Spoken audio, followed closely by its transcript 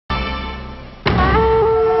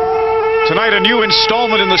Tonight, a new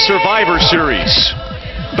installment in the Survivor Series.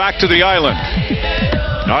 Back to the island.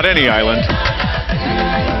 Not any island.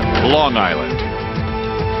 Long Island.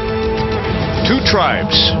 Two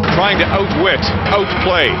tribes trying to outwit,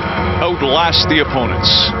 outplay, outlast the opponents.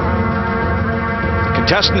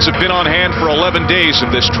 Contestants have been on hand for 11 days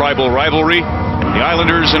of this tribal rivalry. The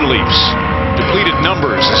Islanders and Leafs. Depleted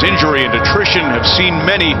numbers as injury and attrition have seen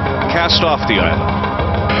many cast off the island.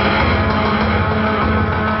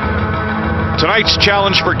 Tonight's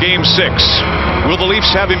challenge for Game 6. Will the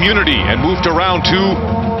Leafs have immunity and move to round 2,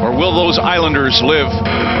 or will those Islanders live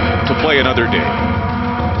to play another day?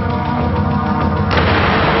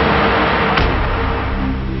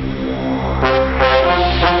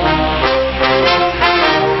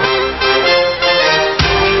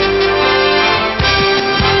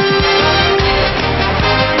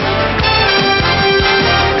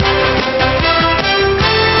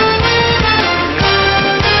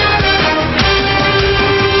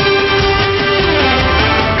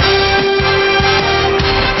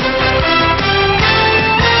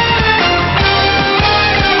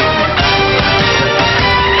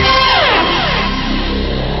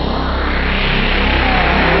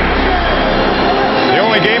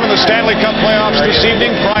 Stanley Cup playoffs this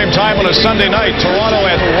evening, prime time on a Sunday night. Toronto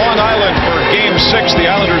at Long Island for Game 6. The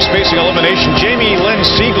Islanders facing elimination. Jamie Lynn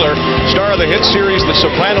Sigler, star of the hit series The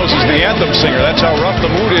Sopranos, is the anthem singer. That's how rough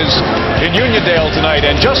the mood is in Uniondale tonight.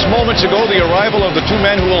 And just moments ago, the arrival of the two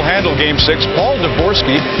men who will handle Game 6. Paul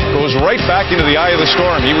Dvorsky goes right back into the eye of the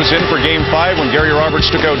storm. He was in for Game 5 when Gary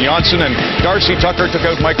Roberts took out Janssen and Darcy Tucker took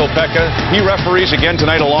out Michael Pekka. He referees again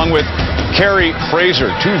tonight along with Kerry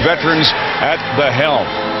Fraser, two veterans at the helm.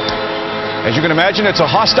 As you can imagine, it's a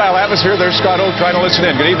hostile atmosphere. There's Scott Oak trying to listen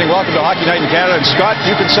in. Good evening. Welcome to Hockey Night in Canada. And Scott,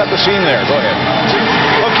 you can set the scene there. Go ahead.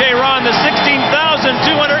 Okay, Ron, the 16,297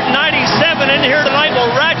 in here tonight will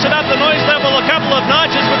ratchet up the noise level a couple of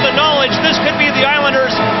notches with the knowledge this could be the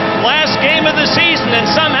Islanders' last game of the season, and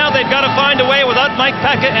somehow they've got to find a way without Mike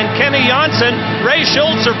Pekka and Kenny Janssen. Ray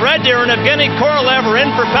Schultz of Red Deer and Evgeny Korolev are in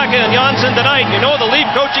for Pekka and Janssen tonight. You know the Leaf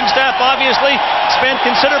coaching staff obviously spent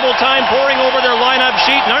considerable time poring over their lineup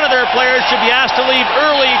sheet. None of their players should be asked to leave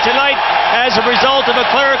early tonight as a result of a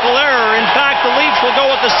clerical error. In fact, the Leafs will go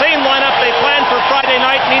with the same lineup they planned for Friday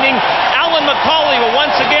night, meaning Alan McCauley will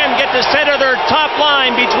once again get to center their top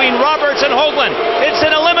line between Roberts and Hoagland. It's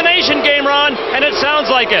an elimination game, Ron, and it sounds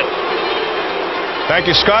like it. Thank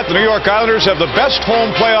you, Scott. The New York Islanders have the best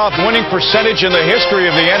home playoff winning percentage in the history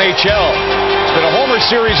of the NHL. It's been a homer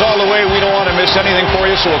series all the way. We don't want to miss anything for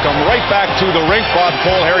you, so we'll come right back to the rink. Bob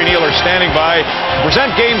Cole, Harry Neal are standing by to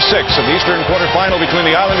present Game 6 of the Eastern quarterfinal between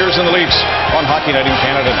the Islanders and the Leafs on Hockey Night in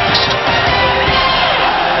Canada next.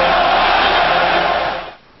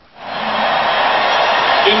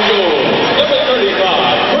 In goal, number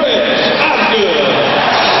 35, Chris Osgood.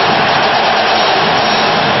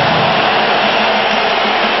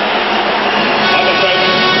 On the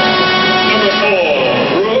bench, number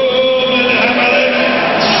 4, Ruben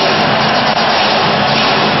Hammerlich.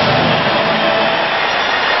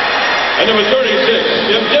 And number 36,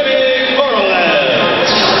 Evgeny Korolev.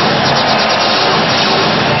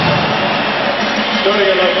 Starting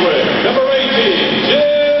on left wing, number 18, Jim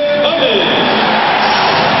Owens.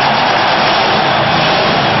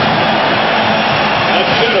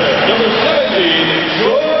 Number 17,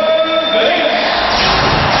 Jordan Bates.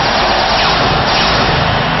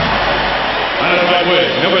 And right wing,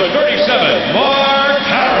 number 37, Mark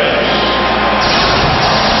Harris.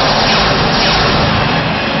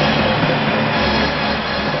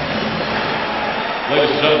 Ladies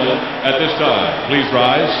and gentlemen, at this time, please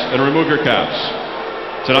rise and remove your caps.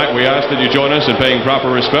 Tonight we ask that you join us in paying proper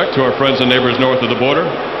respect to our friends and neighbors north of the border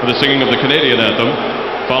for the singing of the Canadian anthem,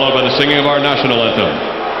 followed by the singing of our national anthem.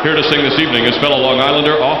 Here to sing this evening is fellow Long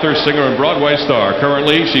Islander, author, singer, and Broadway star.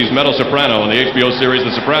 Currently, she's Meadow Soprano in the HBO series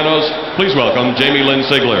The Sopranos. Please welcome Jamie Lynn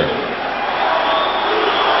Sigler.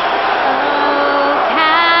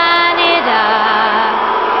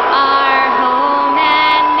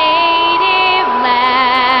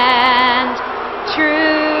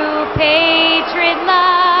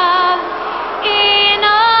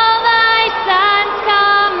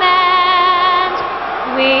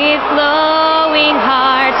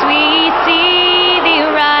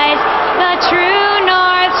 True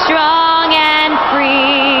north, strong and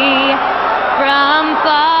free, from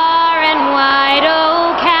far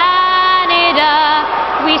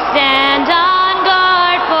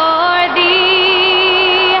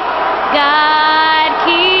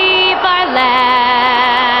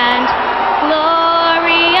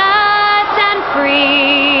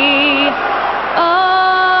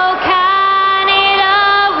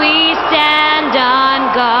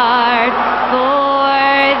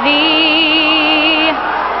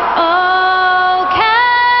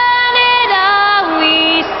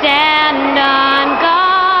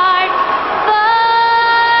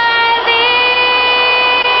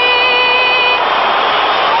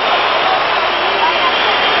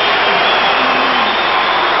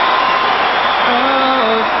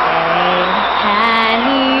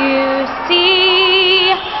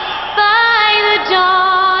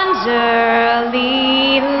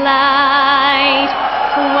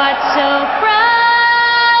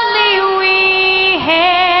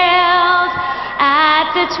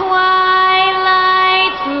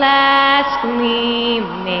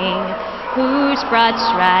gleaming, whose broad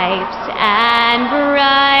stripes and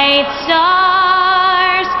bright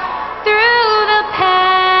stars through the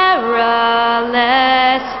perilous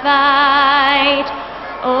fight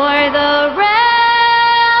o'er the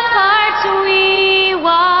ramparts we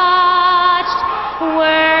watched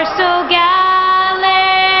were so gallantly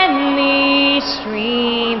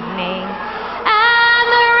streaming, and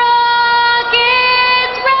the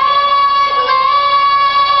rocket's red glare,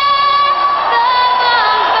 the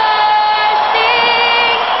bomb bursting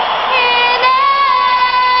in air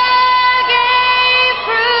gave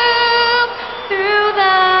proof through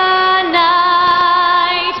the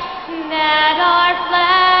night that our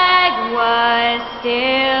flag was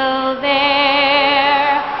still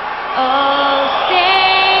there. Oh,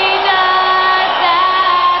 sing us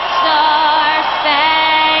that star-spangled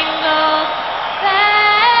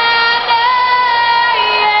banner yet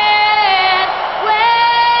wave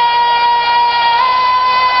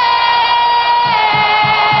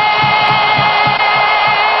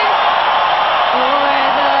o'er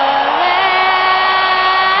the land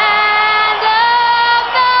of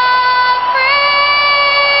the free and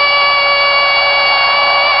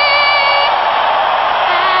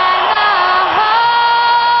the home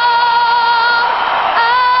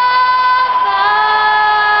of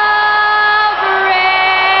the brave.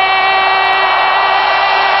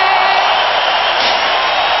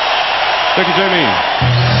 Thank you, Jamie.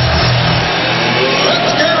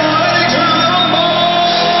 Let's get ready to rumble!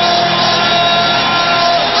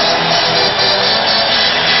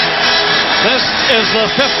 This is the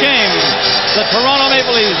 5th game the Toronto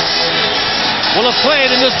Maple Leafs will have played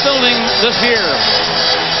in this building this year.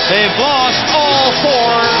 They've lost all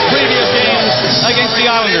 4 previous games against the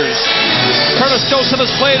Islanders. Curtis Joseph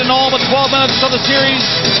has played in all but 12 minutes of the series.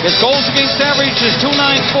 His goals against average is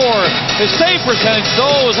 .294. His save percentage,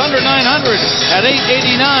 though, is under .900 at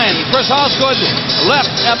 .889. Chris Osgood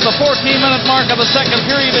left at the 14-minute mark of the second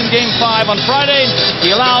period in Game 5 on Friday.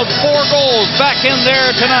 He allowed 4 goals back in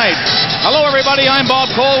there tonight. Hello, everybody. I'm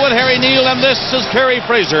Bob Cole with Harry Neal, and this is Kerry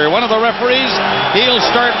Fraser, one of the referees. He'll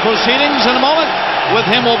start proceedings in a moment. With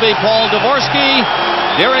him will be Paul Dvorsky,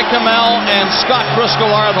 Derek Kamel, and Scott Briscoe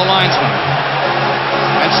are the linesmen.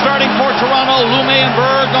 And starting for Toronto, Lou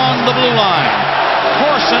Mayenberg on the blue line.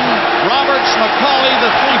 Corson, Roberts, McCauley, the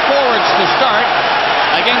 3 forwards to start,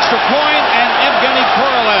 against Aucoin and Evgeny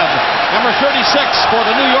Korolev. Number 36 for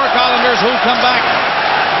the New York Islanders, who come back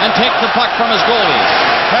and take the puck from his goalies.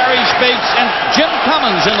 Harry Spates and Jim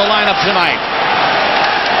Cummins in the lineup tonight.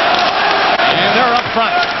 And they're up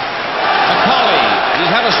front. McCauley, he's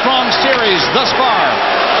had a strong series thus far.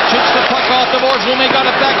 Shoots the puck off the boards. Lume got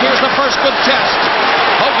it back. Here's the first good test.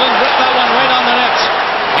 Hoagland ripped that one right on the net.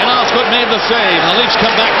 And Osgood made the save. And the Leafs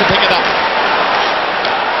come back to pick it up.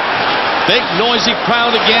 Big noisy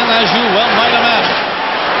crowd again, as you well might imagine.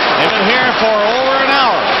 They've been here for over an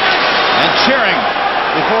hour and cheering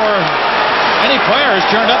before any players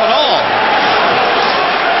turned up at all.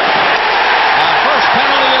 The first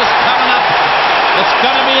penalty is coming up. It's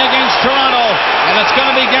going to be against Toronto, and it's going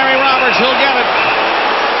to be Gary Roberts. He'll get it.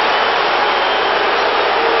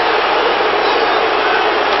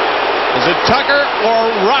 Is it Tucker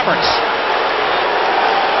or Roberts?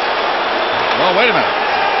 Oh, wait a minute.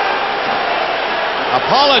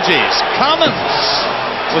 Apologies. Cummins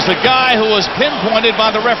was the guy who was pinpointed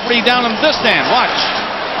by the referee down in this stand. Watch.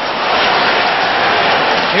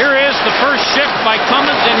 Here is the first shift by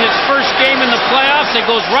Cummins in his first game in the playoffs. It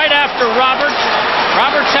goes right after Roberts.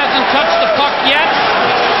 Roberts hasn't touched the puck yet,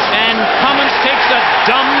 and Cummins takes a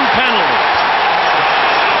dumb penalty.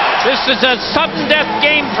 This is a sudden death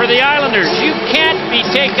game for the Islanders. You can't be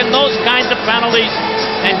taking those kinds of penalties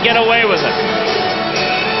and get away with it.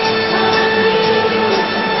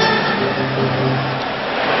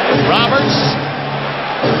 Roberts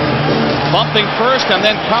bumping first, and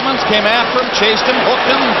then Cummins came after him, chased him, hooked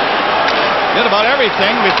him, did about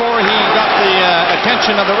everything before he got the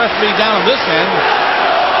attention of the referee down on this end.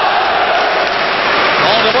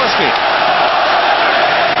 Paul Dvorsky.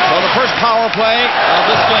 So the first power play of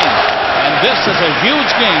this game, and this is a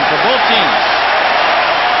huge game for both teams.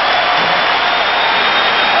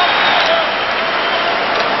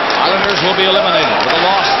 Islanders will be eliminated with a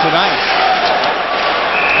loss tonight.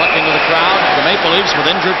 Puck into the crowd. The Maple Leafs, with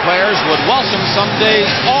injured players, would welcome some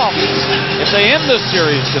days off if they end this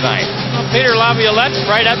series tonight. Well, Peter Laviolette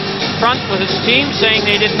right up front with his team, saying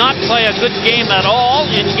they did not play a good game at all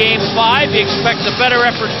in Game 5. He expects a better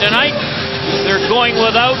effort tonight. They're going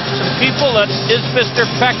without some people. That is Mr.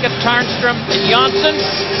 Pekka, Tarnstrom, and Janssen.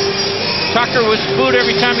 Tucker was booed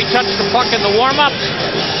every time he touched the puck in the warm-up.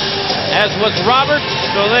 as was Roberts,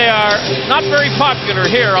 so they are not very popular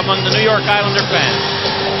here among the New York Islander fans.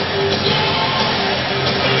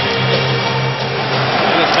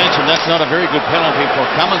 As mentioned, that's not a very good penalty for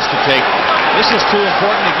Cummins to take. This is too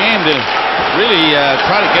important a game to really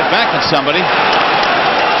try to get back at somebody.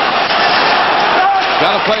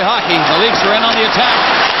 Got to play hockey. The Leafs are in on the attack.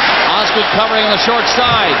 Osgood covering on the short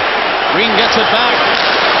side. Green gets it back.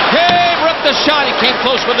 Hey, ripped the shot. He came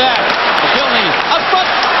close with that. McGillney up front,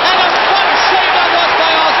 and a front save that was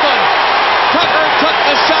by Osgood. Tucker took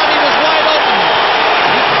the shot. He was wide open.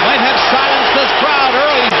 He might have silenced this crowd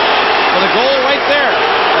early with a goal right there,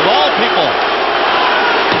 of all people.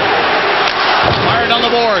 Fired on the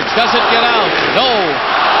boards. Does it get out? No.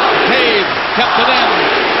 McCabe kept it in.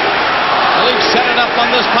 The Leafs set it up on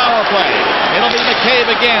this power play. It'll be McCabe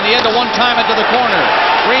again. He had to one-time it to the corner.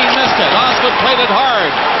 Green missed it. Osgood played it hard.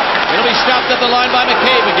 It'll be stopped at the line by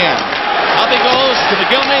McCabe again. Up he goes to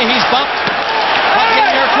McGillney. He's bumped. Puck in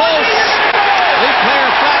here close. Leaf player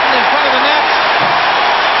flattened in front of the net.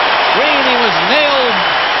 Green, he was nailed.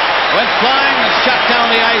 Went flying and shut down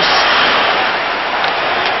the ice.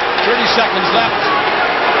 30 seconds left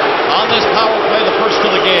on this power play, the first of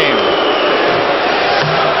the game.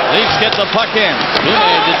 Leafs get the puck in.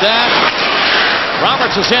 Lume did that.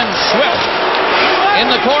 Roberts is in. Swift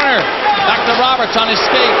in the corner. Back to Roberts on his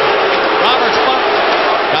skate. Roberts bumped.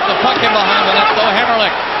 Got the puck in behind the net, though.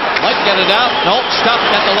 Hammerlick might get it out. Nope, stopped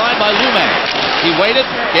at the line by Lume. He waited,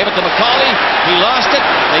 gave it to McCauley. He lost it.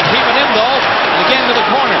 They keep it in, though. And again to the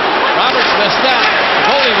corner. Roberts missed that.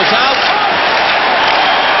 The goalie was out.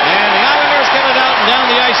 And the Islanders get it out, and down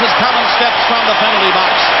the ice as Cummins steps from the penalty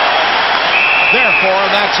box. Therefore,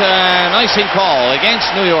 that's an icing call against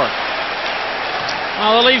New York.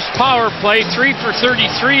 Well, the Leafs power play 3 for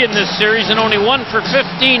 33 in this series and only 1 for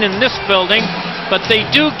 15 in this building. But they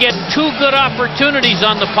do get 2 good opportunities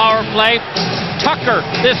on the power play. Tucker,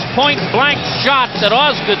 this point-blank shot that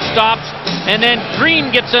Osgood stops, and then Green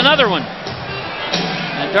gets another one.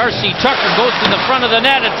 And Darcy Tucker goes to the front of the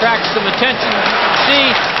net, attracts some attention, you can see,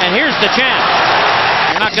 and here's the chance.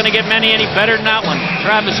 You're not going to get any better than that one.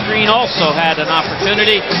 Travis Green also had an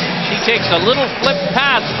opportunity. He takes a little flip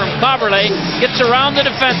pass from Coberley, gets around the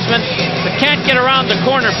defenseman, but can't get around the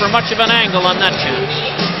corner for much of an angle on that chance.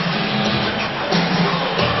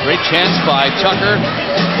 Great chance by Tucker.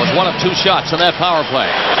 Was one of 2 shots on that power play.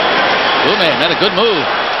 Lume made a good move.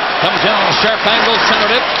 Comes in on a sharp angle,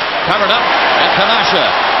 centered it, covered up, and Kamasha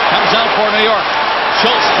comes out for New York.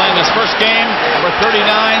 Schultz playing his first game, number 39,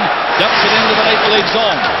 dumps it into the Maple Leaf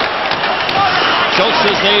zone. Schultz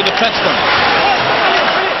is the defenseman.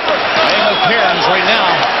 Playing with Cairns right now.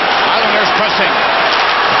 Islanders pressing.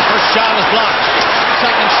 First shot is blocked.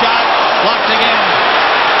 Second shot, blocked again.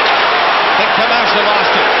 I think Kamasha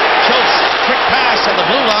lost it. Schultz, quick pass on the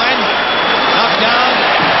blue line. Knocked down.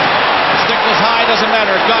 The stick was high, doesn't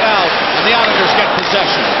matter. It got out. And the Islanders get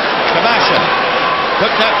possession. Kamasha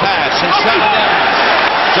took that pass and shot it in.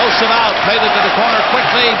 Joseph out, played it to the corner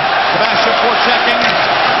quickly. Kamasha forechecking.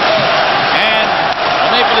 And the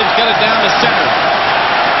Maple Leafs get it down to center.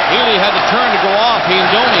 Healy had to turn to go off. He and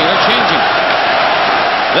Domi are changing.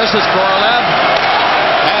 This is Korolev.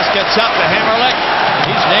 Pass gets up to Hammerlick.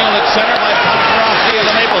 He's nailed at center by Pontarossi of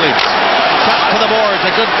the Maple Leafs. Shot to the boards.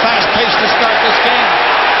 A good fast pace to start this game.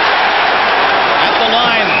 At the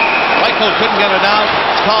line, Reichel couldn't get it out.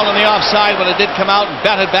 It's called on the offside, but it did come out and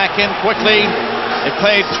batted back in quickly. It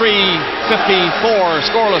played 3:54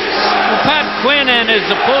 scoreless. Well, Pat Quinn and his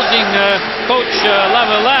opposing coach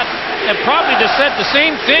Lavalette have probably just said the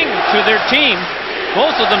same thing to their team.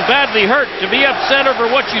 Both of them badly hurt. To be upset over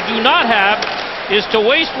what you do not have is to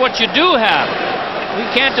waste what you do have. We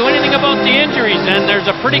can't do anything about the injuries, and there's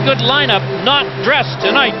a pretty good lineup not dressed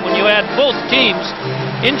tonight when you add both teams'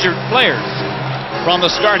 injured players. From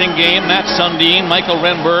the starting game, Matt Sundin, Michael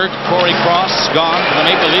Renberg, Corey Cross gone for the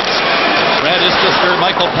Maple Leafs. Brad Istister,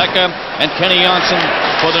 Michael Pekka, and Kenny Johnson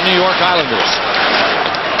for the New York Islanders.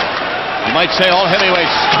 You might say all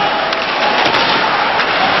heavyweights.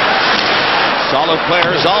 Solid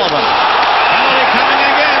players, all of them. Penalty coming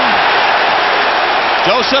again.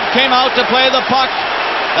 Joseph came out to play the puck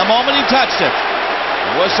the moment he touched it.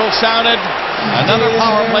 The whistle sounded. Another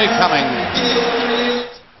power play coming.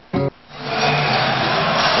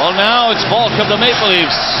 Well, now it's Volk of the Maple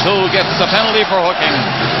Leafs who gets the penalty for hooking.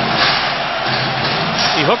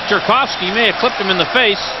 He hooked Turkowski. He may have clipped him in the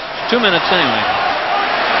face. 2 minutes anyway.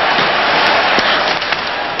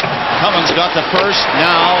 Cummins got the first.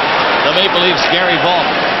 Now the Maple Leafs, Gary Volk.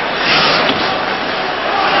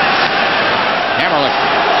 Hammerlick.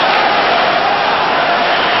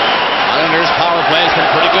 Islanders power play has been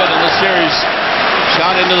pretty good in this series.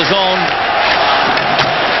 Shot into the zone.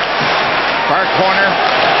 Far corner.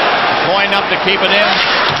 Going up to keep it in.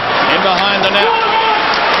 In behind the net.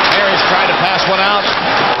 Harris tried to pass one out.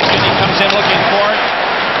 He comes in looking for it.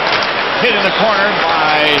 Hit in the corner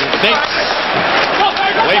by Bates.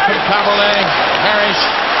 Away from Caberlet. Harris.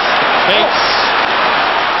 Bates.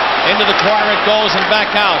 Into the corner it goes and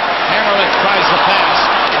back out. Hammerlich tries to pass.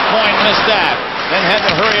 Coyne missed that. Then had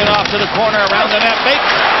to hurry it off to the corner around the net.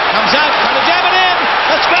 Bates comes out, trying to jam it in.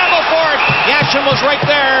 Let's scramble for it. Yashin was right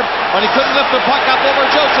there, but he couldn't lift the puck up over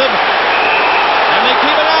Joseph. And they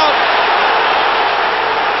keep it out.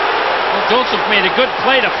 Well, Joseph made a good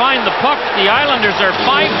play to find the puck. The Islanders are 5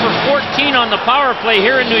 for 14 on the power play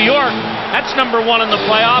here in New York. That's number 1 in the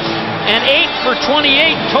playoffs. And 8 for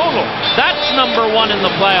 28 total. That's number 1 in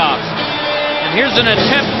the playoffs. And here's an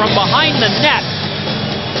attempt from behind the net.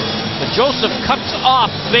 But Joseph cuts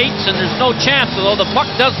off Bates, and there's no chance, although the puck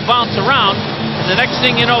does bounce around. And the next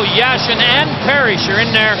thing you know, Yashin and Parrish are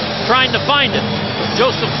in there trying to find it.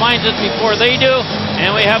 Joseph finds it before they do,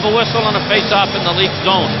 and we have a whistle and a face-off in the league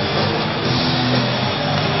zone.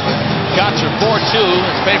 Shots are 4-2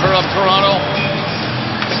 in favor of Toronto.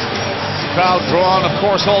 Crowd drawn, of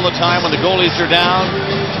course, all the time when the goalies are down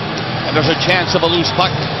and there's a chance of a loose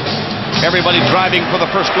puck. Everybody driving for the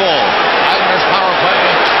first goal. Islanders power play.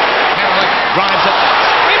 Hammerlich drives it.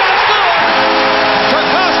 Rebound score!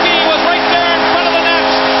 Turkowski was right there in front of the net.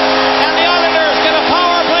 And the Islanders get a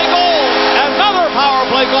power play goal. Another power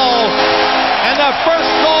play goal. And the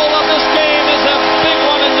first goal of this game is a big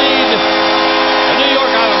one indeed. The New York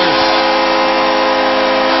Islanders.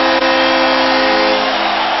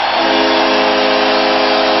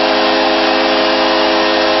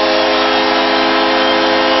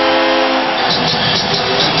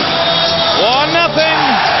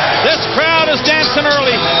 This crowd is dancing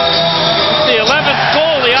early. The 11th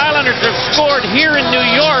goal the Islanders have scored here in New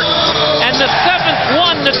York, and the 7th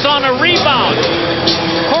one that's on a rebound.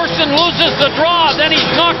 Corson loses the draw, then he's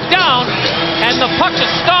knocked down, and the puck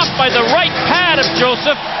is stopped by the right pad of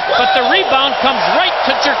Joseph, but the rebound comes right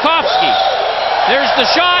to Tchaikovsky. There's the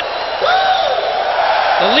shot.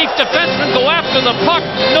 The Leaf defensemen go after the puck.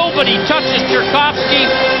 Nobody touches Tchaikovsky,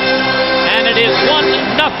 and it is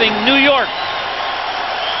 1-0 New York.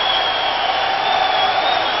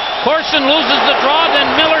 Corson loses the draw, then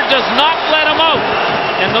Miller does not let him out.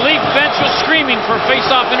 And the Leaf bench was screaming for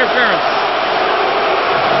face-off interference.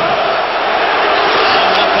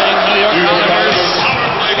 1-0 New York Islanders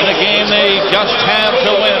in a game they just have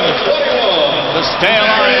to win to stay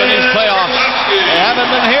alive in these playoffs. They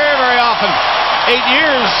haven't been here very often. 8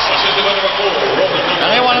 years.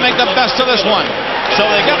 And they want to make the best of this one. So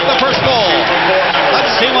they get the first goal.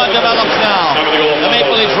 Let's see what develops now. The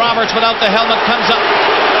Maple Leafs Roberts without the helmet comes up.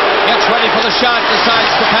 Gets ready for the shot,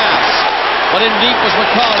 decides to pass. But in deep was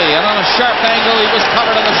McCauley, and on a sharp angle he was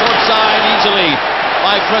covered on the short side easily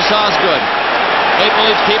by Chris Osgood. Maple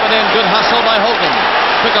Leafs keep it in, good hustle by Hogan.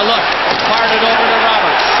 Took a look, fired it over to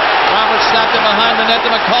Roberts. Roberts snapped it behind the net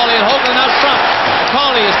to McCauley, and Hogan out front.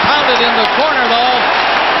 McCauley is pounded in the corner though.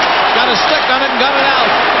 Got a stick on it and got it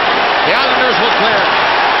out. The Islanders will clear.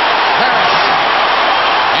 Parrish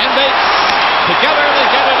and Bates. Together they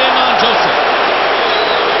get it in on Joseph.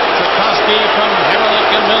 Tchaikovsky from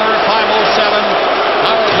Hammerlich and Miller, 5:07.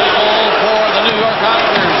 Power play goal for the New York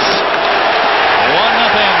Islanders.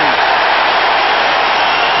 1-0.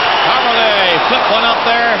 Caberlet flip one up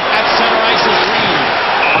there at center ice is Green.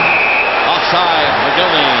 Offside,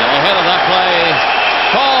 McGillney ahead of that play.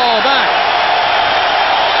 Call back.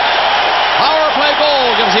 Power play goal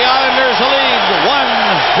gives the Islanders a lead,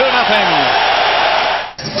 1-0.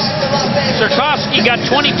 Tchaikovsky got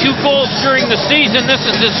 22 goals during the season. This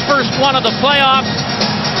is his first one of the playoffs.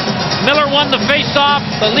 Miller won the face-off.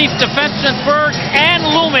 The Leaf defenseman Berg and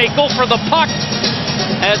Lume go for the puck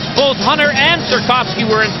as both Hunter and Tchaikovsky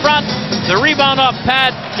were in front. The rebound off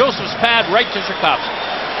pad, Joseph's pad, right to Tchaikovsky.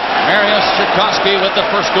 Mariusz Tchaikovsky with the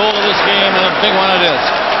first goal of this game, and a big one it is.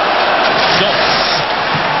 Schultz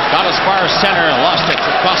got as far as center, lost it.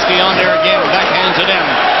 Tchaikovsky on there again, backhands it in.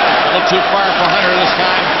 A little too far for Hunter this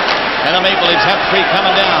time. And the Maple Leafs have 3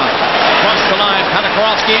 coming down. Across the line,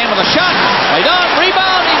 Konikorovsky in with a shot. Right on,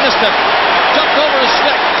 rebound, he missed it. Jumped over his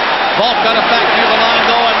stick. Ball got it back near the line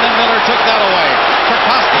though, and then Miller took that away.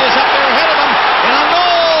 Tchaikovsky is up there ahead of him. And on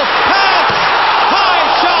goal, pass, high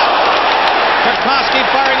shot. Tchaikovsky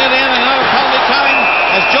firing it in, and another penalty coming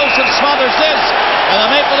as Joseph smothers this. And the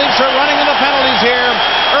Maple Leafs are running into penalties here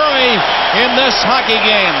early in this hockey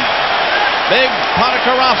game. Big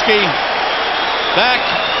Konikorovsky back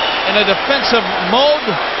in a defensive mode.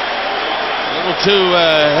 A little too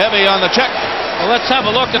heavy on the check. Well, let's have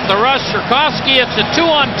a look at the rush. Cherkowski, it's a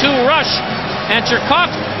 2-on-2 rush, and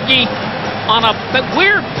Cherkowski on a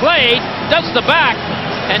weird play does the back,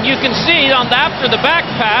 and you can see after the back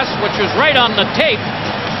pass, which was right on the tape,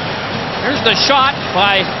 here's the shot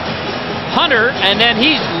by Hunter, and then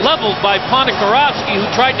he's leveled by Ponikarovsky, who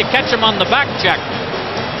tried to catch him on the back check.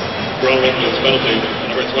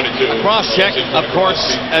 A cross check, of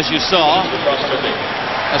course, as you saw.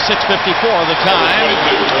 A 6:54 the time.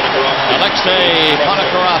 Alexei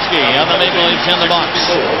Ponikarovsky on the Maple Leafs in the box.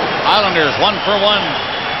 Islanders 1 for 1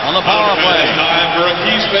 on the power play.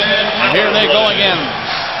 And here they go again.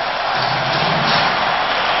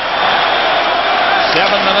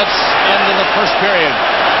 7 minutes into the first period.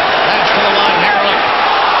 Pass to the line, Harrelip.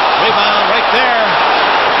 Rebound right there.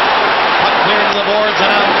 Puck cleared to the boards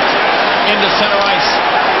and out into center ice.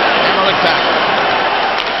 Harrelip back.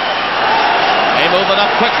 They move it up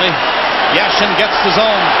quickly. Yashin gets the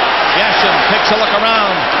zone. Yashin takes a look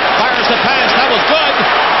around. Fires the pass. That was good.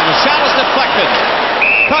 And the shot is deflected.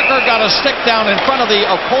 Tucker got a stick down in front of the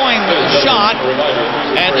Aucoin shot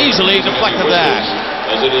and easily deflected that.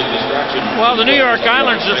 Well, the New York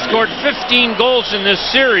Islanders have scored 15 goals in this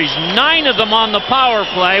series. 9 of them on the power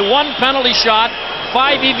play. 1 penalty shot.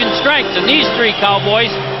 5 even strength. And these 3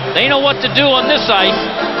 Cowboys, they know what to do on this ice.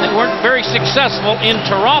 They weren't very successful in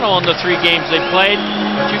Toronto in the 3 games they played.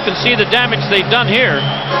 But you can see the damage they've done here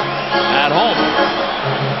at home.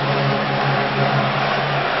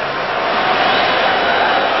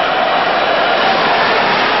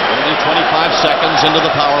 25 seconds into the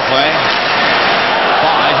power play.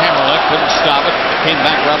 By Hammerlick, couldn't stop it. Came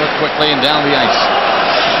back rather quickly and down the ice.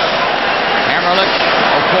 Hammerlick,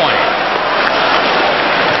 Aucoin.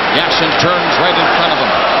 Yashin turns right in front of him.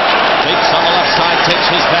 Takes on the left side, takes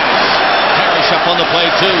his pass. Parrish up on the play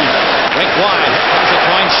too. Rink wide. Here comes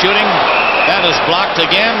Aucoin shooting. That is blocked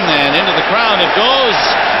again, and into the crowd it goes.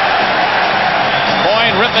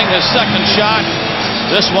 Aucoin ripping his second shot.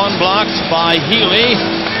 This one blocked by Healy.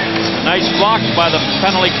 Nice block by the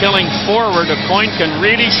penalty-killing forward. Aucoin can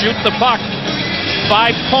really shoot the puck.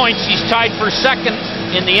 5 points. He's tied for second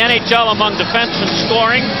in the NHL among defensemen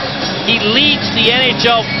scoring. He leads the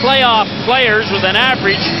NHL playoff players with an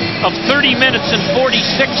average of 30 minutes and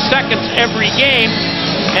 46 seconds every game.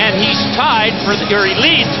 And he's tied for he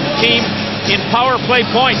leads the team in power play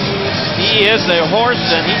points. He is a horse,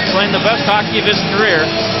 and he's playing the best hockey of his career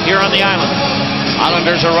here on the island.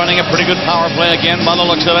 Islanders are running a pretty good power play again by the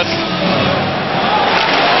looks of it. They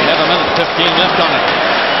have 1 minute 15 left on it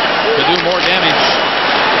to do more damage.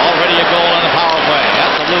 Already a goal on the power play.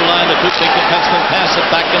 At the blue line, the 2 big defensemen pass it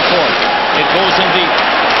back and forth. It goes in deep.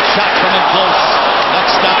 Shot from in close. Not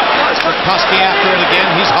stopped. Cherkowski after it again.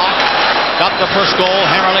 He's hot. Got the first goal.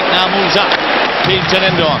 Hammerlick now moves up. Feeds it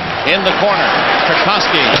into him. In the corner.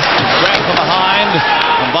 Cherkowski grabbed from behind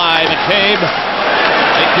by McCabe.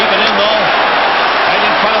 They keep it in though. Right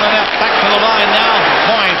in front of the net. Back to the line now.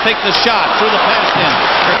 Aucoin takes the shot through the pass in.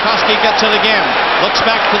 Cherkowski gets it again. Looks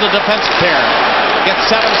back to the defense pair. Gets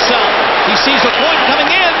set himself. He sees Aucoin coming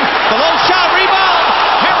in. The low shot. Rebound.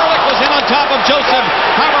 Hammerlick was in on top of Joseph.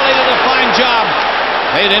 Hammerlick did a fine job.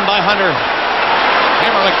 Paid in by Hunter.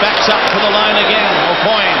 Hammerlick backs up to the line again.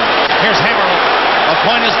 Aucoin. Here's Hammerlick.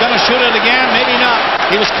 Aucoin is going to shoot it again. Maybe not.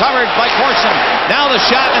 He was covered by Corson. Now the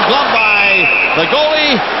shot and glove by the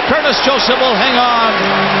goalie. Curtis Joseph will hang on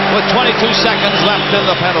with 22 seconds left in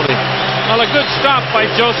the penalty. Well, a good stop by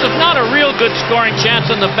Joseph. Not a real good scoring chance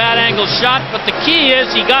on the bad angle shot, but the key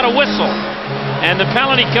is he got a whistle. And the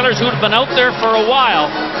penalty killers who have been out there for a while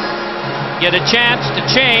get a chance to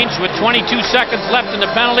change with 22 seconds left in the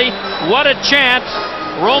penalty. What a chance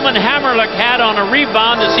Roman Hammerlick had on a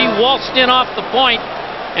rebound as he waltzed in off the point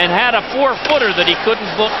and had a 4-footer that he couldn't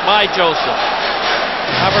book by Joseph.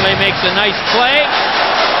 Hammerlick makes a nice play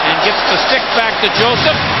and gets the stick back to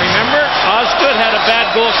Joseph. Remember, Osgood had a bad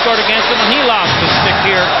goal scored against him and he lost the stick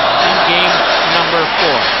here in game number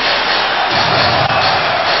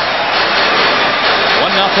 4.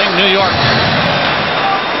 1-0 New York.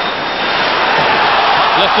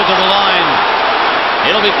 Lifted to the line.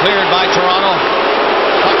 It'll be cleared by Toronto.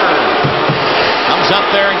 Tucker comes up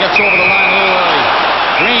there and gets over the line a little early.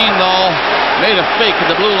 Green, though, made a fake at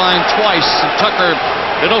the blue line twice. And Tucker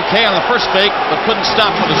did okay on the first fake, but couldn't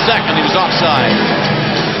stop for the second. He was offside.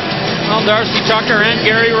 Well, Darcy Tucker and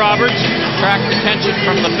Gary Roberts attract attention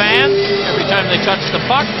from the fans every time they touch the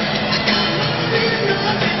puck.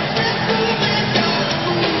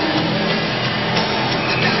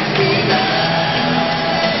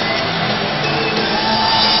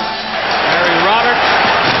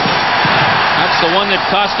 The one that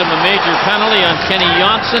cost him a major penalty on Kenny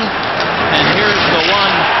Johnson, and here's the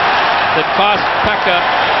one that cost Pekka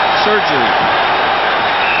surgery.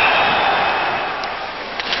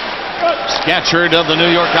 Scatcherd of the New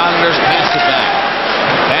York Islanders passed it back.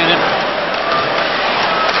 Bandit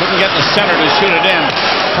couldn't get the center to shoot it in.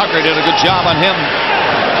 Tucker did a good job on him.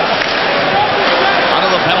 Out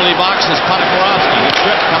of the penalty box is Podkorowski. He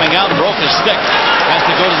tripped coming out, broke his stick. Has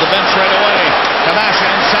to go to the bench right away. Kamashin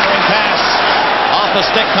centering pass. Off the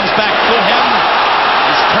stick, comes back to him.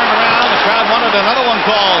 He's turned around. The crowd wanted another one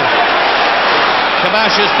called.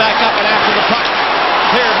 Kamashin's back up and after the puck.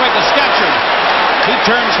 Cleared right to Scatcherd. He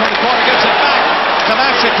turns from the corner, gets it back.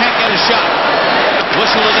 Kamashin can't get a shot.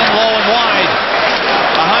 Whistle it in low and wide.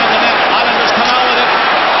 Behind the net, Islanders come out with it.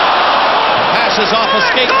 Passes off a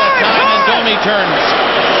skate that time, and Domi turns.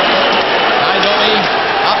 Domi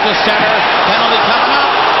up the center. Penalty coming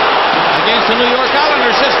up against the New York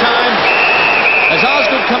Islanders this time. As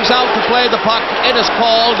Osgood comes out to play the puck, it is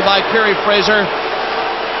called by Kerry Fraser.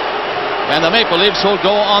 And the Maple Leafs will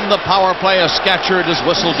go on the power play as Scatcherd is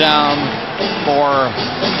whistled down for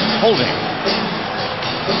holding.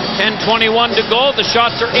 10:21 to go. The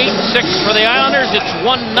shots are 8-6 for the Islanders. It's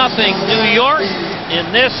 1-0 New York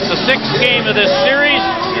in this, the sixth game of this series.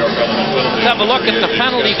 Let's have a look at the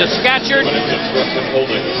penalty to Scatcherd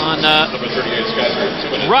on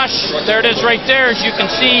rush. There it is right there. As you can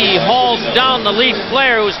see, he hauls down the Leaf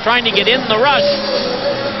player who's trying to get in the rush.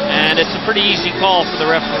 And it's a pretty easy call for the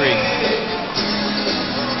referee.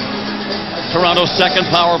 Toronto's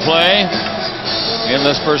second power play in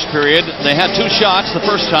this first period. They had two shots the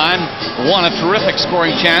first time. One, a terrific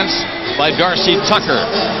scoring chance by Darcy Tucker.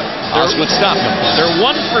 Osgood stopped him. They're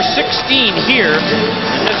 1 for 16 here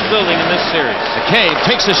in this building in this series. McCabe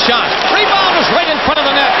takes a shot. Rebound is right in front of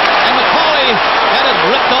the net. And McCauley had it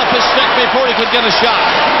ripped off his stick before he could get a shot.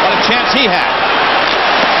 What a chance he had.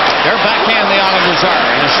 They're backhand, the Islanders are.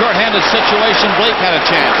 In a shorthanded situation, Blake had a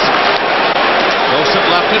chance. Joseph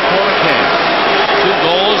left it for McCabe. 2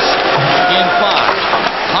 goals in 5.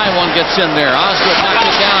 High one gets in there. Osgood knocks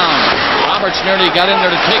it down. Roberts nearly got in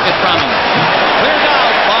there to take it from him. Cleared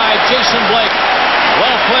out by Jason Blake.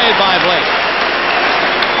 Well played by Blake.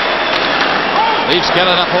 Leafs get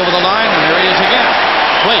it up over the line, and there he is again.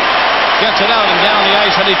 Blake gets it out and down the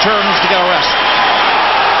ice, and he turns to get a rest.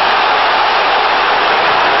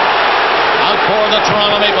 Out for the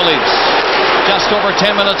Toronto Maple Leafs. Just over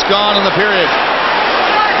 10 minutes gone in the period.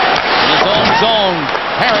 In his own zone,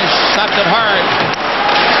 Parrish slapped it hard.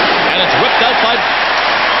 And it's whipped out by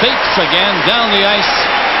Bates again down the ice.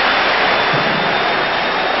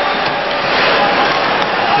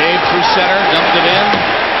 Cave through center, dumped it in.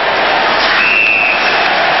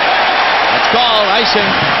 That's called icing.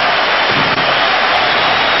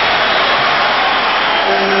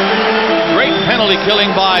 Great penalty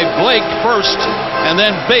killing by Blake first, and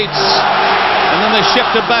then Bates. And then they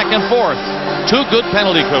shifted back and forth. 2 good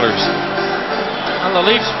penalty killers. On the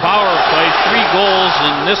Leafs power play, 3 goals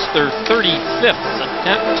in this, their 35th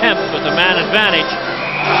attempt with a man advantage.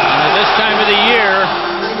 And at this time of the year,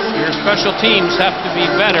 your special teams have to be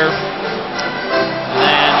better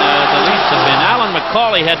than the Leafs have been. Alan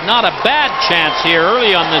McCauley had not a bad chance here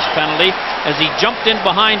early on this penalty as he jumped in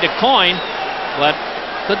behind a coin, but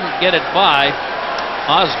couldn't get it by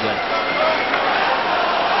Osgood.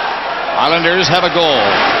 Islanders have a goal.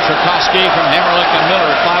 Tchaikovsky from Hammerlick and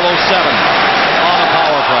Miller, 5:07 on a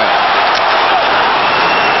power play.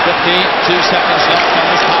 52 seconds left on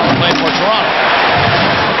this power play for Toronto.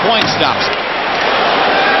 Point stops it.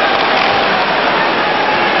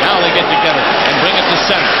 Now they get together and bring it to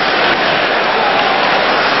center.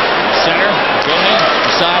 Center, Goni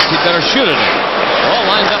decides he better shoot it in. All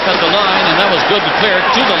lined up at the line, and that was good to clear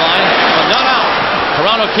to the line, but not out.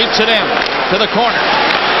 Toronto keeps it in to the corner.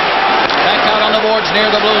 Back out on the boards near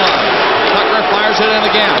the blue line. Tucker fires it in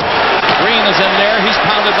again. Green is in there. He's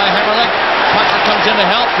pounded by Hammerlick. Tucker comes in to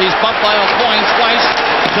help. He's bumped by Lapointe twice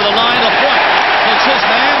to the line. Lapointe takes his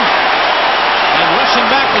man. And rushing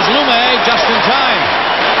back was Lume just in time.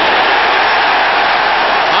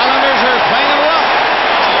 Islanders are playing it rough.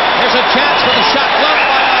 Here's a chance for the shot gloved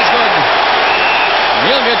by Osgood.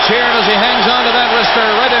 He'll get cheered as he hangs on to that wrister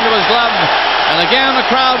right into his glove. And again the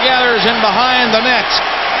crowd gathers in behind the net.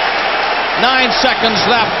 9 seconds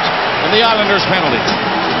left in the Islanders' penalty.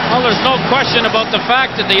 Well, there's no question about the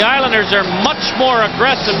fact that the Islanders are much more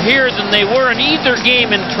aggressive here than they were in either game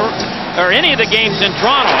or any of the games in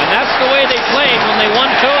Toronto, and that's the way they played when they won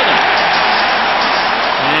 2 of them.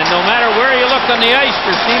 And no matter where you look on the ice,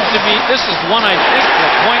 there seems to be, this is one I think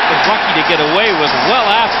Lapointe was lucky to get away with well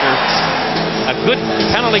after a good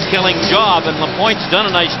penalty killing job, and Lapointe's done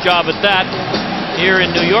a nice job at that here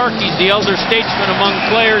in New York. He's the elder statesman among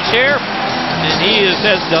players here. and he is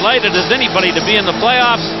as delighted as anybody to be in the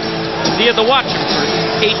playoffs. He had to watch him for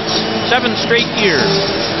 7 straight years.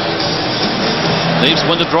 Leafs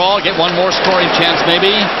win the draw, get one more scoring chance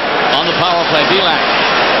maybe on the power play. Belak.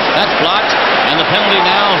 That's blocked, and the penalty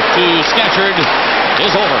now to Scatchard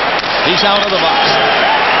is over. He's out of the box.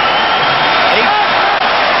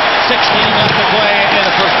 8:16 left to play in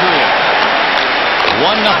the first period.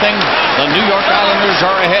 1-0. The New York Islanders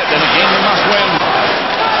are ahead in a game they must win.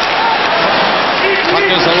 Puck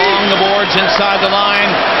is along the boards inside the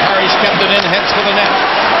line. Harry's kept it in, heads for the net.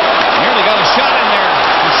 Nearly got a shot in there.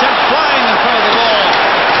 He's sent flying in front of the goal.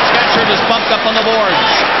 Scatchard is bumped up on the boards.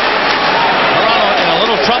 Toronto in a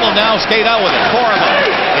little trouble now. Skate out with it. 4 of them.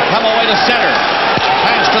 They come away to center.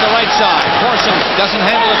 Pass to the right side. Corson doesn't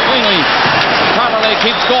handle it cleanly. Carberlay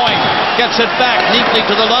keeps going. Gets it back neatly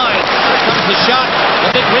to the line. Here comes the shot.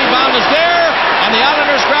 The big rebound is there. And the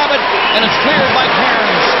Islanders grab it. And it's cleared by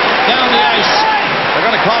Cairns down the ice. They're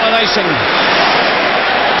going to call an icing.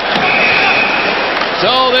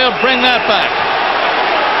 So they'll bring that back.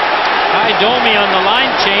 Domi on the line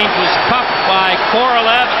change was cuffed by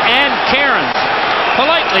Korolev and Cairns.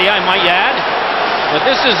 Politely, I might add. But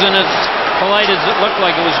this isn't as polite as it looked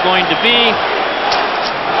like it was going to be.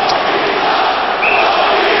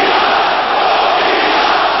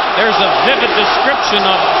 There's a vivid description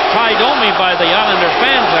of Domi by the Islander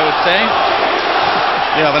fans, I would say.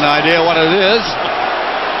 You have an idea what it is?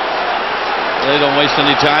 They don't waste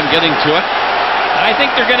any time getting to it. I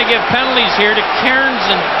think they're going to give penalties here to Cairns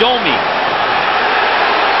and Domi.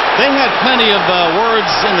 They had plenty of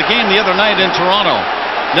words in the game the other night in Toronto.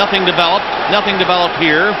 Nothing developed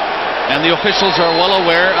here. And the officials are well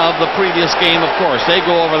aware of the previous game, of course. They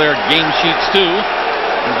go over their game sheets too,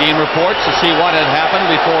 and game reports to see what had happened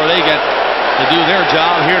before they get to do their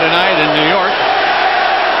job here tonight in New York.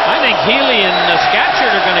 I think Healy and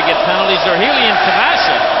Scatchard are going to get penalties, or Healy and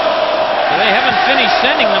Kavasha. They haven't finished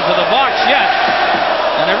sending them to the box yet.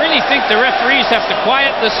 And I really think the referees have to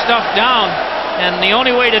quiet this stuff down. And the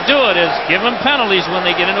only way to do it is give them penalties when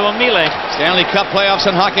they get into a melee. Stanley Cup playoffs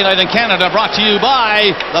and Hockey Night in Canada brought to you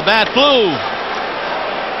by the Bat Blue.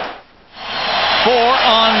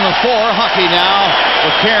 4-on-4 hockey now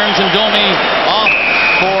with Cairns and Domi off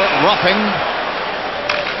for roughing.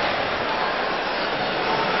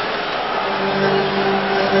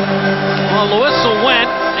 Well, the whistle went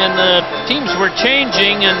and the teams were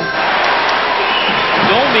changing, and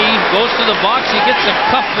Domi goes to the box. He gets a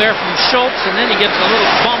cuff there from Schultz, and then he gets a little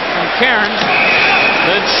bump from Cairns.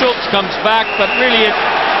 Then Schultz comes back, but really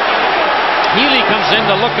Healy comes in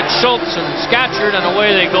to look at Schultz and Scatchard, and away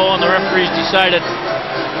they go, and the referees decided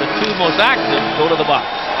the two most active go to the box.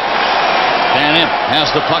 Van Imp has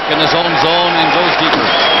the puck in his own zone and goes deeper.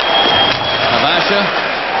 Kavasha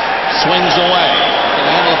swings away. Can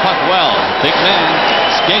handle the puck well. Big man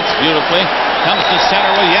skates beautifully. Comes to center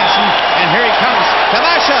with Yashin, and here he comes.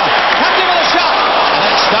 Kavasha comes in with a shot, and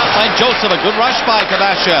that's stopped by Joseph. A good rush by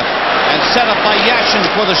Kavasha, and set up by Yashin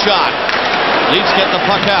for the shot. Leafs get the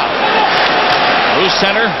puck out. Through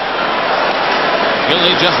center.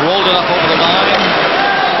 Gilly just rolled it up over the line,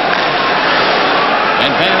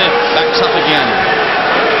 and Bennett backs up again.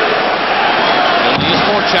 Gilly is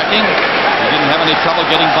forechecking. He didn't have any trouble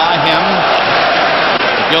getting by him.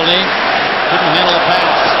 Gilly couldn't handle the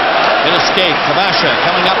pass. It escaped. Kavasha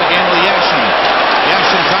coming up again with Yashin.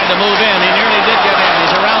 Yashin trying to move in. He nearly did get in.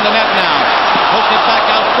 He's around the net now. Poked it back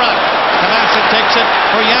out front. Kavasha takes it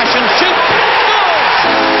for Yashin. Shoot!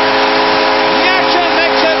 Scores! Yashin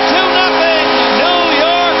makes it 2-0. New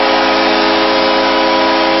York.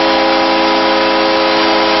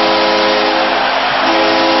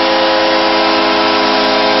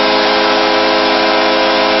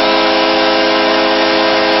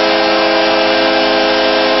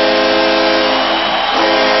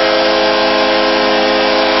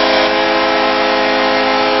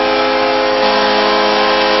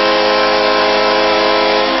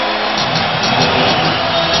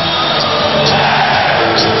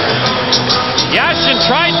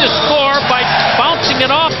 Tried to score by bouncing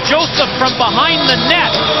it off Joseph from behind the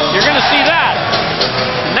net. You're going to see that.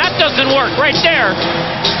 And that doesn't work right there.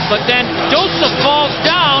 But then Joseph falls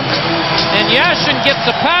down, and Yashin gets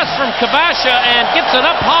a pass from Kavasha and gets it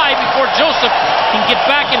up high before Joseph can get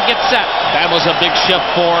back and get set. That was a big shift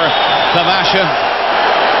for Kavasha.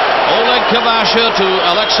 Oleg Kavasha to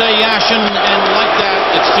Alexei Yashin, and like that,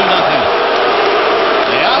 it's 2-0.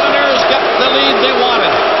 The Islanders get the lead they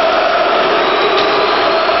wanted.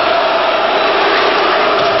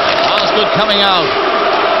 Osgood coming out.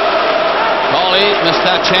 Cawley missed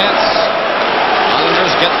that chance.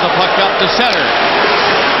 Islanders get the puck up to center.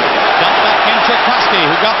 Dump back into Krusty,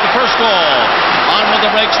 who got the first goal. On with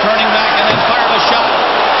the brakes, turning back, and then fired a shot.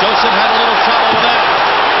 Joseph had a little trouble with that.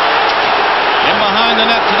 In behind the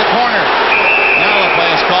net to the corner. Now the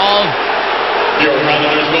play is called. Your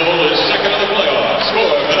Islanders goal is second of the playoffs.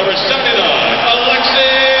 Scored by number 79, Alexei.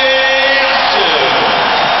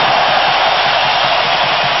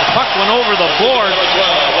 The puck went over the board.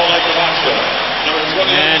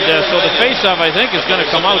 And so the faceoff, I think, is going to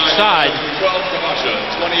come outside. 28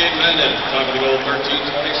 men in. Time of the goal,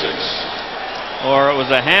 13:26. Or it was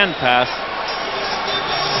a hand pass.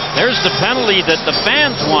 There's the penalty that the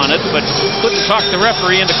fans wanted, but couldn't talk the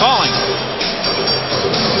referee into calling.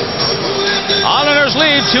 Islanders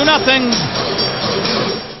lead 2-0.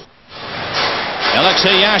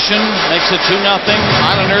 Alexei Yashin makes it 2-0.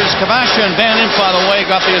 Islanders. Kavasha and Van Imp, by the way,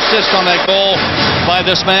 got the assist on that goal by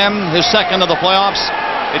this man, his second of the playoffs.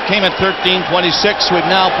 It came at 13:26. We've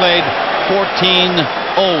now played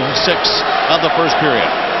 14:06 of the first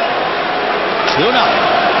period. 2-0.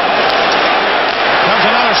 Comes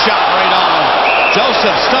another shot right on.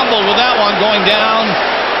 Joseph stumbled with that one going down,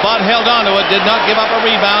 but held on to it, did not give up a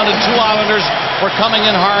rebound, and two Islanders were coming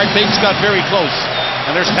in hard. Bates got very close.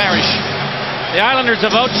 And there's Parrish. The Islanders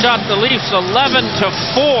have outshot the Leafs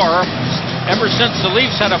 11-4 ever since the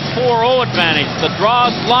Leafs had a 4-0 advantage. The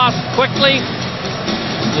draws lost quickly.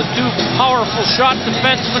 The two powerful shot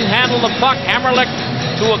defensemen handle the puck. Hammerlick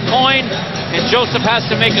to a coin, and Joseph has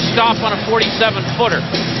to make a stop on a 47-footer.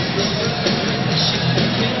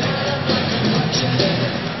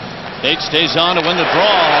 Bates stays on to win the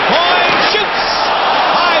draw. Coin shoots!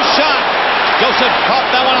 High shot! Joseph caught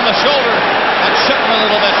that one on the shoulder and shook him a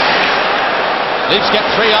little bit. Leafs get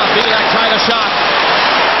three off. Belak tried a shot.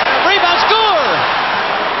 Rebound, score!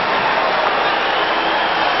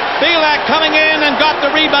 Belak coming in and got the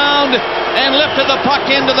rebound and lifted the puck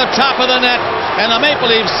into the top of the net. And the Maple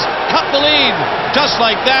Leafs cut the lead. Just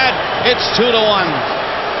like that, it's 2-1. Well,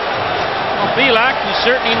 Belak, who's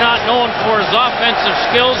certainly not known for his offensive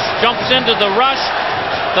skills, jumps into the rush.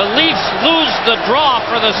 The Leafs lose the draw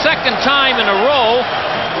for the second time in a row.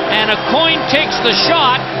 And a coin takes the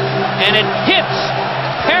shot, and it hits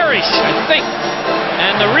Parrish, I think.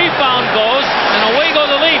 And the rebound goes, and away go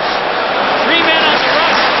the Leafs. Three men on the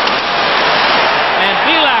rush. And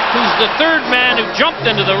Belak, who's the third man who jumped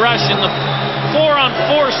into the rush in the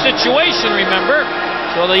 4-on-4 situation, remember?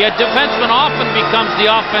 So the defenseman often becomes the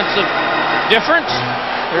offensive difference.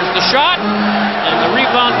 There's the shot, and the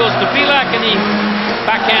rebound goes to Belak, and he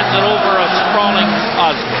backhands it over a sprawling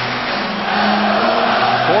Osgood.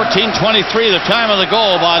 14:23, the time of the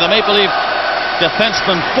goal by the Maple Leaf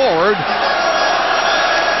defenseman forward,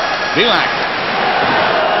 Belak.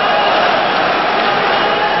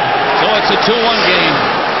 So it's a 2-1 game.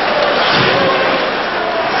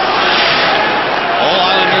 All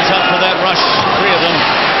Islanders up for that rush, three of them.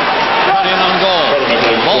 Cut in on goal.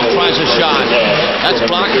 Bolt tries a shot. That's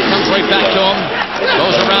blocked. It comes right back to him.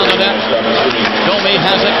 Goes around the net. Domi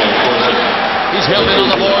has it. He's held in on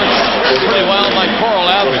the boards pretty well by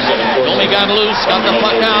Korolev. Domi got loose, got the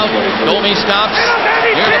puck out. Domi stops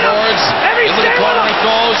near the boards. Into the corner it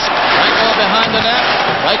goes. Reichel behind the net.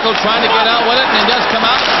 Reichel trying to get out with it, and he does come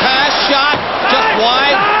out. Pass, shot, just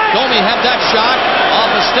wide. Domi had that shot off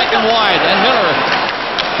a stick and wide. And Miller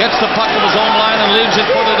gets the puck to his own line and leaves it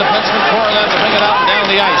for the defenseman Korolev to bring it out and down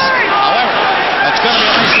the ice. However, that's going to be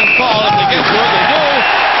an icing call if they get to it. They do.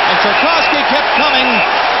 And Sikorsky kept coming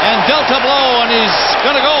and dealt a blow, and he's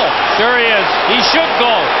going to go. Sure he is. He should go.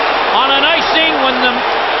 On an icing, when the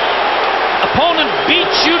opponent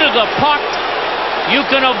beats you to the puck, you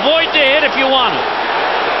can avoid the hit if you want it.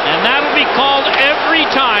 And that'll be called every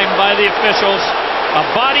time by the officials, a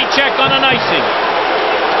body check on an icing.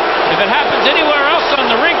 If it happens anywhere else on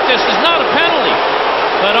the rink, this is not a penalty.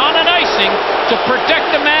 But on an icing, to protect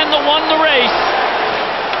the man that won the race,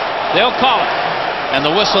 they'll call it. And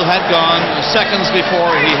the whistle had gone seconds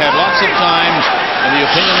before. He had lots of time, in the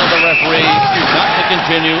opinion of the referee, not to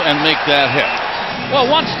continue and make that hit. Well,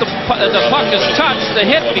 once the puck is touched, the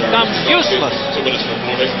hit becomes useless. 2 minutes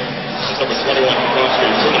reporting. Number 21, Krusty,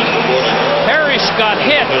 2 minutes reporting. Parrish got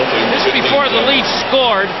hit just before the Leafs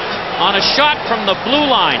scored on a shot from the blue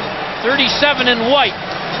line. 37 in white.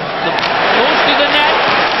 Goes to the net,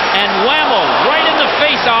 and whammo, right in the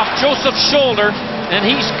face off Joseph's shoulder, and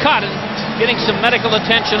he's cut and getting some medical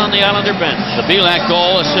attention on the Islander bench. The Belak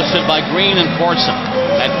goal assisted by Green and Kortson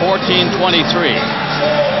at 14:23.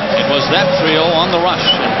 It was that trio on the rush,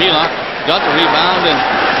 and Belak got the rebound and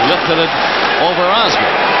lifted it over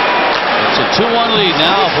Osgood. It's a 2-1 lead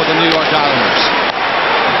now for the New York Islanders.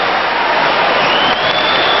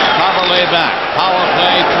 Carver laid back. Power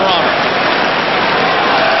play, Toronto.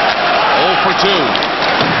 0 for In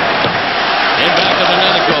back of the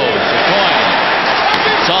net it goes. The coin.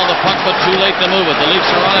 Saw the puck, but too late to move it. The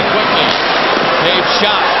Leafs are on it quickly. Cave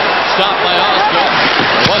shot. Stopped by Osgood.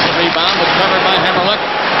 There was a rebound, but covered by Hammerlick.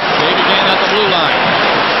 Cave again at the blue line.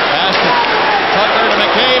 Pass to Tucker to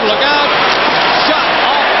McCabe. Look out. Shot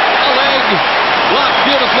off a leg. Blocked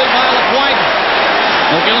beautifully by LaPointe.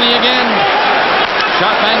 McGillney again.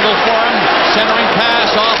 Sharp angle for him. Centering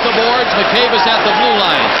pass off the boards. McCabe is at the blue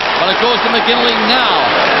line. But it goes to McGillney now.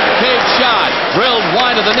 McCabe shot. Drilled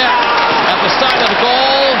wide of the net. At the side of the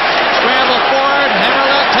goal. Scramble forward.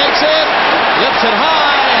 Hammerlick takes it. Lifts it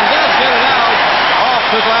high and does get it out. Off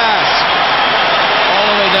the glass. All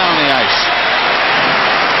the way down the ice.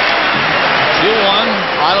 2-1.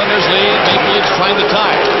 Islanders lead. Maple Leafs trying to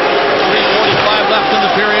tie. 3:45 left in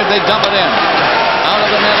the period. They dump it in. Out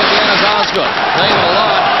of the net again is Osgood. Playing it a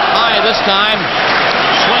lot. High this time.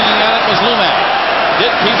 Swinging at it was Lumet.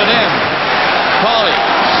 Did keep it in. Cawley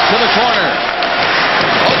to the corner.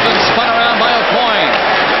 Oakland spun around by O'Coin.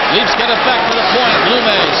 Leafs get it back to the point.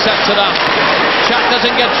 Lumet sets it up. Shot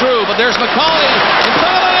doesn't get through, but there's McCauley in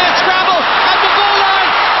front of the net. Scramble at the goal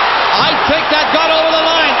line. I think that got over the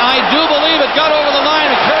line. I do believe it got over the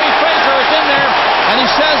line. Kerry Fraser is in there, and he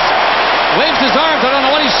says, waves his arms. I don't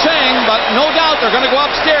know what he's saying, but no doubt they're going to go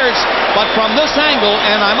upstairs. But from this angle,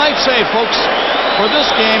 and I might say, folks, for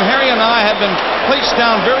this game, Harry and I have been placed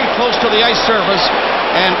down very close to the ice surface.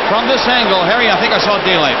 And from this angle, Harry, I think I saw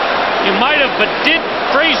daylight. You might have, but did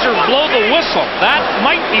Fraser blow the whistle? That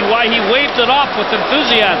might be why he waved it off with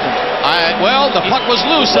enthusiasm. Well, the puck was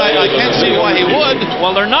loose. I can't see why he would.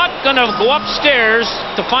 Well, they're not going to go upstairs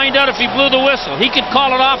to find out if he blew the whistle. He could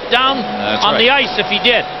call it off down on the ice if he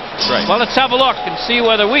did. That's right. Well, let's have a look and see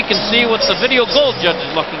whether we can see what the video goal judge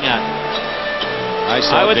is looking at.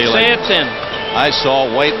 I would say it's in. I saw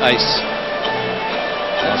white ice.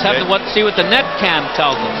 Let's have see what the net cam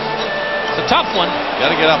tells us. It's a tough one. Got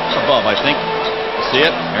to get up above, I think. See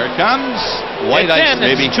it? Here it comes. White ice,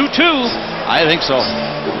 baby. It's 2-2. I think so.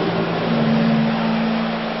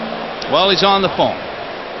 Well, he's on the phone.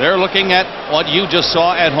 They're looking at what you just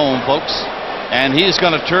saw at home, folks. And he's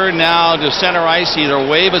going to turn now to center ice, either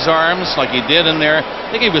wave his arms like he did in there.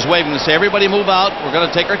 I think he was waving to say, everybody move out. We're going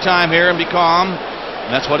to take our time here and be calm.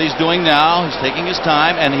 And that's what he's doing now. He's taking his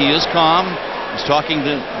time, and he is calm. He's talking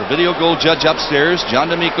to the video goal judge upstairs. John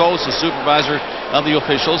D'Amico is the supervisor of the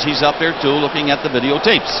officials. He's up there, too, looking at the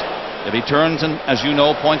videotapes. If he turns and, as you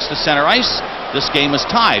know, points to center ice, this game is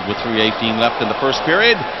tied with 3:18 left in the first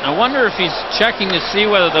period. I wonder if he's checking to see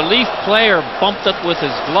whether the Leaf player bumped it with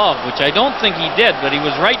his glove, which I don't think he did, but he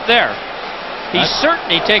was right there. He's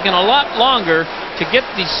certainly taken a lot longer to get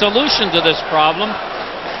the solution to this problem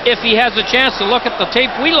if he has a chance to look at the tape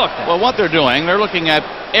we looked at. Well, what they're doing, they're looking at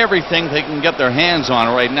everything they can get their hands on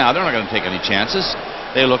right now. They're not going to take any chances.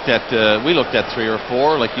 They looked at, we looked at 3 or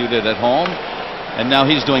 4 like you did at home. And now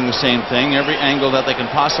he's doing the same thing. Every angle that they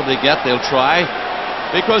can possibly get, they'll try.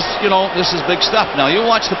 Because, you know, this is big stuff. Now, you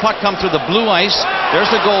watch the puck come through the blue ice.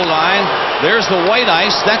 There's the goal line. There's the white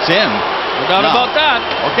ice. That's in. No doubt about that.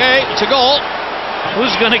 Okay, it's a goal.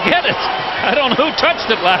 Who's going to get it? I don't know who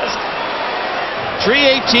touched it last.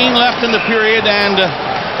 3:18 left in the period, and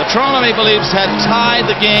the Toronto Maple Leafs had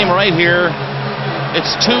tied the game right here.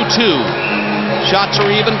 It's 2-2. Shots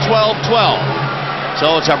are even 12-12.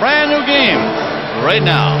 So it's a brand new game right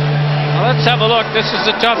now. Well, let's have a look. This is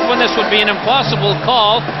a tough one. This would be an impossible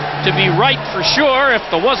call to be right for sure if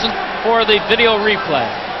there wasn't for the video replay.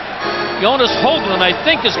 Jonas Hoagland, I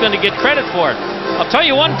think, is going to get credit for it. I'll tell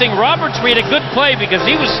you one thing. Roberts made a good play because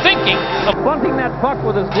he was thinking of bunting that puck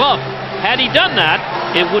with his glove. Had he done that,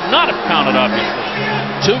 it would not have counted, obviously.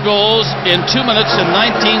 2 goals in 2 minutes and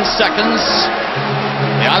 19 seconds.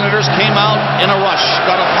 The Islanders came out in a rush.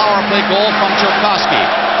 Got a power play goal from Churkowski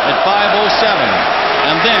at 5:07.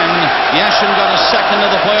 And then Yashin got a second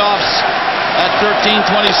of the playoffs at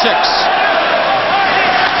 13:26.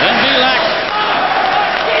 Then Belak.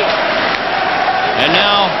 And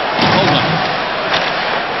now Hoagland.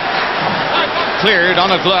 Cleared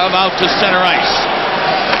on a glove out to center ice.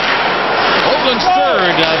 Hoagland's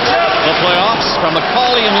third of the playoffs from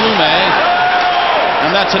McCauley and Lumet. And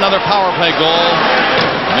that's another power play goal.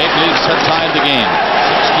 Maple Leafs have tied the game.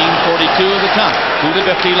 16:42 of the time.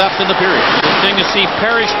 2:50 left in the period. Good thing to see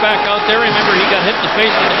Parrish back out there. Remember, he got hit in the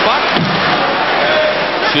face with the puck.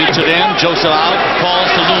 Shoots it in. Joseph out. Calls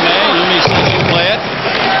to Lumet. Lumet sees him play it.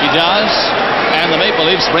 He does. And the Maple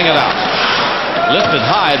Leafs bring it out. Lifted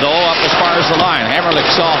high, though, up as far as the line. Hammerlick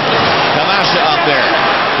saw Kamasha up there.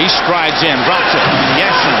 He strides in. Drops it.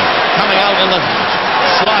 Yashin coming out in the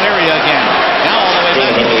slot area again. Now all the way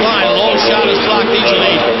back to the line. Low shot is blocked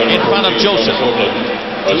easily in front front of Joseph.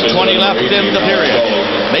 2:20 left in the period.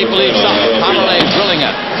 Maple Leafs up. Conley drilling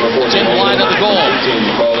it. It's in the line of the goal.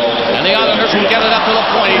 And the Islanders will get it up to the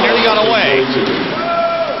point. He nearly got away.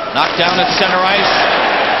 Knocked down at center ice.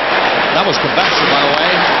 That was Kabasha, by the way.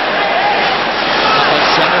 Up at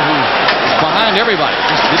center, who was behind everybody.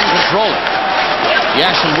 Just didn't control it.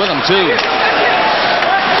 Yashin with him, too.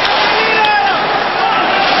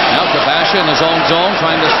 Now Kabasha in his own zone,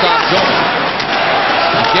 trying to stop Domi.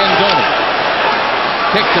 Again, Domi.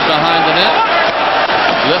 Kicked it behind the net.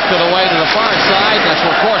 Lifted away to the far side. That's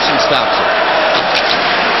where Corson stops it.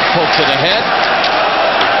 Pokes it ahead.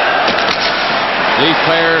 Leaf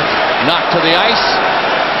player knocked to the ice.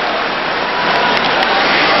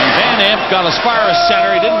 And Van Imp got as far as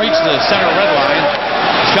center. He didn't reach the center red line.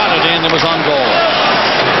 Shot it in. It was on goal.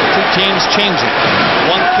 Two teams changing.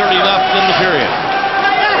 1:30 left in the period.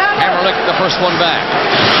 Hammerlick the first one back.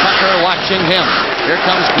 Tucker watching him. Here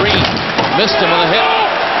comes Green. Missed him with a hit.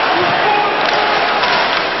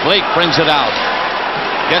 Blake brings it out.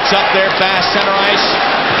 Gets up there, fast center ice.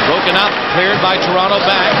 Broken up, cleared by Toronto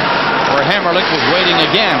back. Where Hammerlick was waiting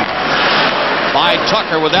again. By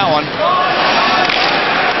Tucker with that one.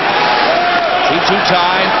 2-2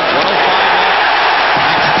 tie. 1:05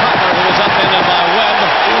 left. Tucker, who was up in by Webb.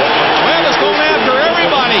 Webb is going after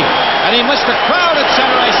everybody. And he missed the crowd at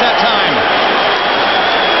center ice that time.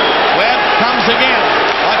 Webb comes again.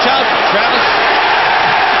 Watch out, Travis.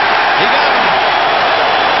 He got him.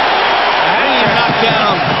 And he knocked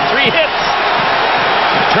down. 3 hits.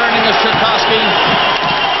 Turning to Sherkowski.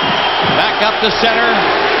 Back up to center.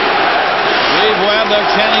 Leave Webb. They're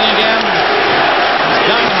chanting again. He's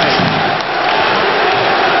dynamite.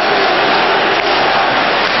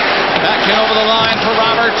 Back in over the line for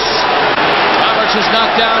Roberts. Roberts is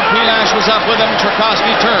knocked down. Pelash was up with him.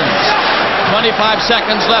 Sherkowski turns. 25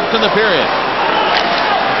 seconds left in the period.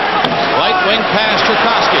 Right wing pass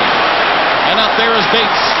Sherkowski. And up there is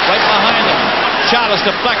Bates. Right behind him. Shot is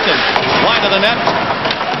deflected. Wide of the net.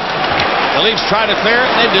 The Leafs try to clear it,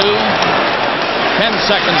 and they do. 10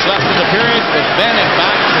 seconds left in the period with Bennett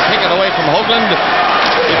back to take it away from Hoagland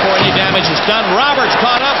before any damage is done. Roberts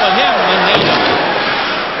caught up with him and nailed him.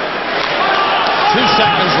 2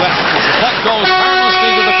 seconds left as the puck goes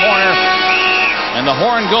harmlessly to the corner, and the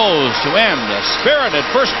horn goes to end a spirited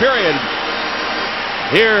first period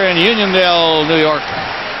here in Uniondale, New York.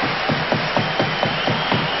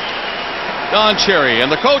 Don Cherry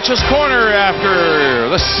and the coach's corner after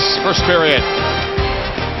this first period.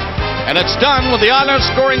 And it's done with the Islanders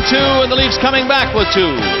scoring 2 and the Leafs coming back with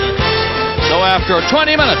 2. So after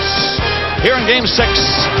 20 minutes, here in Game 6,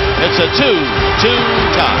 it's a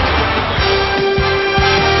 2-2 tie.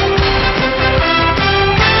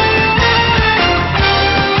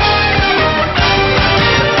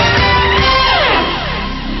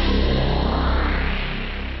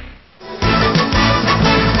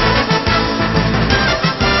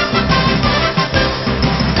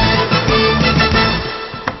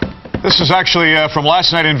 This is actually from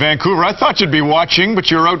last night in Vancouver. I thought you'd be watching,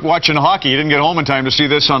 but you were out watching hockey. You didn't get home in time to see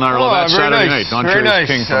this on our that Saturday night. Don Very nice.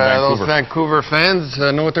 King from Vancouver. Those Vancouver fans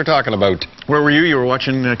know what they're talking about. Where were you? You were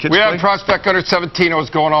watching kids We play? had Prospect under 17. I was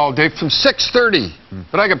going all day from 6:30.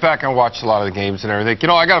 But I got back and watched a lot of the games and everything. You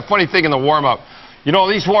know, I got a funny thing in the warm-up. You know,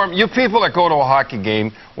 you people that go to a hockey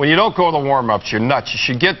game, when you don't go to the warm-ups, you're nuts. You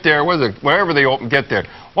should get there, wherever they open, get there.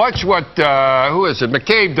 Watch what, who is it?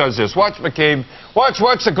 McCabe does this. Watch McCabe. Watch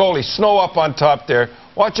the goalie. Snow up on top there.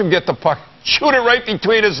 Watch him get the puck. Shoot it right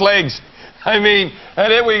between his legs. I mean,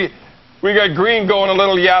 and then we got Green going a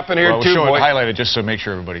little yapping here, well, too. We'll show it highlighted just to make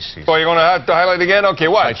sure everybody sees. Oh, you're going to have to highlight again? Okay,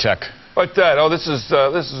 watch. High tech. What's that? Oh, this is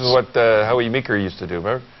what Howie Meeker used to do,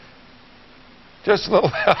 remember? Just a little.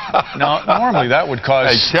 Now, normally that would cause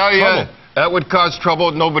I tell you, trouble. that would cause trouble.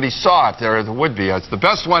 Nobody saw it. There would be. It's the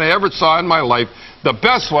best one I ever saw in my life. The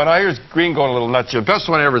best one. I hear Green going a little nuts here. The best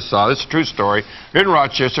one I ever saw. This is a true story. In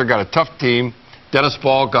Rochester, got a tough team. Dennis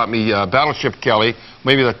Ball got me Battleship Kelly,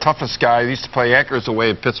 maybe the toughest guy. He used to play Anchors away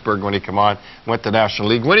in Pittsburgh when he came on. Went to the National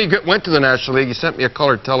League. When he went to the National League, he sent me a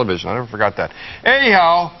colored television. I never forgot that.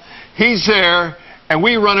 Anyhow, he's there. And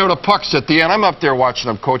we run out of pucks at the end. I'm up there watching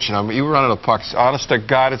him, coaching him. You run out of pucks. Honest to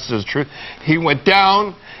God, it's the truth. He went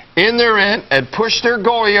down in their end and pushed their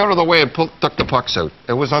goalie out of the way and took the pucks out.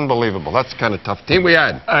 It was unbelievable. That's the kind of tough team we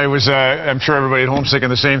had. I'm sure everybody at home's thinking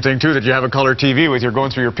the same thing, too, that you have a color TV with. You're going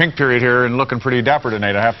through your pink period here and looking pretty dapper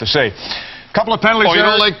tonight, I have to say. Couple of penalties. Oh, you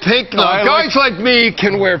don't like pink? No, guys like me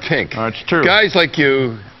can wear pink. That's true. Guys like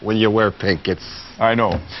you, when you wear pink, I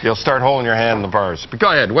know. You'll start holding your hand in the bars. But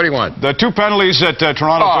go ahead. What do you want? The 2 penalties that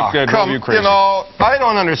Toronto took drove you crazy. You know, I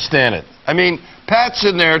don't understand it. I mean, Pat's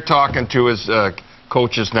in there talking to his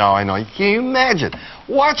coaches now. I know. Can you imagine?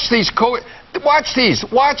 Watch these penalties.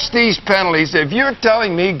 If you're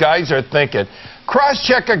telling me guys are thinking,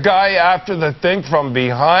 cross-check a guy after the thing from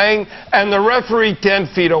behind and the referee 10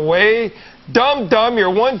 feet away. Dumb,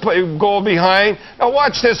 you're one goal behind. Now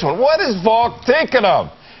watch this one. What is Volk thinking of?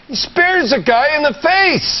 He spears a guy in the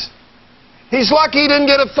face. He's lucky he didn't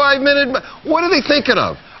get a 5-minute. What are they thinking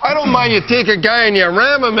of? I don't mind you take a guy and you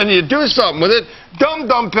ram him and you do something with it. Dumb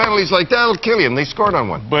penalties like that will kill you, and they scored on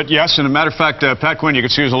one. But yes, and a matter of fact, Pat Quinn, you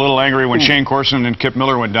could see he was a little angry when Shane Corson and Kip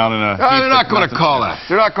Miller went down in a... they're not going to call that.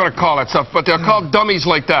 They're not going to call that stuff, but they'll call dummies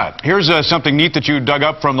like that. Here's something neat that you dug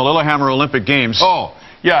up from the Lillehammer Olympic Games. Oh,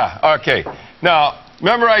 yeah, okay. Now,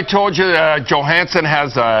 remember I told you Johansson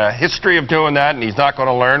has a history of doing that, and he's not going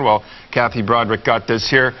to learn? Well, Kathy Broderick got this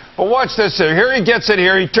here. But watch this here. Here he gets it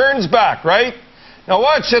here. He turns back, right? Now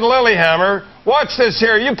watch in Lillehammer. Watch this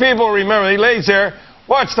here. You people remember. He lays there.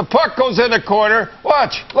 Watch. The puck goes in the corner.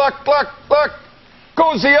 Watch. Look.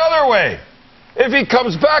 Goes the other way. If he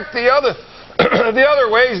comes back the other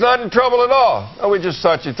way, he's not in trouble at all. Oh, we just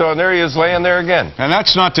thought you thought. There he is laying there again. And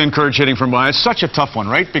that's not to encourage hitting from behind. It's such a tough one,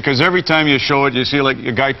 right? Because every time you show it, you see like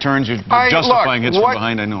a guy turns, you're justifying hits from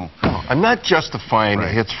behind, I know. No, I'm not justifying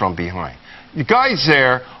hits from behind. The guy's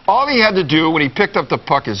there. All he had to do when he picked up the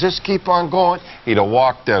puck is just keep on going. He'd have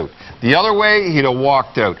walked out. The other way, he'd have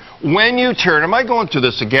walked out. When you turn, am I going through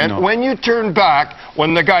this again? No. When you turn back,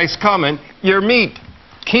 when the guy's coming, you're meat.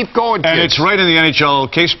 Keep going, kids. And it's right in the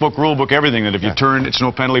NHL casebook, rulebook, everything, that if you turn, it's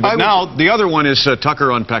no penalty. But now, the other one is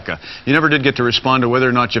Tucker on Pekka. You never did get to respond to whether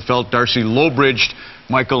or not you felt Darcy low-bridged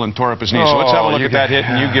Michael and tore up his knee. So let's have a look at that hit,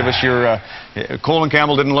 and you give us your... Colin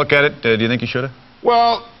Campbell didn't look at it. Do you think he should have?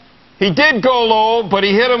 Well, he did go low, but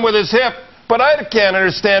he hit him with his hip. But I can't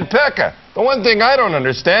understand Pekka. The one thing I don't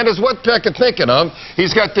understand is what Pekka thinking of.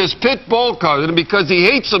 He's got this pit bull cousin because he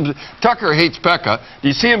hates him. Tucker hates Pekka. Do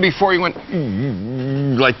you see him before he went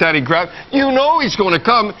like that? He grabbed. You know he's going to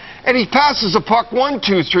come, and he passes the puck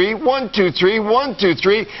 1-2-3, 1-2-3,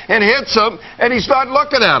 1-2-3, and hits him, and he's not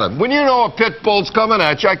looking at him. When you know a pit bull's coming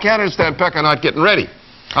at you, I can't understand Pekka not getting ready.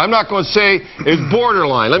 I'm not going to say it's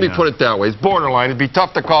borderline. Let me put it that way. It's borderline. It'd be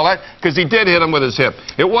tough to call that because he did hit him with his hip.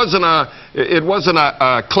 It wasn't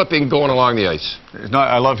a clipping going along the ice.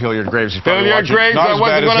 I love Hilliard Graves. Hilliard Graves, I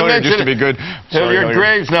wasn't going to mention it. Just to be good. Hilliard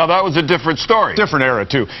Graves, now that was a different story. Different era,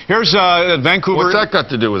 too. Here's Vancouver. What's that got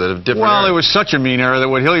to do with it? Well, it was such a mean era that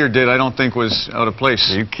what Hilliard did, I don't think was out of place.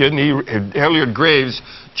 Are you kidding? Hilliard Graves,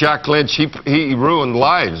 Jack Lynch, he ruined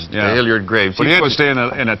lives, Hilliard Graves. But he had to stay in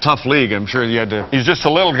a tough league. I'm sure he had to... He's just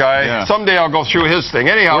a little guy. Yeah. Someday I'll go through his thing.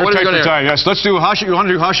 Anyhow, what are you going to do? Yes, let's do Hasek. You want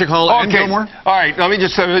to do Hasek, Hall, and Gilmore? All right, let me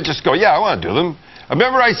just go. Yeah, I want to do them.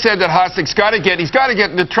 Remember I said that Hasek's got to get in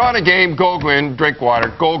the Toronto game, Goguen, drink water,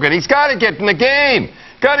 Goguen. He's got to get in the game.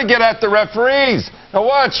 Got to get at the referees. Now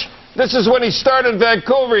watch. This is when he started in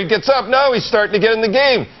Vancouver. He gets up. Now he's starting to get in the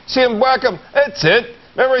game. See him whack him. That's it.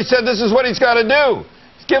 Remember he said this is what he's got to do.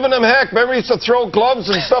 He's giving him heck. Remember he used to throw gloves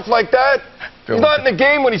and stuff like that? He's not in the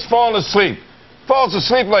game when he's falling asleep. Falls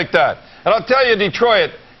asleep like that. And I'll tell you,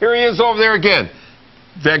 Detroit, here he is over there again.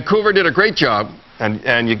 Vancouver did a great job,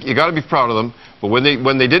 and you got to be proud of them. But when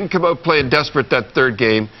they didn't come out playing desperate that third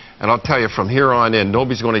game, and I'll tell you, from here on in,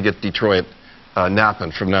 nobody's going to get Detroit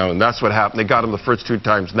napping from now on. That's what happened. They got him the first 2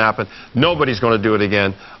 times napping. Nobody's going to do it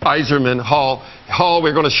again. Yzerman, Hall,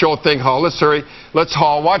 we're going to show a thing, Hall. Let's hurry. Let's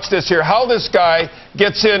Hall. Watch this here. How this guy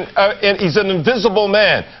gets in, and he's an invisible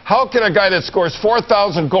man. How can a guy that scores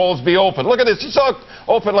 4,000 goals be open? Look at this. He's all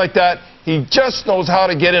open like that. He just knows how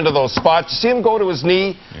to get into those spots. You see him go to his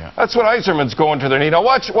knee? Yeah. That's what Yzerman's going to their knee. Now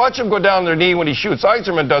watch him go down their knee when he shoots.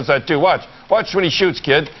 Yzerman does that too. Watch when he shoots,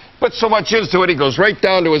 kid. Puts so much into it, he goes right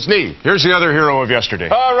down to his knee. Here's the other hero of yesterday.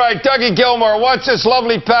 All right, Dougie Gilmour. Watch this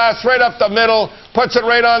lovely pass right up the middle. Puts it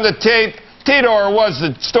right on the tape. Tedor was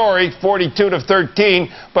the story, 42-13.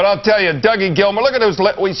 But I'll tell you, Dougie Gilmour, look at those.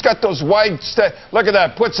 He's got those wide. Look at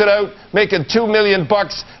that. Puts it out, making $2 million.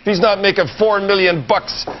 If he's not making $4 million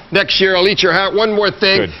next year, I'll eat your hat. One more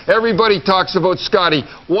thing. Good. Everybody talks about Scotty.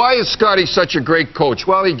 Why is Scotty such a great coach?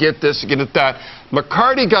 Well, he get this, get at that.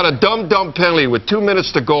 McCarty got a dumb penalty with 2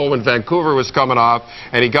 minutes to go when Vancouver was coming off,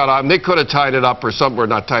 and he got off. And they could have tied it up or something, or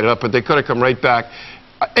not tied it up, but they could have come right back.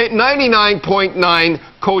 At 99.9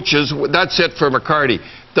 coaches, that's it for McCarty.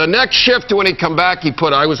 The next shift when he come back,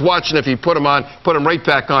 I was watching if he put him right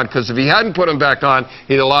back on, because if he hadn't put him back on,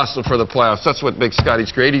 he'd have lost him for the playoffs. That's what makes Scotty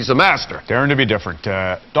great. He's a master. Daring to be different.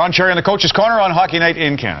 Don Cherry in the Coach's Corner on Hockey Night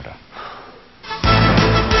in Canada.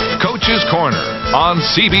 Coach's Corner on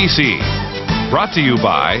CBC. Brought to you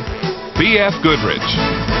by B.F. Goodrich.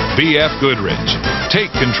 B.F. Goodrich.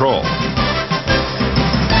 Take control.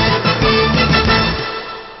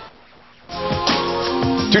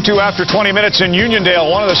 2-2 after 20 minutes in Uniondale.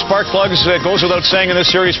 One of the spark plugs that goes without saying in this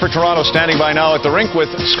series for Toronto, standing by now at the rink with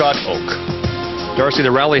Scott Oak. Darcy,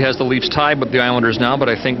 the rally has the Leafs tied with the Islanders now, but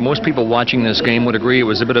I think most people watching this game would agree it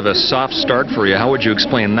was a bit of a soft start for you. How would you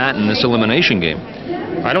explain that in this elimination game?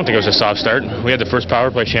 I don't think it was a soft start. We had the first power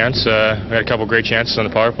play chance. We had a couple great chances on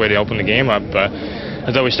the power play to open the game up. I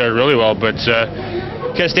thought we started really well, but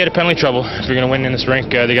got to stay out of penalty trouble if you're going to win in this rink.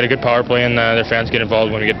 They got a good power play, and their fans get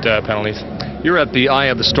involved when we get penalties. You're at the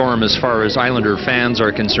eye of the storm as far as Islander fans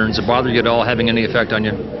are concerned. Does it bother you at all, having any effect on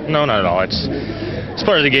you? No, not at all. It's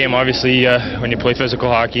part of the game, obviously. When you play physical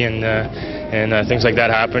hockey and things like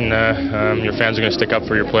that happen, your fans are going to stick up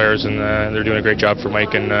for your players, and they're doing a great job for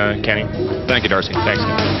Mike and Kenny. Thank you, Darcy. Thanks.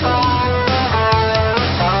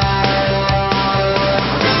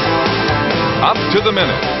 Up to the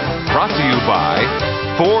minute. Brought to you by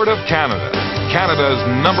Ford of Canada, Canada's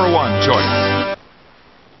 #1 choice.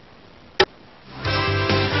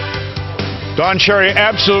 Don Cherry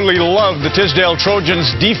absolutely loved the Tisdale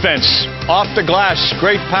Trojans' defense. Off the glass,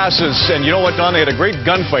 great passes. And you know what, Don? They had a great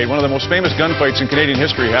gunfight. One of the most famous gunfights in Canadian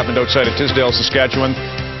history happened outside of Tisdale, Saskatchewan.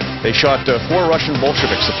 They shot 4 Russian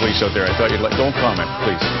Bolsheviks, the police out there. I thought you'd like... Don't comment,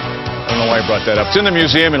 please. I don't know why I brought that up. It's in the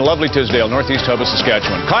museum in lovely Tisdale, northeast hub of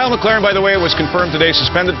Saskatchewan. Kyle McLaren, by the way, was confirmed today,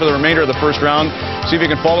 suspended for the remainder of the first round. See if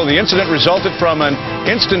you can follow. The incident resulted from an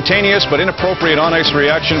instantaneous but inappropriate on-ice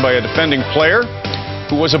reaction by a defending player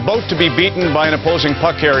who was about to be beaten by an opposing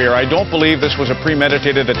puck carrier. I don't believe this was a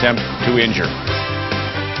premeditated attempt to injure.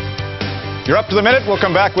 You're up to the minute. We'll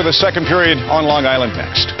come back with a second period on Long Island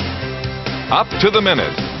next. Up to the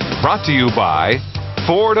minute. Brought to you by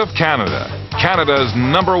Ford of Canada, Canada's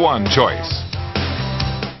 #1 choice.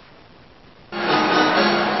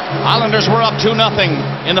 Islanders were up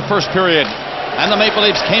 2-0 in the first period, and the Maple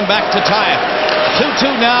Leafs came back to tie it.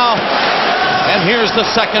 2-2 now. And here's the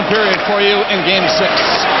second period for you in Game 6.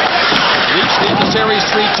 Leafs lead the series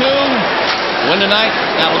 3-2. Win tonight,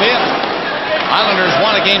 that'll be it. Islanders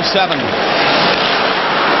won a Game 7.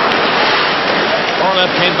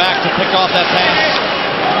 Orlev came back to pick off that pass.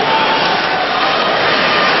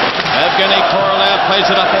 Evgeny Korolev plays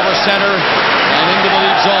it up over center and into the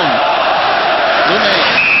Leaf zone. Lume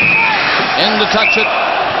in to touch it.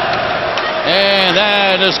 And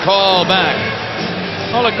that is called back.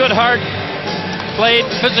 Well, a good hard played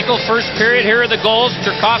physical first period. Here are the goals.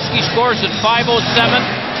 Tchaikovsky scores at 5:07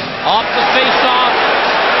 off the face-off.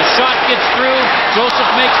 The shot gets through.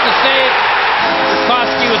 Joseph makes the save.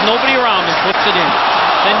 Tchaikovsky with nobody around him puts it in.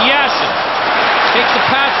 Then Yashin takes a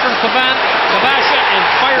pass from Kavasha and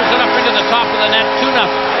fires it up into the top of the net.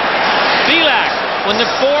 2-0. Vilak, when the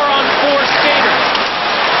 4-on-4 skater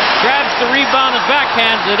grabs the rebound and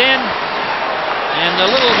backhands it in. And a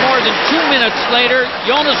little more than 2 minutes later,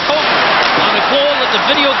 Jonas Houghton on a goal that the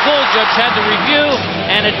video goal judge had to review,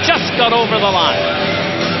 and it just got over the line.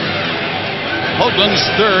 Hoagland's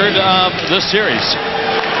third of the series.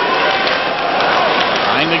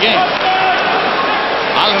 Tying the game.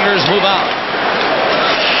 Islanders move out.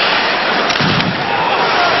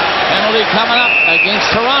 Penalty coming up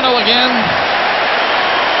against Toronto again.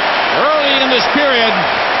 Early in this period.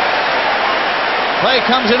 Play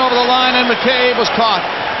comes in over the line, and McCabe was caught.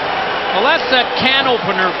 Well, that's that can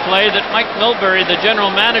opener play that Mike Milbury, the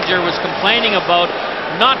general manager, was complaining about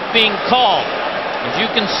not being called. As you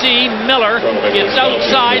can see, Miller gets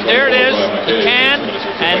outside. There it is, the can,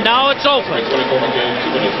 and now it's open.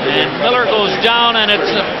 And Miller goes down, and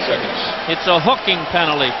it's a hooking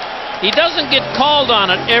penalty. He doesn't get called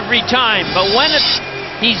on it every time, but when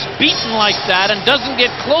he's beaten like that and doesn't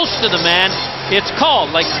get close to the man, it's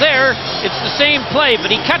called. Like there, it's the same play,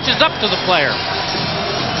 but he catches up to the player.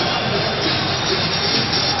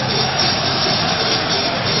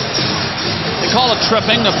 They call it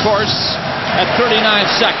tripping, of course, at 39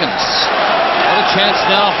 seconds. What a chance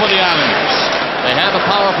now for the Islanders. They have a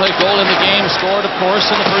power play goal in the game, scored, of course,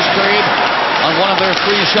 in the first period on one of their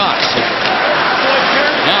 3 shots.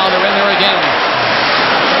 Now they're in there again.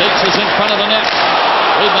 Stakes is in front of the net.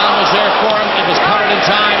 Rebound was there for him. It was covered in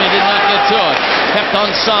time. He did not get to it. Kept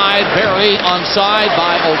onside, barely onside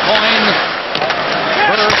by O'Coin.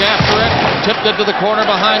 Berg after it. Tipped into the corner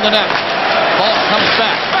behind the net. Ball comes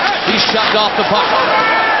back. He's shoved off the puck.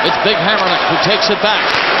 It's Big Hammerlick who takes it back.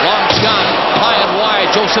 Long shot. High and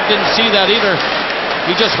wide. Joseph didn't see that either.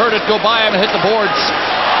 He just heard it go by him and hit the boards.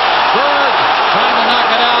 Berg trying to knock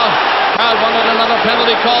it out. Crowd wanted another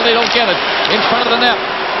penalty call. They don't get it. In front of the net.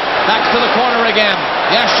 Back to the corner again.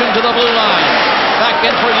 Yashin to the blue line. Back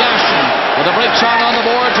in for Yashin. With a break shot on the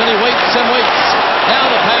boards, and he waits and waits. Now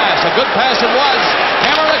the pass. A good pass it was.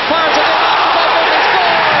 Hammerlick fires it in. And scores!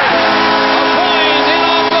 A point in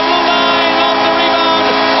off the blue line. Off the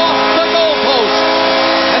rebound.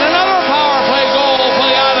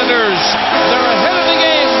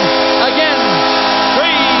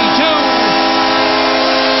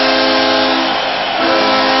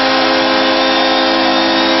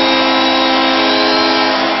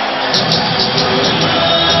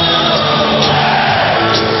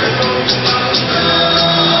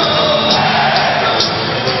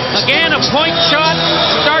 point shot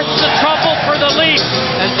starts the trouble for the Leafs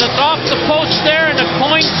as it's off the post there and the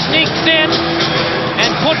coin sneaks in and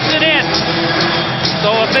puts it in. So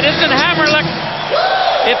if it isn't Hammerlick,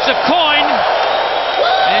 it's a coin.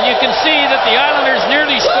 And you can see that the Islanders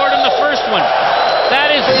nearly scored in the first one.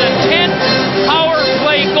 That is the 10th power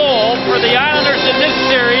play goal for the Islanders in this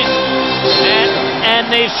series, and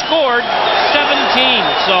they've scored 17.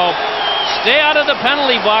 So stay out of the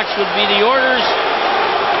penalty box would be the orders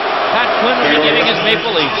Pat Quinn will be giving his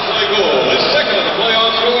Maple Leafs. The second of the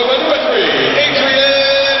playoffs for number 3,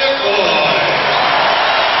 Adrian Coy.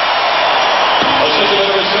 Assistant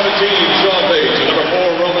number 17, Sean Bates, and number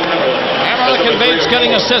 4, Roman Hammerlick. Hammerlick and Bates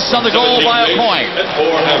getting assists on the goal by a point.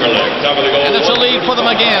 And it's a lead for them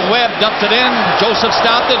again. Webb dumped it in. Joseph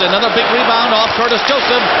stopped it. Another big rebound off Curtis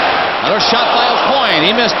Joseph. Another shot by O'Coin.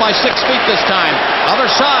 He missed by 6 feet this time. Other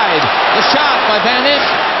side. The shot by Van Imp.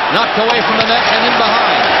 Knocked away from the net and in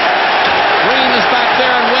behind. Green is back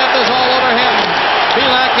there and Webb is all over him.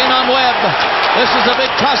 Belak in on Webb. This is a big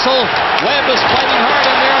tussle. Webb is fighting hard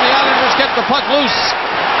in there and the Islanders get the puck loose.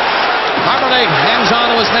 Hammerlick hangs on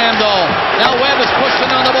to his man though. Now Webb is pushing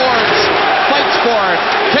on the boards. Fights for it.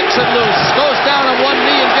 Kicks it loose. Goes down on one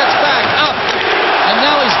knee and gets back. Up. And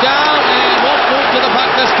now he's down and won't move to the puck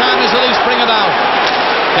this time as the Leafs bring it out.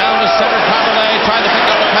 Down to center. Hammerlick tried to pick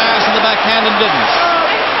up the pass in the backhand and didn't.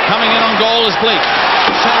 Coming in on goal is Bleak.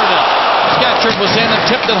 Centered it. Scatchard was in and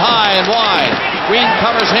tipped it high and wide. Green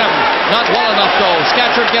covers him. Not well enough though.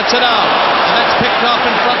 Scatchard gets it out. And that's picked off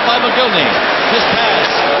in front by McGillney. His pass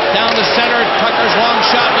down the center. Tucker's long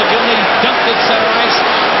shot. McGillney dumped it center ice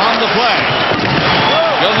on the play.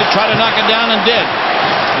 McGillney tried to knock it down and did.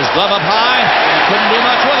 His glove up high. Couldn't do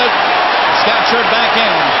much with it. Scatchard back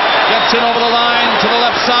in. Gets in over the line to the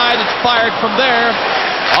left side. It's fired from there.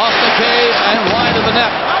 Off the cave and wide of the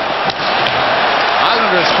net.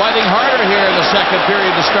 Islanders fighting harder here in the second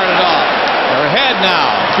period to start it off. They're ahead now.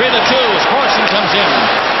 3-2 as Corson comes in.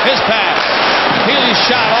 His pass. Healy's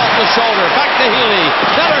shot off the shoulder. Back to Healy.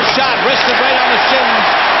 Another shot wristed right on the shins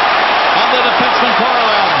of the defenseman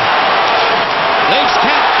Korolev. Leafs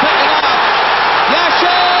can't pick it off.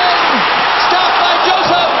 Yashin! Stopped by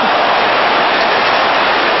Joseph.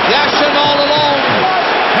 Yashin all alone.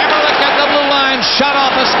 Hammerlick at the blue line. Shot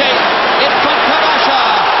off escape. In front Kavasha.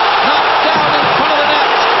 Knocked down in front of the net.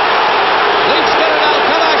 Leafs get it out.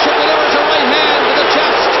 Kavasha delivers a right hand to the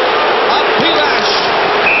chest of Pilash.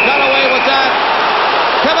 Got away with that.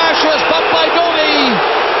 Kavasha is bumped by Domi.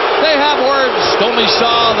 They have words. Domi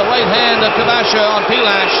saw the right hand of Kavasha on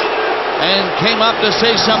Pilash and came up to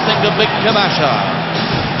say something to Big Kavasha.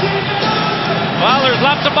 Well, there's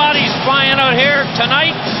lots of bodies flying out here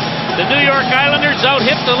tonight. The New York Islanders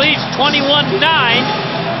out-hit the Leafs 21-9.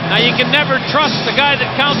 Now, you can never trust the guy that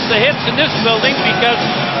counts the hits in this building because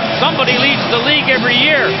somebody leads the league every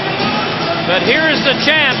year. But here is the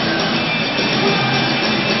chance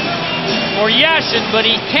for Yashin, but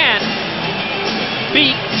he can't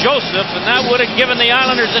beat Joseph, and that would have given the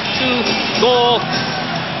Islanders a 2-goal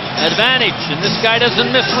advantage. And this guy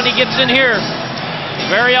doesn't miss when he gets in here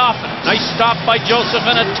very often. Nice stop by Joseph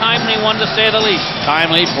and a timely one to say the least.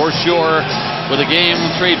 Timely for sure. With the game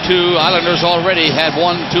 3-2, Islanders already had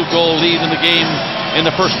 1-2-goal lead in the game in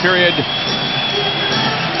the first period.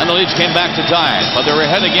 And the Leafs came back to tie it. But they were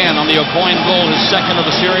ahead again on the O'Coin goal, his second of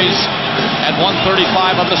the series. At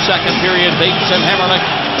 1:35 of the second period, Bates and Hammerlick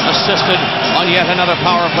assisted on yet another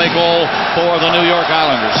power play goal for the New York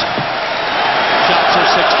Islanders. Shots are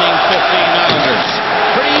 16-15 Islanders.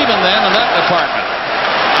 Pretty even then in that department.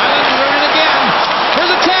 Islanders are in again.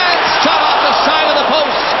 Here's a chance. Shot off the side of the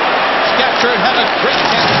post. Scatchard had a great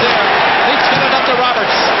chance there. Leafs get it up to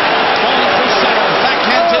Roberts. Going through center.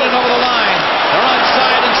 Backhands it in over the line. They're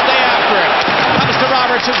onside and stay after it. Comes to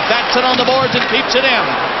Roberts who bats it on the boards and keeps it in.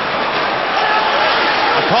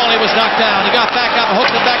 McCauley was knocked down. He got back up and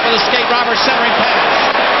hooked it back with a skate. Roberts centering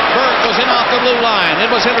pass. Berg was in off the blue line.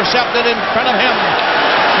 It was intercepted in front of him.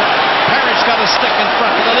 Parrish got a stick in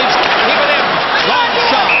front of the Leafs. Keep it in. Long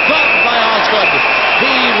shot. Gloved by Osgood.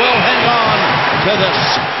 He will hang on to this.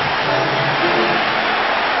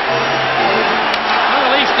 Well,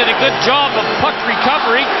 the Leafs did a good job of puck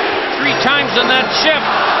recovery 3 times in that shift.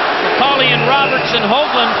 McCauley and Roberts and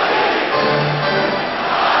Hoagland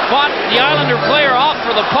fought the Islander player off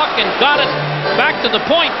for the puck and got it back to the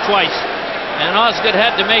point twice. And Osgood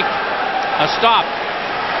had to make a stop.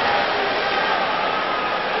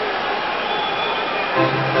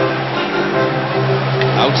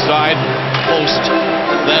 Outside post,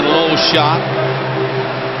 that low shot.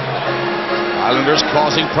 Islanders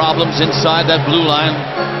causing problems inside that blue line.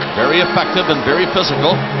 Very effective and very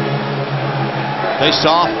physical. Face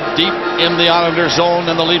off deep in the Islanders zone,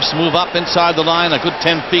 and the Leafs move up inside the line. A good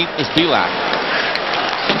 10 feet is Belak.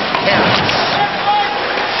 Harris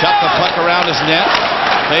shot the puck around his net.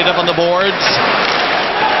 Played up on the boards.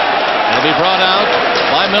 It'll be brought out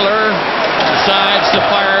by Miller. Decides to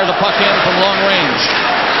fire the puck in from long range.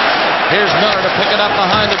 Here's Miller to pick it up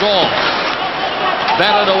behind the goal.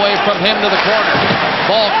 Batted away from him to the corner.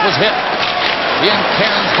 Falk was hit. He and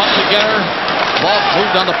Cairns bumped together. Falk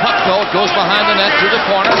moved on the puck, though. It goes behind the net to the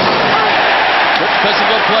corner. Good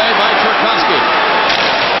physical play by Cherkowski.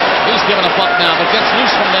 He's given a buck now, but gets loose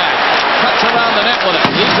from that. Cuts around the net with it.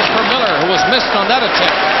 Leaves it for Miller, who was missed on that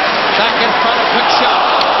attempt. Back in front, a quick shot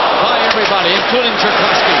by everybody, including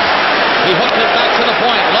Cherkowski. He hooked it back to the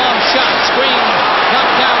point. Long shot, screen,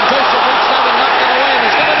 knocked down. Joseph reached out and knocked it away. And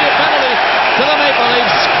there's going to be a penalty to the Maple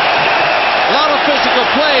Leafs. A lot of physical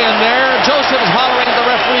play in there. Joseph hollering at the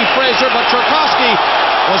referee Fraser, but Cherkowski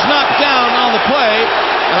was knocked down on the play.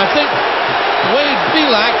 And I think Wade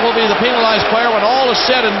Belak will be the penalized player when all is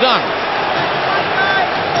said and done.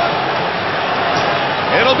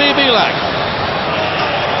 It'll be Belak.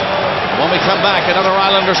 When we come back, another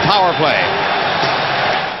Islanders power play.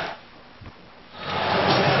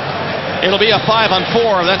 It'll be a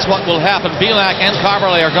 5-on-4. That's what will happen. Belak and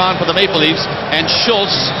Carberlay are gone for the Maple Leafs, and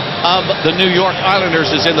Schultz of the New York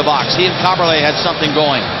Islanders is in the box. He and Carberlay had something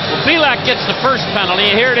going. Well, Belak gets the first penalty.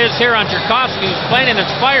 Here it is here on Cherkowski, who's playing an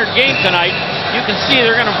inspired game tonight. You can see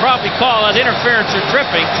they're going to probably call it interference or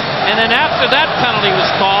tripping. And then after that penalty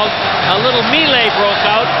was called, a little melee broke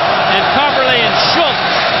out, and Carberlay and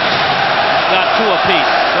Schultz got two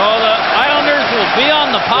apiece. So the Islanders will be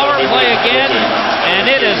on the power play again, and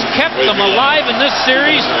it has kept them alive in this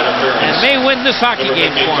series and may win this hockey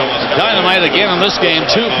game for them. Dynamite again in this game.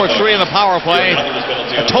 2 for 3 in the power play.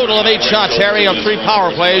 A total of 8 shots, Harry, of 3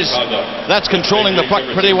 power plays. That's controlling the puck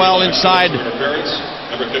pretty well inside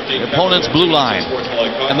the opponent's blue line.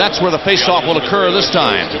 And that's where the faceoff will occur this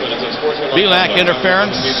time. Belak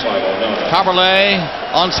interference. Carberlay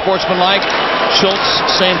unsportsmanlike. Schultz,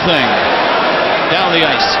 same thing. Down the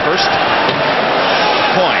ice first.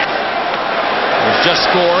 Point. Was just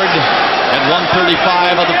scored at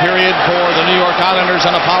 1:35 of the period for the New York Islanders,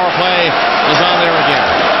 and a power play is on there again.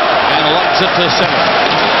 And lobs it to center.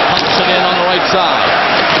 Pumps it in on the right side.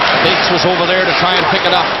 Bates was over there to try and pick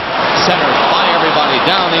it up. Centered by everybody.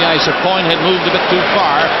 Down the ice. A coin had moved a bit too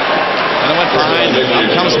far. And it went behind.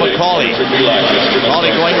 Up comes McCauley.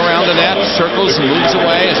 McCauley going around the net. Circles and moves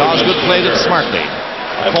away. As Osgood played it smartly.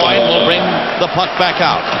 Coin will bring the puck back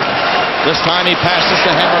out. This time he passes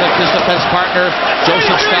to Hammerlick, his defense partner.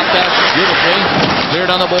 Joseph stopped that beautifully.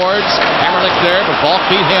 Cleared on the boards. Hammerlick there, but Falk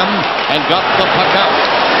beat him and got the puck out.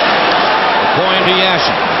 Coin to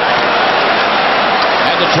Yashin.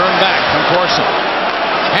 Had to turn back from Corson.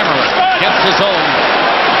 Hammerlick gets his own.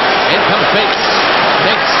 In comes Bates.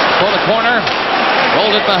 Bates for the corner.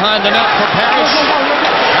 Rolled it behind the net for Parrish.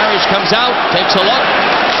 Parrish comes out, takes a look.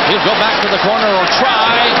 He'll go back to the corner or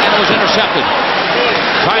try, and it was intercepted.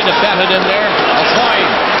 Trying to bat it in there. Coin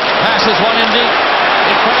passes one in deep.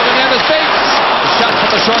 In front of the net is Bates. The shot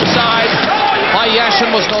from the short side by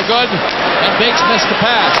Yashin was no good, and Bates missed the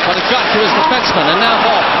pass, but it got to his defenseman, and now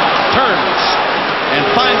Falk turns and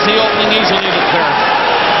finds the opening easily to clear.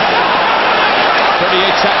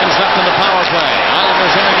 38 seconds left in the power play.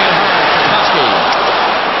 Islanders in again hard. Cherkowski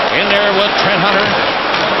in there with Trent Hunter.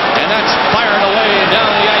 And that's fired away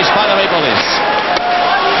down the ice by the Maple Leafs.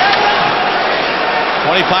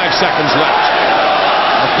 25 seconds left.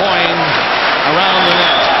 The coin around the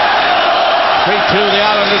net. 3-2, the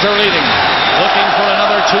Islanders are leading. Looking for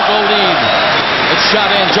another 2-goal lead. It's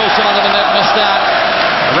shot in. Joseph under the net, missed that.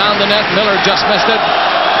 Around the net, Miller just missed it.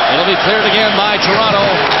 It'll be cleared again by Toronto.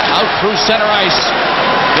 Out through center ice.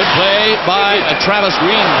 Good play by Travis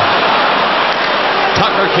Green.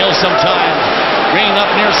 Tucker kills some time. Green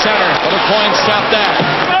up near center, but a coin stopped that.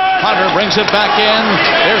 Hunter brings it back in.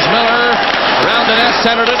 Here's Miller. Around the net,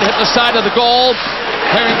 centered it, hit the side of the goal.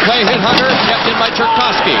 Clearing play, hit Hunter, kept in by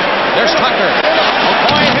Cherkowski. There's Tucker.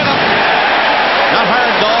 McCoy hit him. Not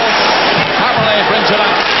hard, though. Carberlay brings it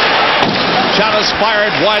up. Shot is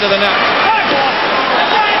fired wide of the net.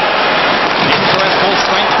 At full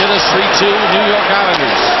strength, it is 3-2 New York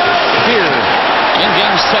Islanders. Here in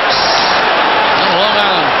Game 6 on Long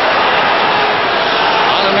Island.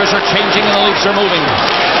 Islanders are changing and the Leafs are moving.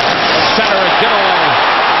 Center at giveaway.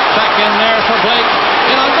 Back in there for Blake.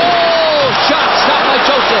 In on goal! Shot stopped by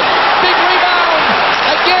Joseph. Big rebound!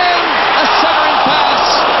 Again, a centering pass.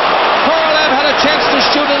 Korolev had a chance to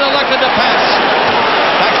shoot and elected to pass.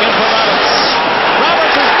 Back in for Roberts.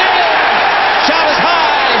 Roberts is nailed! Shot is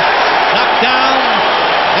high! Knocked down,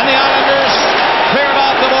 and the Islanders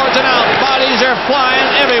They're flying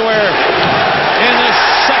everywhere in this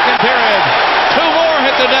second period. Two more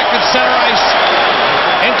hit the deck at center ice.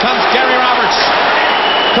 In comes Gary Roberts.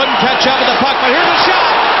 Couldn't catch up with the puck, but here's a shot.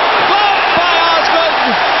 Blocked by Osgood.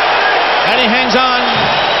 And he hangs on.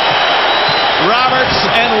 Roberts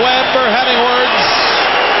and Webb are having words,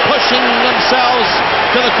 pushing themselves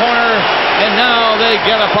to the corner, and now they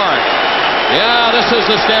get apart. Yeah, this is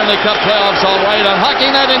the Stanley Cup playoffs, all right, on Hockey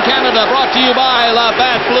Night in Canada, brought to you by La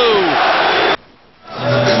Batte Blue.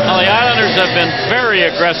 Well, the Islanders have been very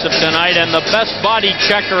aggressive tonight, and the best body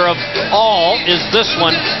checker of all is this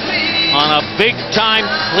one on a big-time,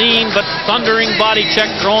 clean but thundering body check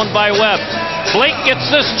thrown by Webb. Blake gets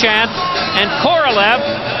this chance, and Korolev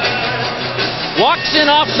walks in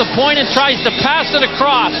off the point and tries to pass it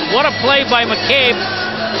across. What a play by McCabe,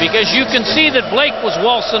 because you can see that Blake was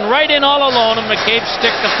waltzing right in all alone, and McCabe's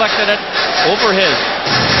stick deflected it over his.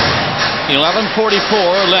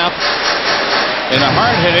 11:44 left in a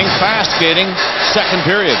hard-hitting, fast-skating second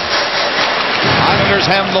period. Islanders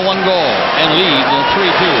have the one goal and lead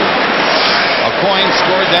 3-2. Aucoin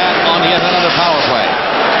scored that on yet another power play.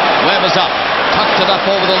 Webb is up, tucked it up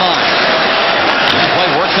over the line.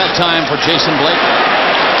 Play worked that time for Jason Blake.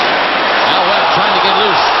 Now Webb trying to get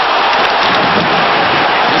loose.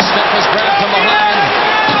 His stick was grabbed from behind.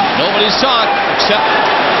 Nobody saw it except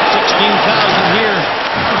 16,000 here.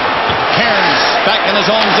 Cairns back in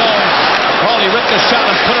his own zone. Crawley ripped the shot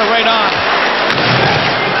and put it right on.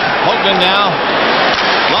 Hoagland now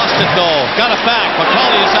lost it though. Got it back.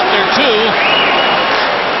 McCauley is up there too.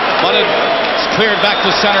 But it's cleared back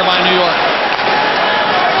to center by New York.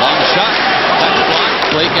 Long shot. That's blocked.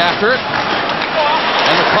 Blake after it.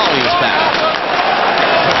 And McCauley is back.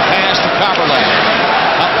 Quick pass to Carberlay.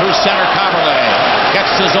 Up through center, Carberlay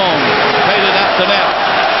gets his own. Played it up the net.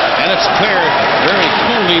 And it's cleared very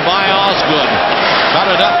coolly by Osgood. Got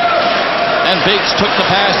it up. And Biggs took the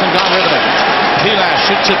pass and got rid of it. Pilash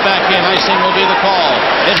shoots it back in. Icing will be the call.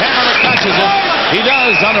 If Hammer touches it, he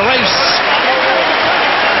does on a race.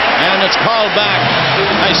 And it's called back.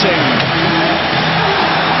 Icing.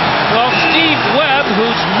 Well, Steve Webb,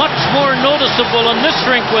 who's much more noticeable in this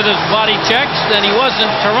rink with his body checks than he was in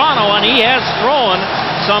Toronto, and he has thrown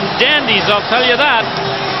some dandies, I'll tell you that,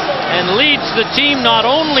 and leads the team not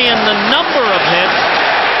only in the number of hits,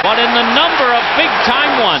 but in the number of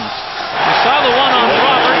big-time ones. You saw the one on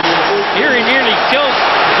Roberts. Here he nearly kills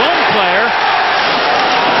his own player.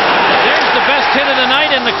 There's the best hit of the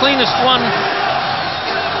night and the cleanest one.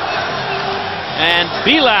 And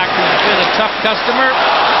Belak, who's been a tough customer,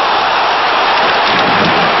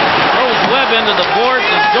 throws Webb into the boards,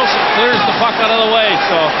 and Joseph clears the puck out of the way.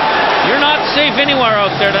 So you're not safe anywhere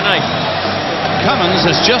out there tonight. Cummins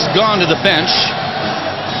has just gone to the bench,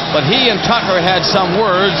 but he and Tucker had some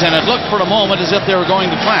words, and it looked for a moment as if they were going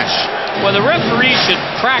to clash. Well, the referee should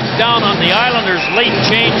crack down on the Islanders' late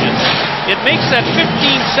changes. It makes that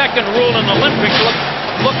 15-second rule in Olympics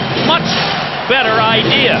look much better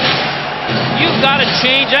idea. You've got to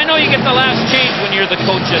change. I know you get the last change when you're the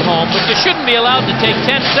coach at home, but you shouldn't be allowed to take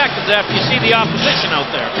 10 seconds after you see the opposition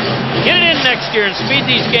out there. Get it in next year and speed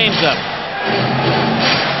these games up.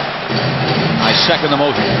 I second the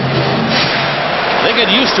motion. They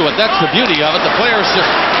get used to it. That's the beauty of it. The players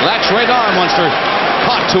just latch right on once they're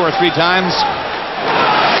caught 2 or 3 times.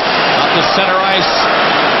 Up the center ice.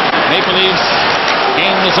 Maple Leafs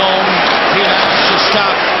gain the zone. Pilash is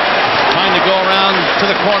stopped. Trying to go around to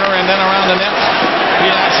the corner and then around the net.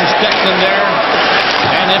 Pilash is decked in there.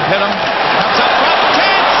 And it hit him. Comes up front.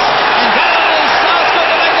 Chance! And down is Osgood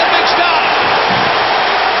to make a big stop.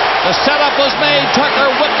 The setup was made. Tucker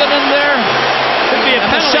whipped it in there. Could be a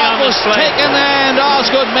and the penalty shot on was this play. taken, and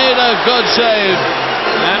Osgood made a good save.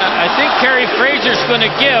 I think Kerry Fraser's going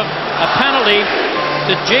to give a penalty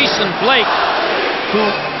to Jason Blake, who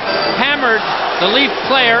hammered the Leaf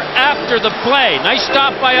player after the play. Nice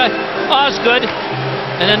stop by Osgood,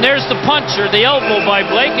 and then there's the punch or the elbow by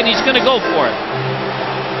Blake, and he's going to go for it.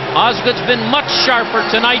 Osgood's been much sharper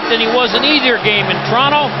tonight than he was in either game in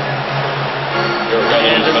Toronto.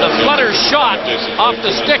 And the flutter shot off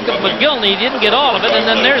the stick of McGillney, didn't get all of it, and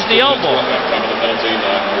then there's the elbow.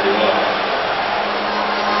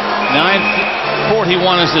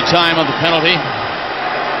 9:41 is the time of the penalty.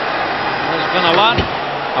 There's been a lot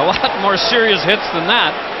more serious hits than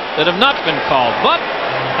that have not been called, but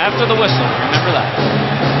after the whistle, remember that.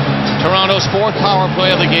 Toronto's 4th power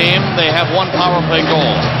play of the game. They have 1 power play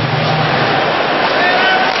goal.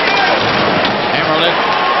 Hammerlick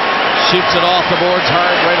shoots it off the boards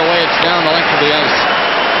hard right away. It's down the length of the ice.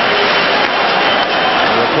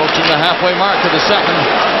 They're approaching the halfway mark of the second.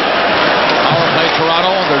 Power play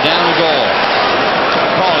Toronto. They're down a goal.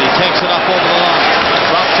 Crawley takes it up over the line.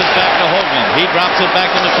 Drops it back to Hogan. He drops it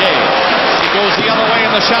back to McKay. He goes the other way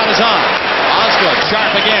and the shot is on. Osgood,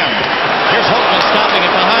 sharp again. Here's Hogan stopping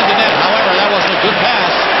it behind the net. However, that wasn't a good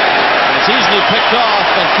pass. It's easily picked off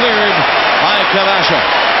and cleared by Kavasha.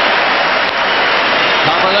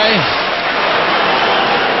 Coverley.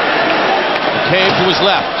 McKay to his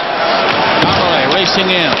left. Coverley racing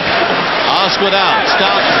in. Osgood out.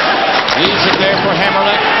 Stopped. Leaves it there for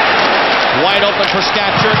Hammerlick. Wide open for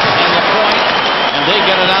Scatcherd and LaPointe. And they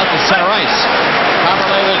get it out to center ice.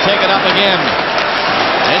 Coverley will take it up again.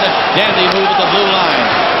 Made a dandy move at the blue line.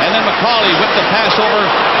 And then McCauley whipped the pass over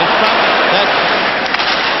in front. That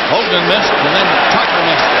Hogan missed, and then Tucker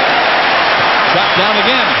missed. Shot down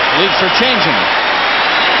again. Leaves for changing.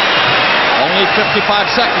 Only 55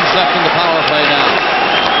 seconds left in the power play now.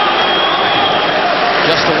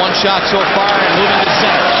 Just the one shot so far and moving to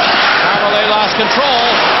center. Coverley lost control.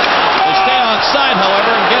 They stay on side,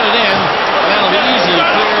 however, and get it in. And that'll be easily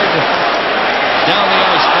cleared down the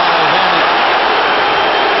ice by Vandy.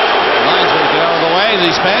 Lines will get out of the way,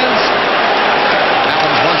 these fans.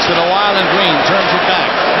 Happens once in a while, and Green turns it back.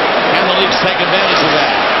 Can the Leafs take advantage of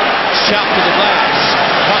that? Shot to the glass.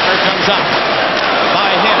 Tucker comes up.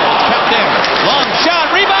 By him, it's kept in. Long shot,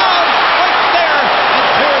 rebound! Right there! And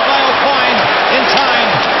cleared by O'Coin in time.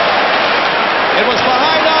 It was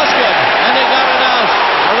behind Osgood, and they got it out.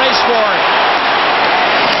 A race for it.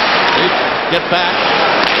 They get back.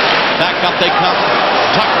 Back up they come.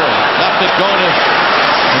 Tucker left it go to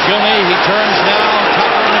McGillney. He turns now.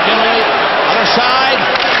 Tucker, McGillney. Other side.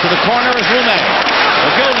 To the corner is Lume.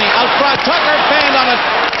 McGillney out front. Tucker fanned on it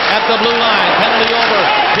at the blue line. Penalty over.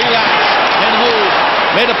 Relax. Can move.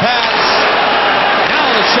 Made a pass. Now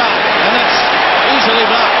the shot. And that's easily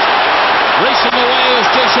blocked. Racing away is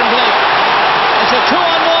Jason Blake. It's a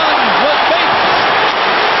 2-on-1 with Bates.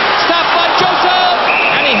 Stopped by Joseph.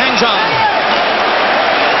 And he hangs on.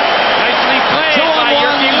 Nicely played by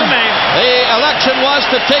Lume. The election was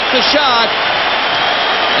to take the shot.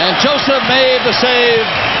 And Joseph made the save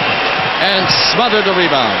and smothered the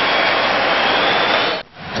rebound.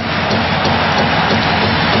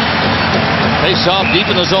 Face off deep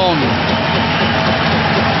in the zone.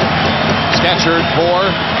 Scatcherd for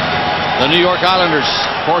the New York Islanders.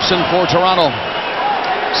 Corson for Toronto.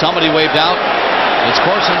 Somebody waved out. It's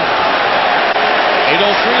Corson.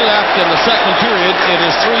 8:03 left in the second period. It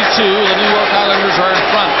is 3-2. The New York Islanders are in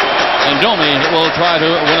front. And Domi will try to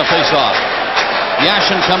win a face-off.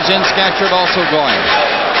 Yashin comes in. Scatcherd also going.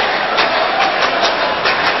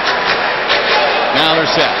 Now they're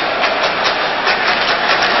set.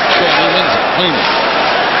 Domi wins it. Cleanly.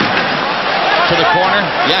 To the corner.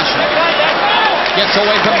 Yashin. Gets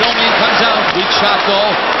away from Domi and comes out. Weak shot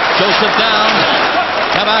goal. Joseph down.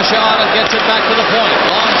 Kavasha on it. Gets it back to the point.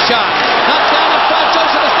 Long shot. Knocked down in front.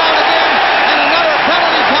 Joseph is down again. And another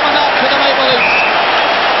penalty coming up to the Maple Leafs.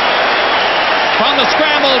 From the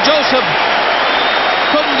scramble, Joseph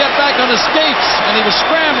couldn't get back on his skates. And he was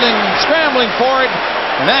scrambling for it.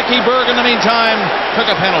 Mackie Berg, in the meantime,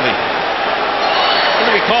 took a penalty. What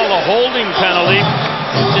do we call a holding penalty?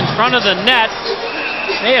 It's in front of the net.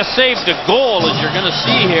 They have saved a goal, as you're going to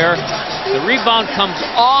see here. The rebound comes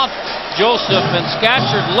off Joseph, and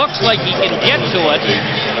Scatcherd looks like he can get to it,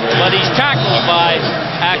 but he's tackled by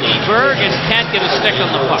Mackie Berg and can't get a stick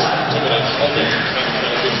on the puck.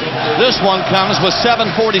 This one comes with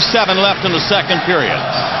 7:47 left in the second period.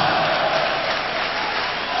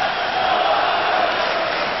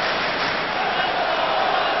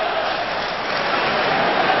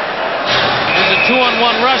 There's a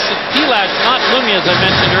 2-on-1 rush. Pilash, not Lumia, as I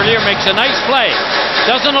mentioned earlier, makes a nice play.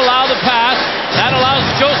 Doesn't allow the pass. That allows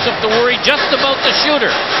Joseph to worry just about the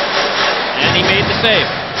shooter. And he made the save.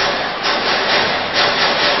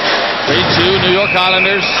 3-2, New York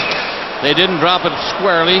Islanders. They didn't drop it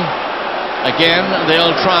squarely. Again,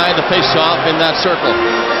 they'll try the face-off in that circle.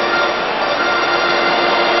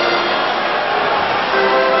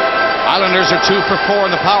 Islanders are 2 for 4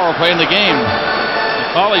 in the power play in the game.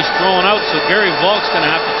 McCauley's thrown out, so Gary Volk's going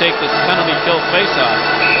to have to take this penalty kill face-off.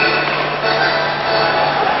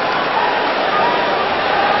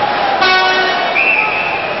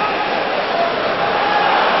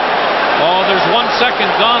 Oh, there's 1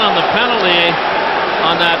 second gone on the penalty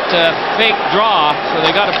on that fake draw, so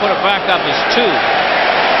they got to put it back up as 2.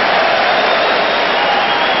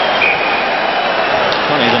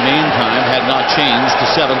 Funny, the mean time had not changed to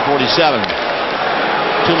 7:47.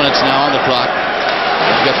 2 minutes now on the clock.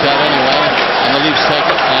 Get that anyway, and the Leafs take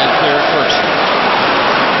it and clear it first.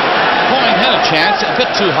 Coyne had a chance, a bit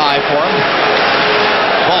too high for him.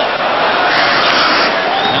 Ball.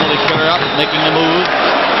 Penalty killer up, making the move,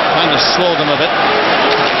 trying to slow them a bit.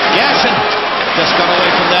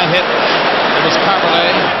 It was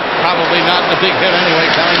Carberlay. Probably not the big hit anyway,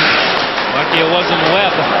 Kelly. Lucky it wasn't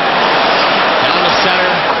Webb. Down the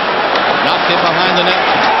center. Knocked in behind the net.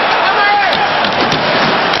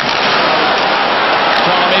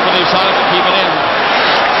 Toronto Maple Leafs on it to keep it in.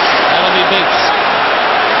 That'll be Bates.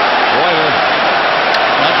 Royer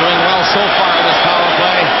not doing well so far in this power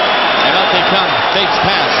play. And out they come. Bates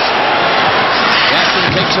pass. Jackson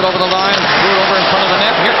takes it over the line. Threw it over in front of the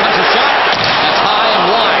net. Here comes a shot. That's high and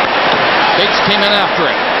wide. Bates came in after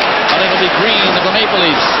it. But it'll be Green of the Maple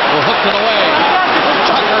Leafs who hooked it away.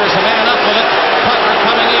 Tucker is a man up with it. Tucker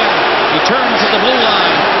coming in. He turns at the blue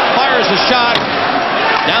line. Fires a shot.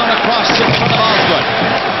 Down across in front of Osgood.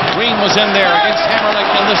 Green was in there against Hammerlick,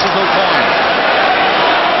 and this is O'Coin.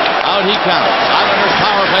 Out he comes. Islanders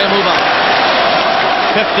power play move up.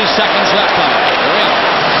 50 seconds left on it. They're in.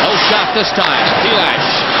 No shot this time. Pelash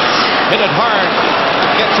hit it hard.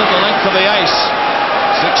 Gets it the length of the ice.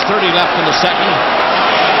 6:30 left in the second.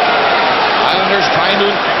 Islanders trying to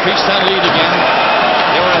increase that lead again.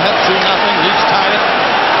 They were ahead 2-0. Leafs tied it.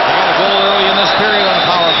 They got a goal early in this period on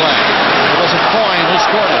power play. It was O'Coin who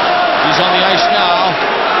scored it. He's on the ice now.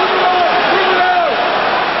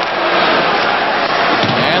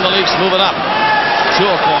 And the Leafs move it up to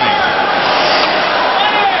O'Coin.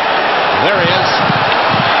 There he is.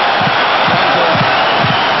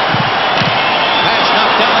 Pass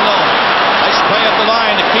knocked down low. Nice play up the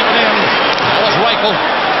line to keep it in. That was Reichel.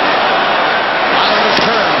 Islanders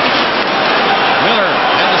turn. Miller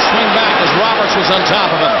had to swing back as Roberts was on top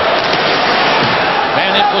of him.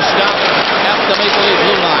 Van Impe will stop at the Maple Leaf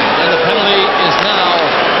blue line. And the penalty is now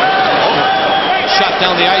shot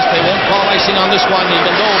down the ice. They won't call icing on this one.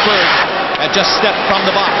 Even though Berg had just stepped from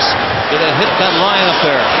the box. Did it hit that line up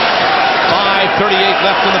there? 5:38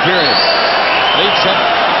 left in the period. Leafs have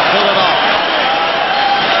pulled it off.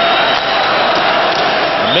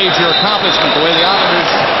 A major accomplishment, the way the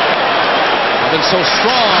Islanders have been so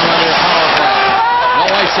strong on their power play. No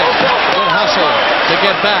icing. Good hustle to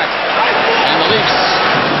get back. And the Leafs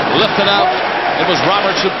lifted out. It was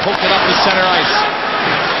Roberts who poked it up the center ice.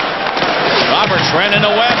 Roberts ran into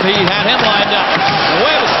Webb. He had him lined up.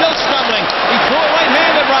 Webb is still struggling. He threw it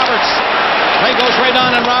right-handed, Roberts. Play goes right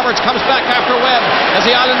on, and Roberts comes back after Webb as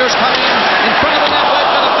the Islanders come in front of the net. Webb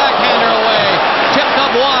got a backhander away. Tipped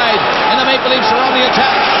up wide, and the Maple Leafs are on the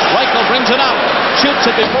attack. Reichel brings it up. Shoots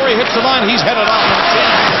it before he hits the line. He's headed off.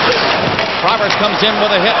 Roberts comes in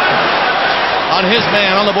with a hit on his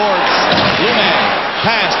man on the boards. Blue man.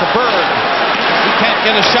 Pass to Berg. He can't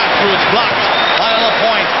get a shot through. It's blocked by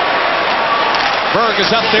LaPointe. Berg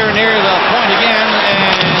is up there near the point again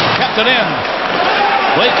and kept it in.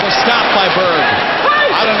 Blake was stopped by Berg.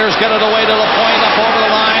 Islanders get it away to LaPointe up over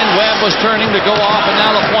the line. Webb was turning to go off, and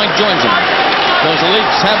now LaPointe joins him. Those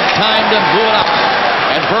Leafs have time to move it up.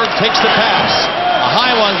 And Berg takes the pass. A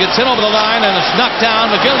high one gets in over the line, and it's knocked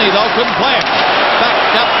down. McGillney, though, couldn't play it.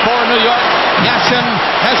 Backed up for New York. Yashin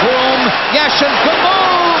has room. Yashin, good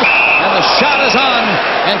move! And the shot is on.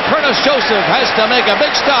 And Curtis Joseph has to make a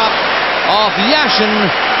big stop off Yashin,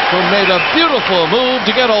 who made a beautiful move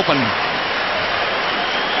to get open.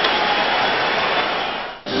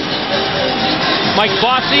 Mike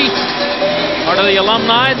Bossy, part of the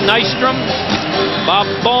alumni, Nystrom, Bob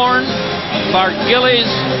Bourne, Bart Gillies.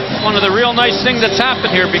 One of the real nice things that's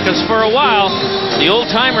happened here, because for a while, the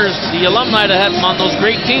old-timers, the alumni that had them on those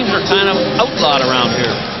great teams are kind of outlawed around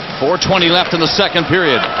here. 4:20 left in the second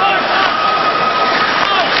period.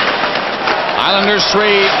 Islanders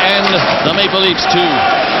 3 and the Maple Leafs 2.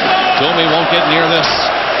 Domi won't get near this.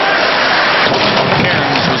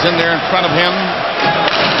 Cairns was in there in front of him.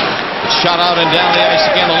 Shot out and down the ice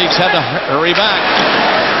again. The Leafs had to hurry back.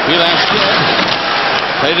 Pelash good.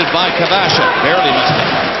 Played by Kavasha. Barely missed it.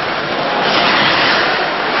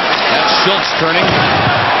 That's Schultz turning.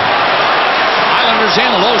 Islanders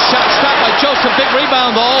in. A low shot stopped by Joseph. Big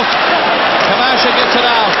rebound though. Kavasha gets it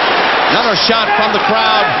out. Another shot from the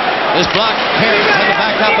crowd is blocked. Cairns had to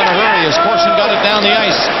back up in a hurry as Corson got it down the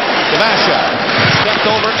ice. Kavasha stepped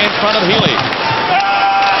over in front of Healy.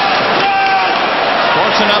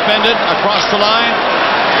 Corson upended across the line.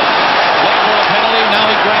 Look for a penalty. Now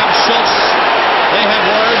he grabs Schultz. They had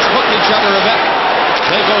words, hooked each other a bit.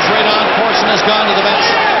 Play goes right on. Corson has gone to the bench.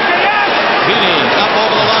 Healy up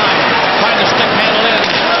over the line. Trying to stick handle in.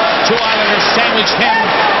 Two Islanders sandwiched him.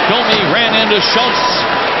 Domi ran into Schultz.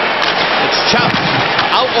 It's chopped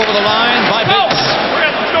out over the line by Bates.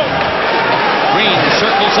 Green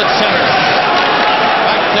circles at center.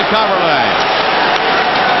 Back to Carberlay.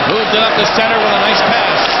 Moved it up the center with a nice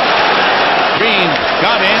pass. Green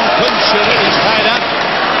got in, couldn't shoot it, he's tied up.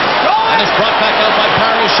 And it's brought back out by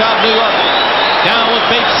Parrish of New York. Down with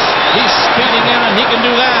Bates. He feeding in, and he can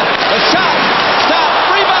do that. The shot, stop,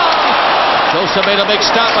 rebound. Joseph made a big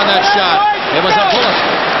stop on that shot. It was a bullet.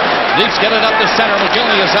 Leafs get it up the center.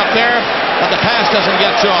 McGillney is up there, but the pass doesn't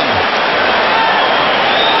get to him.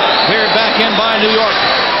 Cleared back in by New York.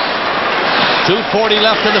 2:40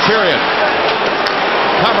 left in the period.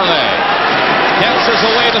 Comerley dances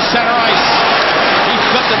away to center ice. He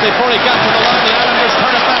flipped it before he got to the line. The Islanders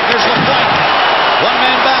turn it back. Here's LaPointe. One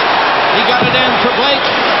man back. He got it in for Blake.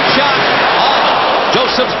 Shot. Off.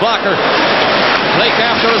 Joseph's blocker. Blake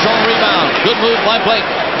after his own rebound. Good move by Blake.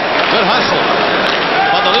 Good hustle.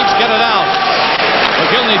 But the Leafs get it out.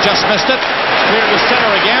 McGillney just missed it. Cleared to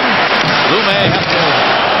center again. Lumet has to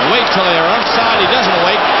wait till they're outside. He doesn't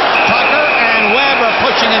wait. Tucker and Webb are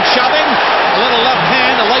pushing and shoving. A little left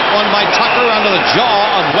hand, a late one by Tucker under the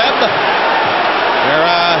jaw of Webb. Their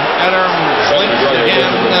arms linked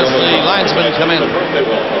again as the linesmen come in.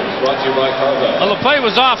 Well, the play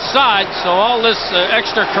was offside, so all this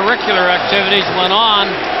extracurricular activities went on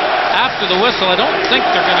after the whistle. I don't think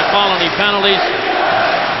they're going to call any penalties.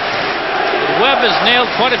 Webb has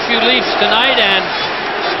nailed quite a few Leafs tonight, and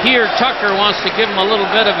here Tucker wants to give him a little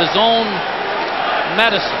bit of his own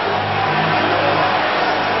medicine.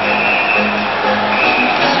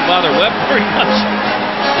 Doesn't bother Webb very much.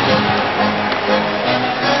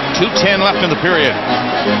 2:10 left in the period.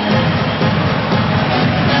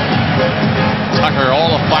 Tucker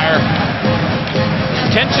all afire.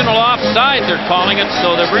 Intentional offside, they're calling it,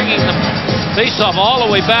 so they're bringing the face-off all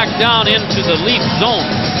the way back down into the Leaf zone.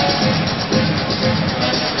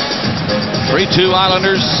 3-2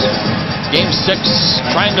 Islanders. Game 6,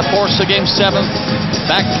 trying to force a Game 7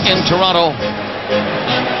 back in Toronto.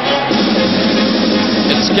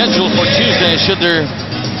 It's scheduled for Tuesday, should there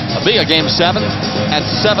be a Game 7 at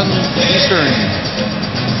 7 Eastern.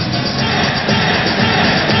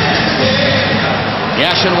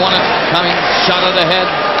 Yashin won it, coming, shot it ahead.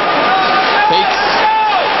 Bates,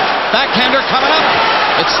 backhander coming up.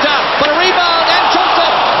 It's stopped, but a rebound, and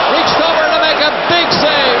Joseph reached over to make a big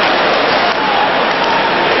save.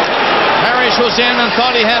 Parrish was in and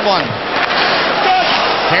thought he had one.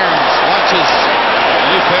 Cairns watches the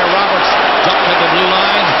new player Roberts jump to the blue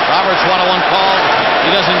line. Roberts one-on-one call. He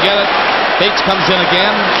doesn't get it. Bates comes in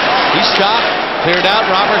again. He stopped, cleared out.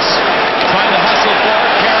 Roberts trying to hustle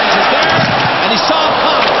forward. Cairns is there, and he saw him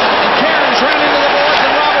come. And Cairns ran into the boards,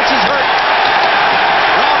 and Roberts is hurt.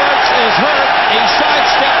 Roberts is hurt. He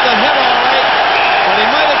sidestepped the hit all right, but he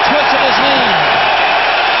might have twisted his knee.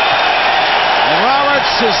 And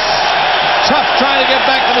Roberts is tough trying to get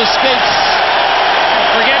back to the skates.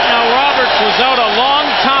 Forget now, Roberts was out a long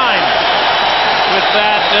time with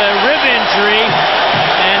that rib injury,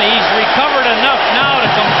 and he's recovered enough now to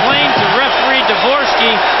complain to referee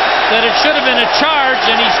Dvorsky that it should have been a charge,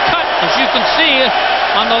 and he's cut, as you can see,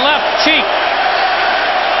 on the left cheek.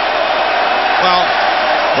 Well,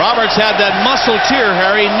 Roberts had that muscle tear,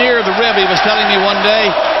 Harry, near the rib. He was telling me one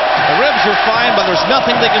day, the ribs are fine, but there's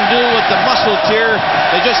nothing they can do with the muscle tear.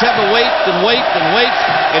 They just have to wait and wait and wait.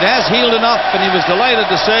 It has healed enough, and he was delighted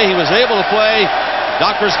to say he was able to play.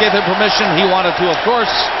 Doctors gave him permission. He wanted to, of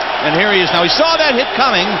course. And here he is now. He saw that hit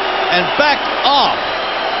coming and backed off.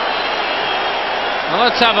 Well,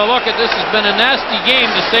 let's have a look at this. Has been a nasty game,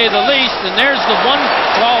 to say the least. And there's the one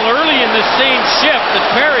call early in the same shift that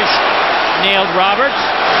Parrish nailed Roberts.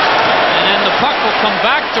 And then the puck will come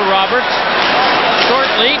back to Roberts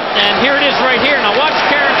shortly. And here it is right here. Now watch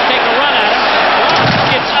Cairns take a run at him.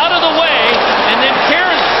 It's out of the way. And then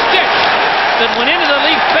Cairns' stick that went into the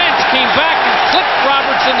Leaf bench came back and clipped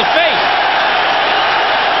Roberts in the face.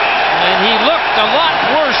 And he looked a lot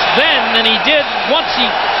worse then than he did once he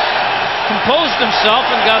composed himself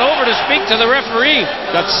and got over to speak to the referee.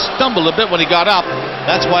 Got stumbled a bit when he got up.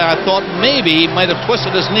 That's why I thought maybe he might have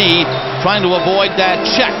twisted his knee trying to avoid that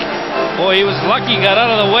check. Boy, he was lucky he got out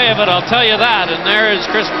of the way of it, I'll tell you that. And there is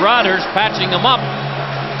Chris Broadhurst patching him up.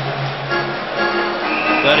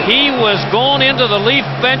 But he was going into the Leaf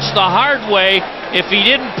bench the hard way if he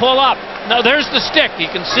didn't pull up. Now there's the stick. You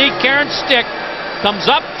can see Cairns' stick comes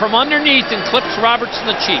up from underneath and clips Roberts in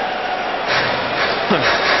the cheek.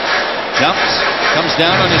 Jumps, comes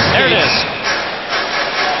down on his skates. There it is.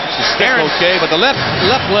 His stick okay, but the left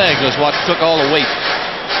leg was what took all the weight.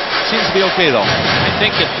 Seems to be okay though. I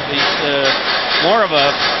think it's more of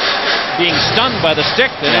a being stunned by the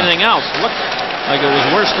stick than anything else. Looked like it was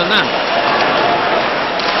worse than that.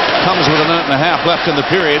 Comes with a minute and a half left in the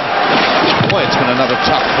period. Boy, it's been another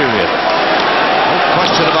tough period. No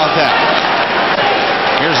question about that.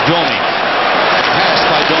 Here's Domi. Pass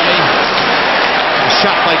by Domi. A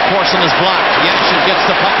shot by Corson is blocked. Yashin gets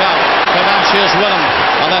the puck out. Kavashi is with him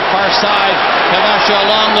on that far side. Camacho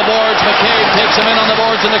along the boards. McCabe takes him in on the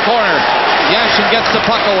boards in the corner. Yashin gets the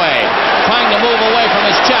puck away. Trying to move away from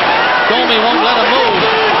his check. Domi won't let him move.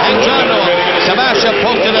 Hangs on to him. Camacho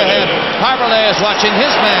poked it ahead. Harberley is watching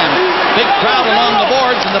his man. Big crowd along the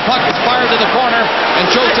boards, and the puck is fired to the corner, and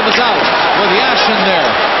Joseph is out with Yashin there.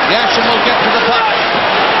 Yashin will get to the puck.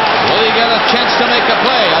 Will he get a chance to make a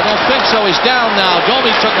play? I don't think so. He's down now.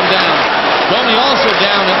 Domi took him down. Domi also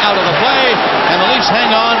down and out of the play, and the Leafs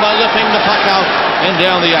hang on by lifting the puck out and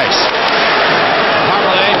down the ice.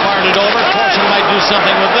 Harberley fired it over. Corson might do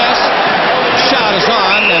something with this. Shot is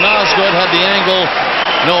on, and Osgood had the angle,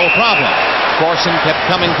 no problem. Corson kept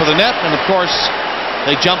coming for the net, and of course,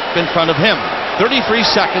 they jumped in front of him. 33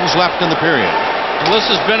 seconds left in the period. Well, this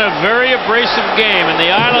has been a very abrasive game, and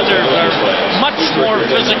the Islanders are much more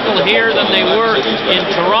physical here than they were in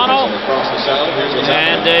Toronto.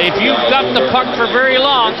 And if you've got the puck for very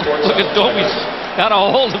long, look at Domi's got a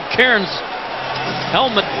hold of Cairns'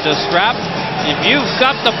 helmet strap. If you've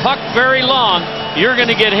got the puck very long, you're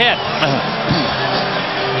going to get hit.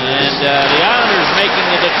 And the Islanders, making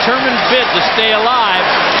a determined bid to stay alive,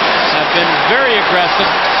 have been very aggressive.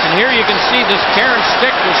 And here you can see this Cairns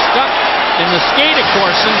stick was stuck in the skate of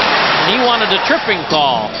Corson, and he wanted a tripping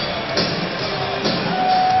call.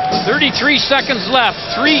 33 seconds left.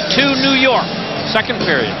 3-2 New York. Second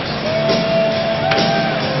period.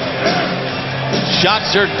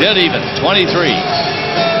 Shots are dead even. 23.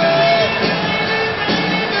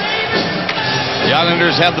 The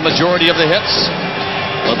Islanders have the majority of the hits,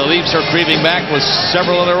 but the Leafs are creeping back with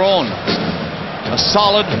several of their own. A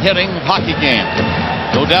solid hitting hockey game.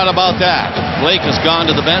 No doubt about that. Blake has gone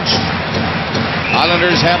to the bench.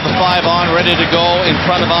 Islanders have the 5 on, ready to go in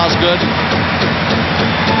front of Osgood.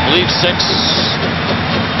 Leafs 6.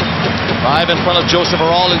 5 in front of Joseph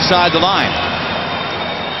are all inside the line.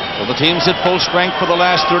 So the team's at full strength for the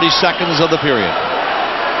last 30 seconds of the period.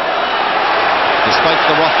 Despite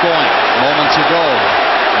the rough going, moments ago,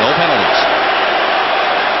 no penalties.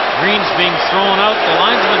 Green's being thrown out. The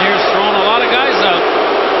linesman here is throwing a lot of guys out.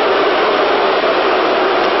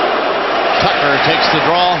 Tucker takes the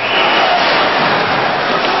draw.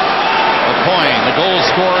 Coyne, the goal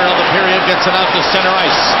scorer of the period, gets it out to center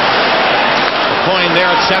ice. Coyne there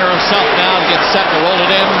at center himself now, gets set to roll it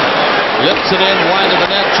in. Lifts it in wide of the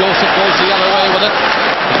net. Joseph goes the other way with it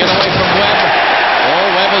to get away from Webb. Oh,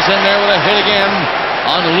 Webb is in there with a hit again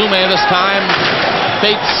on Lume this time.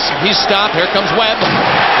 Bates, he's stopped. Here comes Webb.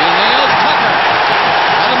 He nailed Tucker.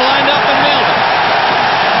 Had him lined up and nailed him.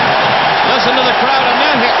 Listen to the crowd on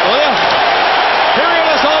that hit, will you? Period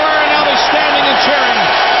is over, and now they're standing and cheering.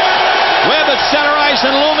 Webb at center ice,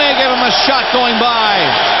 and Lume gave him a shot going by.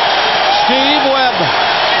 Steve Webb.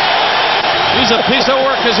 He's a piece of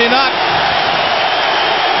work, is he not?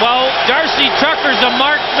 Well, Darcy Tucker's a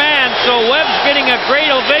marked man, so Webb's getting a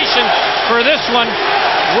great ovation for this one.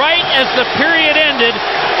 Right as the period ended,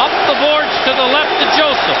 up the boards to the left of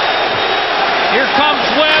Joseph. Here comes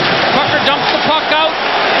Webb. Tucker dumps the puck out,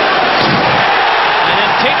 and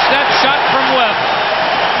then takes that shot from Webb.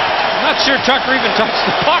 I'm not sure Tucker even touched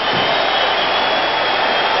the puck.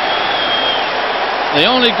 The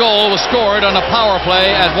only goal was scored on a power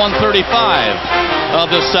play at 1:35 of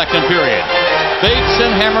the second period. Bates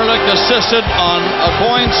and Hammerlick assisted on a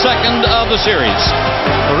Coyne second of the series.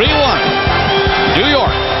 3-1, New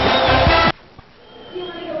York.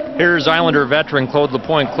 Here's Islander veteran Claude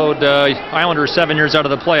Lapointe. Claude, Islanders 7 years out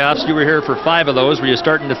of the playoffs. You were here for 5 of those. Were you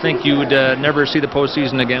starting to think you would never see the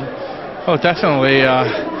postseason again? Oh, definitely.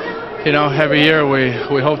 You know, every year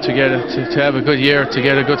we hope to get to have a good year, to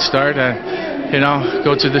get a good start, and you know,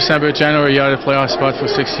 go to December, January, you're out of the playoff spot for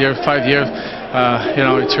 5 years. You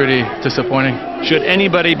know, it's really disappointing. Should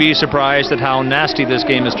anybody be surprised at how nasty this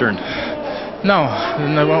game has turned? No,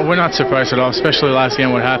 we're not surprised at all, especially last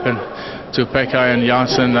game what happened to Pekka and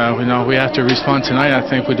Janssen. You know, we have to respond tonight. I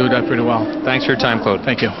think we do that pretty well. Thanks for your time, Claude.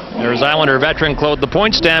 Thank you. There's Islander veteran Claude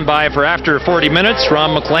Lapointe. Stand by for after 40 minutes.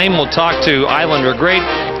 Ron McLean will talk to Islander great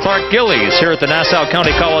Clark Gillies here at the Nassau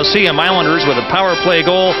County Coliseum. Islanders with a power play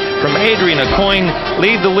goal from Adrian Coyne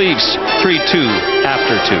lead the Leafs 3-2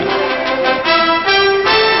 after 2.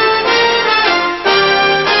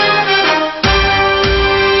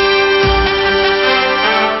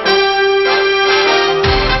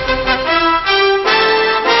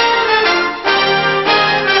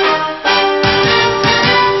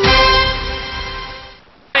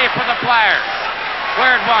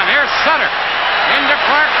 Squared one. Here's Sutter. Into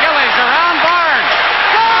Clark Gillies. Around Barnes.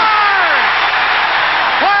 Scores!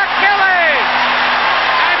 Clark Gillies!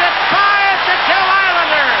 And it's 5-2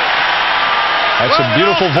 Islanders. That's the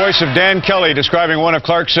beautiful voice of Dan Kelly describing one of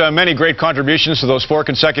Clark's many great contributions to those 4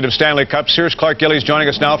 consecutive Stanley Cups. Here's Clark Gillies joining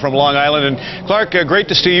us now from Long Island. And Clark, great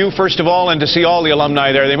to see you, first of all, and to see all the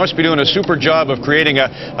alumni there. They must be doing a super job of creating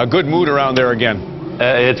a good mood around there again.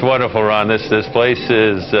 It's wonderful, Ron. This place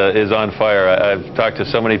is on fire. I've talked to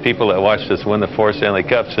so many people that watched us win the 4 Stanley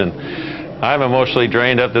Cups, and I'm emotionally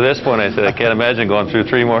drained up to this point. I said, I can't imagine going through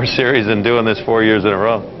 3 more series and doing this 4 years in a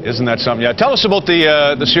row. Isn't that something? Yeah. Tell us about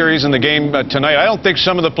the series and the game tonight. I don't think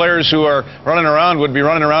some of the players who are running around would be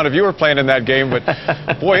running around if you were playing in that game, but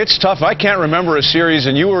boy, it's tough. I can't remember a series,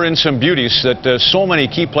 and you were in some beauties that so many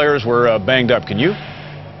key players were banged up. Can you?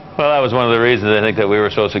 Well, that was one of the reasons I think that we were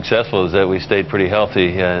so successful, is that we stayed pretty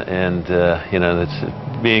healthy, and you know,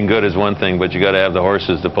 being good is one thing, but you got to have the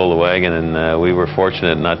horses to pull the wagon, and we were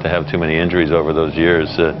fortunate not to have too many injuries over those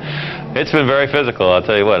years. It's been very physical, I'll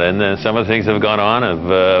tell you what, and some of the things that have gone on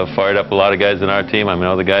have fired up a lot of guys in our team. I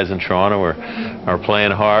know the guys in Toronto are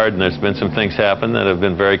playing hard, and there's been some things happen that have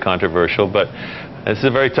been very controversial, but this is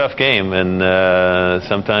a very tough game, and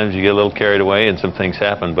sometimes you get a little carried away and some things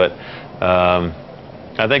happen, but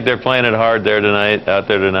I think they're playing it hard there tonight, out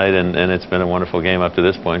there tonight, and it's been a wonderful game up to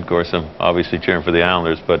this point. Of course, I'm obviously cheering for the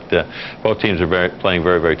Islanders, but both teams are playing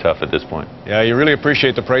very, very tough at this point. Yeah, you really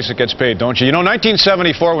appreciate the price that gets paid, don't you? You know,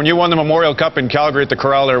 1974, when you won the Memorial Cup in Calgary at the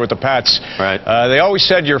Corral there with the Pats, right? They always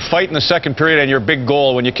said your fight in the second period and your big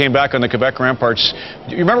goal when you came back on the Quebec Ramparts.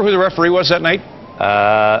 You remember who the referee was that night?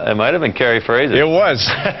 It might have been Kerry Fraser. It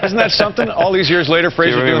was. Isn't that something? All these years later,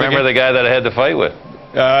 Fraser. Do you remember the guy that I had to fight with?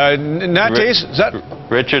 Nantes? Is that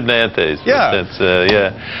Richard Nantes? Yeah.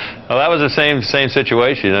 Yeah. Well, that was the same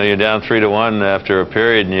situation. You know, you're down 3-1 after a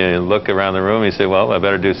period, and you look around the room and you say, "Well, I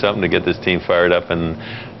better do something to get this team fired up." And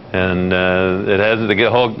it hasn't.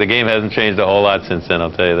 The game hasn't changed a whole lot since then.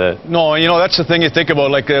 I'll tell you that. No, you know, that's the thing you think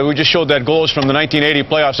about. Like we just showed that goals from the 1980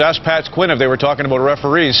 playoffs. Ask Pat Quinn if they were talking about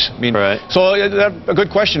referees. I mean, right. So a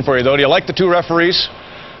good question for you though. Do you like the 2 referees?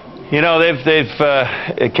 You know,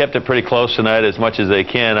 they've kept it pretty close tonight as much as they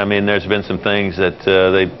can. I mean, there's been some things that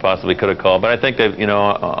they possibly could have called, but I think they've, you know,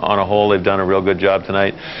 on a whole, they've done a real good job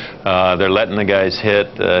tonight. They're letting the guys hit.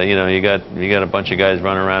 You know, you got a bunch of guys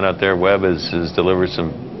running around out there. Webb has delivered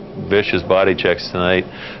some vicious body checks tonight,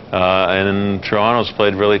 and Toronto's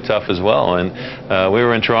played really tough as well. And we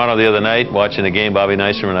were in Toronto the other night watching the game. Bobby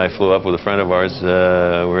Nystrom and I flew up with a friend of ours. We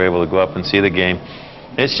were able to go up and see the game.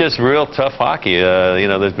 It's just real tough hockey. You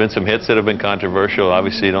know, there's been some hits that have been controversial.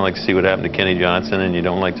 Obviously, you don't like to see what happened to Kenny Johnson, and you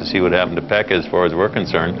don't like to see what happened to Pekka as far as we're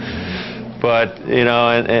concerned. But, you know,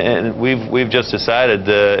 and we've just decided,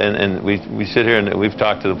 and we sit here and we've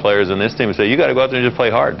talked to the players on this team and say, you got to go out there and just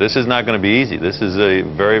play hard. This is not going to be easy. This is a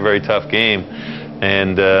very, very tough game.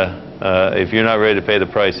 And if you're not ready to pay the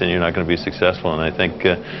price, then you're not going to be successful. And I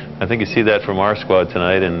think you see that from our squad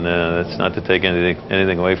tonight, and that's not to take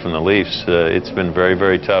anything away from the Leafs. It's been very,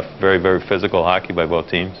 very tough, very, very physical hockey by both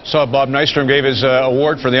teams. Saw Bob Nystrom gave his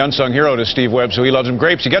award for the unsung hero to Steve Webb, so he loves him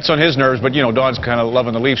grapes. He gets on his nerves, but you know, Don's kind of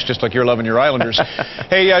loving the Leafs just like you're loving your Islanders.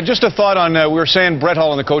 Hey, just a thought on, we were saying Brett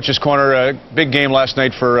Hull in the coach's corner, big game last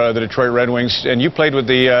night for the Detroit Red Wings, and you played with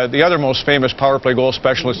the other most famous power play goal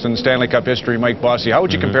specialist in Stanley Cup history, Mike Bossy. How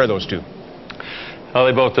would you compare those two? Well,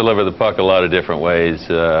 they both deliver the puck a lot of different ways.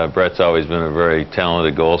 Brett's always been a very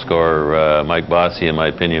talented goal scorer. Mike Bossy, in my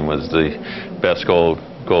opinion, was the best goal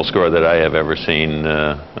scorer that I have ever seen.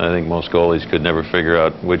 I think most goalies could never figure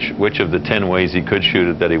out which of the 10 ways he could shoot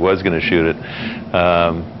it that he was going to shoot it.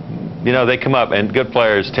 You know, they come up, and good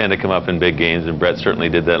players tend to come up in big games, and Brett certainly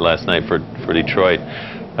did that last night for Detroit.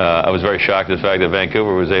 I was very shocked at the fact that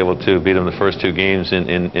Vancouver was able to beat them the first 2 games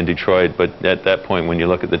in Detroit, but at that point, when you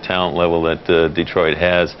look at the talent level that Detroit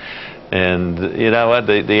has, and you know what,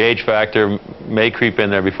 the age factor may creep in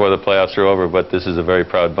there before the playoffs are over, but this is a very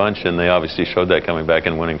proud bunch, and they obviously showed that coming back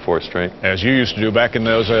and winning 4 straight. As you used to do back in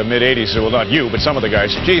those mid-'80s, well, not you, but some of the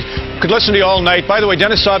guys. Geez, could listen to you all night. By the way,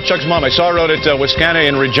 Dennis Sobchuk's mom, I saw her out at Wisconsin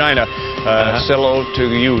in Regina. Said hello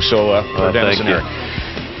to you, so for Dennis and Eric.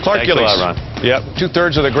 Clark Gillies. Thanks a lot, Ron. Yeah,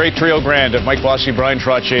 2/3 of the great trio grand of Mike Bossy, Brian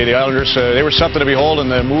Trottier. The Islanders, they were something to behold, and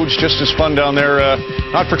the mood's just as fun down there.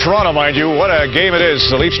 Not for Toronto, mind you. What a game it is.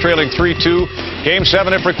 The Leafs trailing 3-2. Game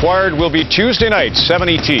 7, if required, will be Tuesday night, 7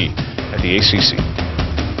 ET at the ACC.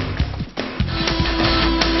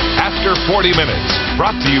 After 40 minutes,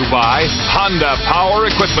 brought to you by Honda Power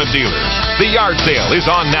Equipment Dealers. The yard sale is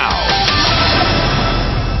on now.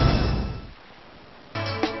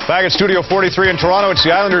 Back at Studio 43 in Toronto, it's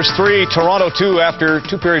the Islanders 3, Toronto 2 after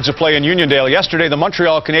 2 periods of play in Uniondale. Yesterday, the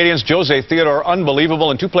Montreal Canadiens, Jose Theodore,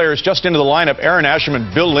 unbelievable, and 2 players just into the lineup, Aaron Asham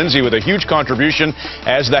and Bill Lindsay, with a huge contribution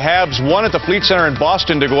as the Habs won at the Fleet Center in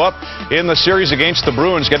Boston to go up in the series against the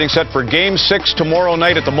Bruins, getting set for Game 6 tomorrow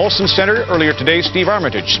night at the Molson Center. Earlier today, Steve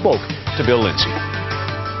Armitage spoke to Bill Lindsay.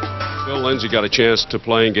 Bill Lindsay got a chance to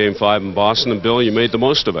play in Game 5 in Boston, and Bill, you made the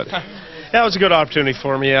most of it. Yeah, it was a good opportunity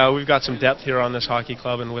for me. We've got some depth here on this hockey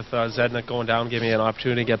club, and with Zednik going down, gave me an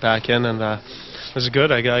opportunity to get back in, and it was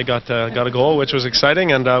good. I got a goal, which was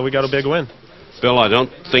exciting, and we got a big win. Bill, I don't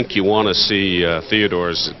think you want to see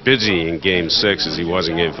Theodore as busy in Game 6 as he was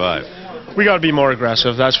in Game 5. We got to be more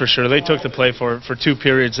aggressive, that's for sure. They took the play for 2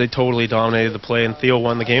 periods. They totally dominated the play, and Theo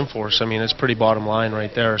won the game for us. I mean, it's pretty bottom line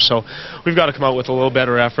right there. So we've got to come out with a little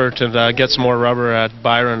better effort and get some more rubber at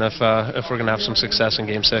Byron if we're going to have some success in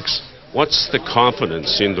Game 6. What's the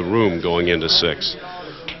confidence in the room going into 6?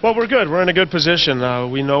 Well, we're good. We're in a good position.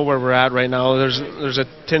 We know where we're at right now. There's a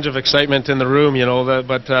tinge of excitement in the room, you know,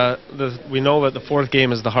 but we know that the 4th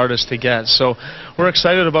game is the hardest to get. So we're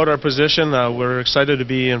excited about our position. We're excited to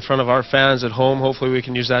be in front of our fans at home. Hopefully we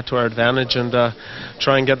can use that to our advantage and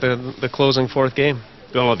try and get the closing 4th game.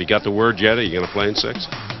 Bill, have you got the word yet? Are you going to play in 6?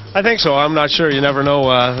 I think so. I'm not sure. You never know.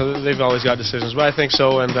 They've always got decisions, but I think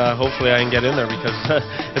so, and hopefully I can get in there because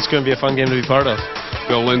it's going to be a fun game to be part of.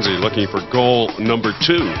 Bill Lindsay looking for goal number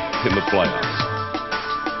 2 in the playoffs.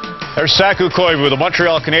 There's Saku Koivu with the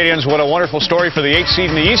Montreal Canadiens. What a wonderful story for the 8th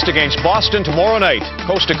seed in the East against Boston tomorrow night,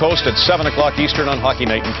 coast to coast at 7 o'clock Eastern on Hockey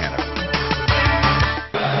Night in Canada.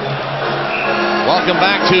 Welcome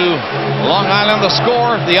back to Long Island. The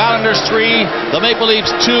score, the Islanders 3, the Maple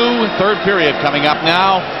Leafs 2. 3rd period coming up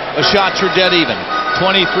now. The shots are dead even,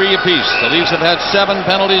 23 apiece. The Leafs have had 7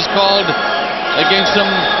 penalties called against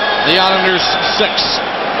them. The Islanders 6.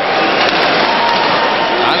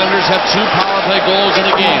 Islanders have 2 power play goals in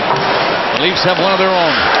the game. The Leafs have 1 of their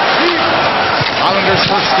own. Islanders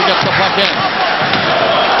first to get the puck in.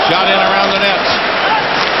 Shot in around the net.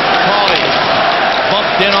 Pauly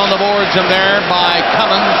bumped in on the boards and there by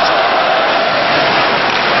Cummins.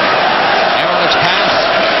 Aaron's pass.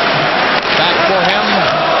 Back for him.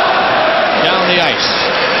 Down the ice.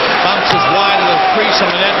 Bounces wide of the crease on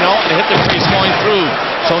the net. No, it hit the crease going through.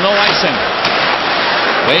 So no icing.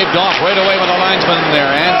 Waved off right away with the linesman there.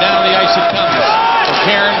 And down the ice it comes. For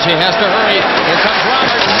Cairns, he has to hurry. Here comes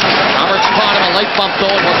Roberts. Roberts caught him. A light bump though.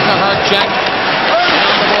 It wasn't a hard check. And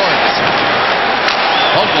on the boards.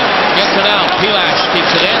 Hogan gets it out. Pilash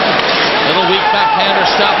keeps it in. Little weak backhander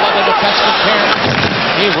stop by the defenseman Cairns.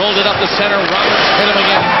 He rolled it up the center. Roberts hit him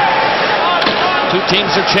again. 2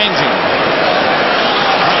 teams are changing.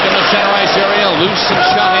 Puck in the center ice area. Loose and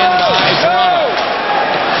shot in by Toronto.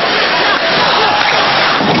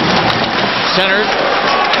 Centered.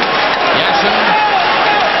 Yashin.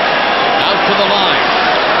 Out to the line.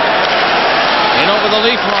 In over the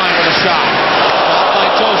Leaf line with a shot. Stopped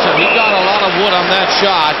by Joseph. He got a lot of wood on that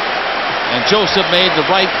shot. And Joseph made the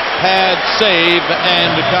right pad save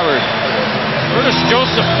and recovered. Curtis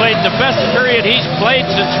Joseph played the best period he's played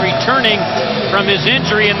since returning from his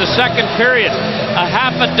injury in the 2nd period. A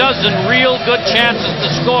half a dozen real good chances to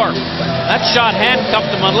score. That shot handcuffed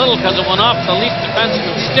him a little because it went off the Leaf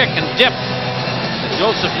defenseman's stick and dipped.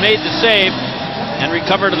 Joseph made the save and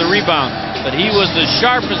recovered the rebound. But he was as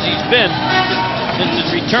sharp as he's been since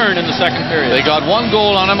his return in the 2nd period. They got 1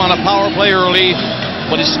 goal on him on a power play early,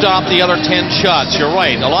 but he stopped the other 10 shots. You're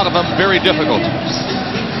right. A lot of them very difficult.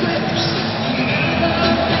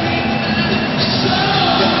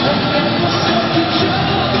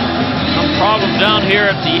 Problem down here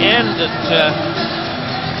at the end that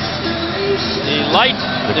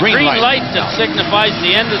the green light that signifies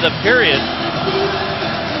the end of the period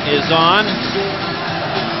is on,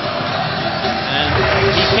 and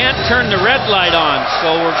he can't turn the red light on,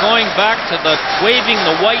 so we're going back to the waving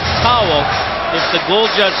the white towel if the goal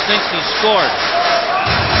judge thinks he scored.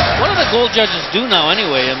 What do the goal judges do now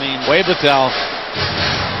anyway? I mean, wave the towel.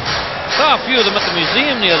 Saw a few of them at the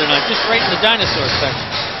museum the other night, just right in the dinosaur section.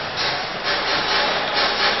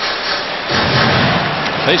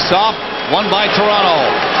 Faced off, won by Toronto.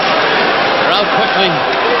 They're out quickly.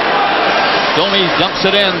 Domi dumps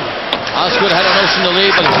it in. Osgood had a notion to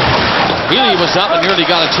lead, but Healy was up and nearly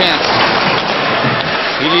got a chance.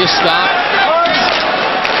 Healy is stopped.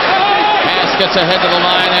 Pass gets ahead to the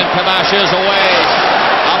line, and Kamash is away.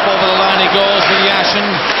 Up over the line he goes with Yashin.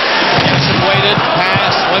 Yashin waited.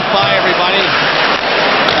 Pass went by everybody.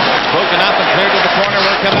 Broken up and cleared to the corner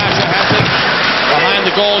where Kamash has it. Behind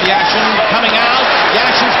the goal, Yashin coming out.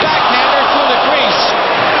 Yashin's backhander through the crease.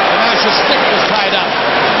 Kamash's stick was tied up.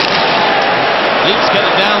 Leafs get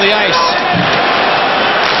it down down the ice.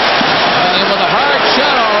 And with a hard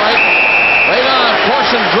shot, all right. Right on.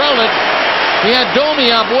 Corson drilled it. He had Domi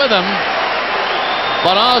up with him.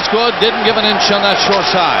 But Osgood didn't give an inch on that short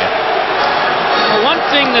side. Well, one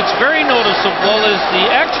thing that's very noticeable is the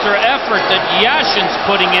extra effort that Yashin's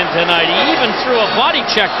putting in tonight. He even threw a body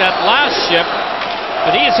check that last shift.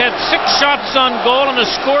 But he has had 6 shots on goal and has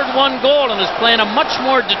scored 1 goal and is playing a much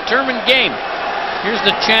more determined game. Here's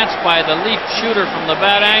the chance by the Leaf shooter from the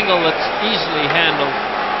bad angle that's easily handled.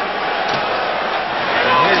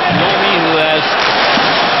 And here's Domi, who has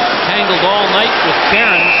tangled all night with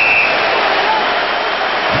Cairns.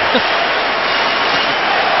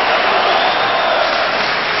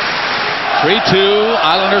 3-2,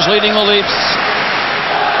 Islanders leading the Leafs.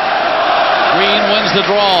 Green wins the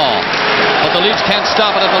draw, but the Leafs can't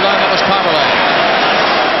stop it at the line. That was Carvalho.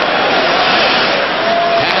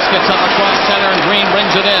 Pass gets up across center, and Green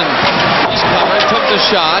brings it in. He's covered, took the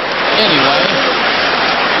shot anyway.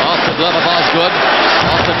 Off the glove of Osgood,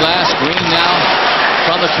 off the glass. Green now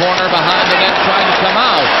from the corner behind the net, trying to come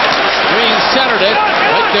out. Green centered it.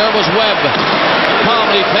 Right there was Webb.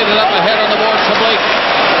 Calmly played it up ahead on the boards to Blake.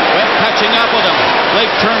 Webb catching up with him.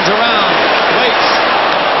 Blake turns around, waits.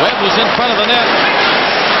 Webb was in front of the net.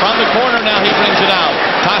 From the corner now he brings it out.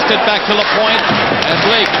 Tossed it back to LaPointe, and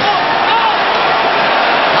Blake.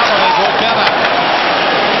 Carvalho broke that up.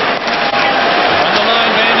 From the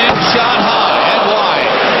line, Van Dijk shot high and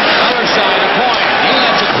wide. Other side of Point. He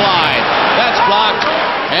lets it fly. That's blocked.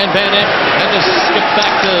 And Van Dijk had to skip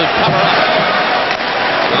back to cover up.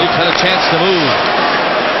 The Leafs had a chance to move.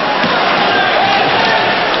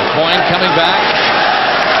 Point coming back.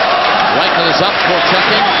 Reichel is up for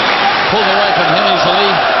checking. Pulled away from him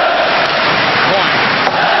easily. Point.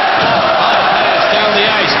 Pass down the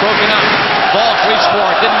ice. Broken up. Ball reached for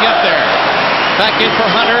it. Didn't get there. Back in for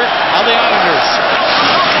Hunter of the Islanders.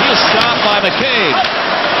 He's stopped by McCabe.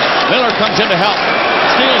 Miller comes in to help.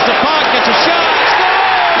 Steals the puck. Gets a shot.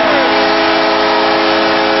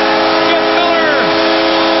 Skip Miller.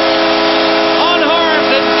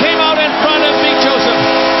 Unharmed and came out in front of Pete Joseph.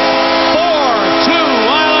 4-2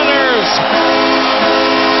 Islanders.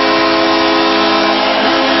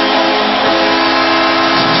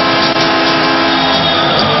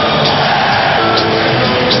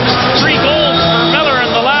 Three goals for Miller in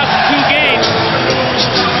the last 2 games.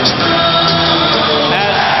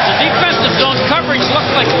 As the defensive zone coverage looked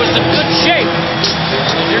like it was in good shape.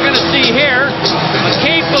 As you're going to see here,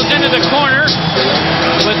 McCabe goes into the corner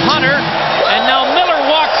with Hunter, and now Miller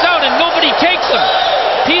walks out and nobody takes him.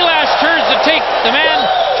 Pilash turns to take the man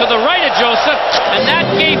to the right of Joseph, and that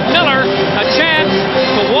gave Miller a chance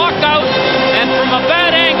to walk out and from a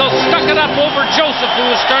bad angle stuck it up over Joseph, who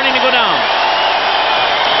was starting to go down.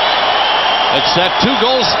 It's that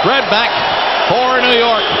 2-goal spread back for New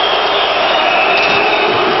York.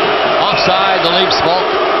 Offside, the Leafs fault.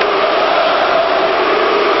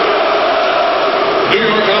 New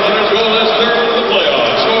York Islanders goal is third in the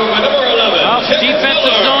playoffs. Scored by number 11. Off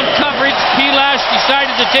defensive zone coverage, Pilash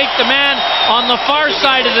decided to take the man on the far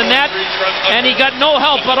side of the net, and he got no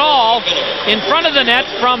help at all in front of the net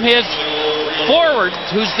from his forward,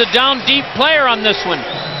 who's the down deep player on this one.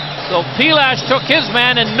 So Pilash took his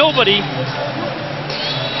man, and nobody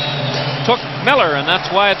took Miller, and that's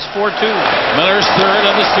why it's 4-2. Miller's third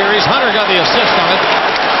of the series. Hunter got the assist on it.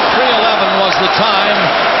 3:11 was the time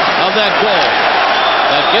of that goal.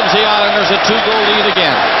 That gives the Islanders a 2-goal lead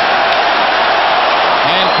again.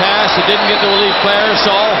 And pass, it didn't get the relief player,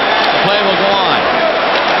 so the play will go on.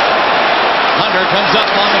 Hunter comes up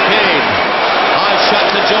on McCabe. High shot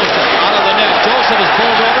to Joseph, out of the net. Joseph is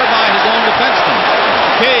pulled over by his own defenseman.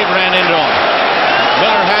 McCabe ran into him.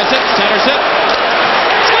 Miller has it, centers it.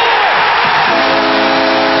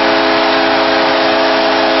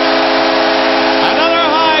 Another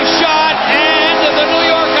high shot, and the New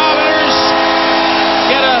York Islanders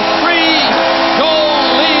get a 3-goal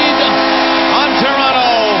lead on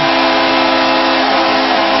Toronto.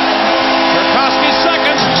 Burkowski's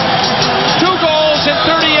second. 2 goals in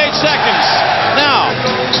 38 seconds. Now,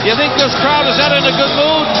 you think this crowd is not in a good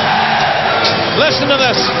mood? Listen to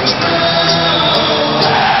this.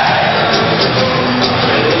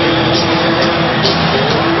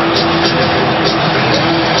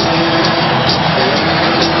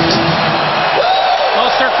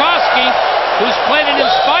 Sirkowski, who's played an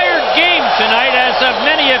inspired game tonight, as of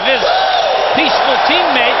many of his peaceful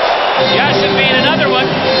teammates, Yashin being another one.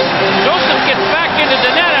 Joseph gets back into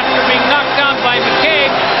the net after being knocked down by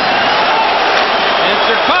McCabe. And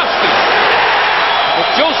Sirkowski, with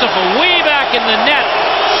Joseph way back in the net,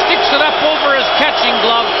 sticks it up over his catching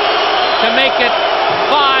glove to make it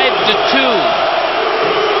 5-2.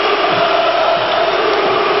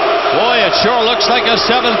 boy, it sure looks like a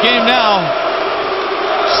 7th game now.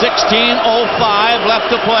 16:05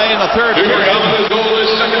 left to play in the third period.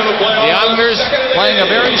 The Islanders, playing a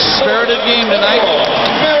very spirited game tonight,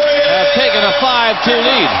 have taken a 5-2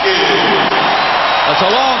 lead. It's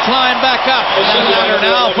a long climb back up and ladder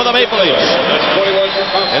now for the Maple Leafs.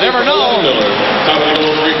 You never know,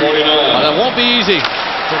 but it won't be easy.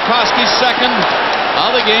 Turkowski's second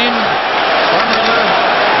of the game from number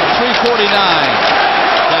 349.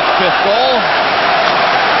 That 5th goal.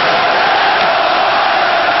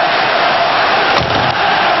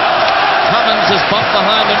 Cummins is bumped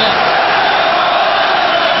behind the net.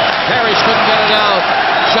 Parrish couldn't get it out.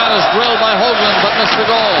 Shot is drilled by Hoagland, but missed the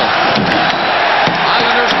goal.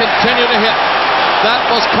 Islanders continue to hit. That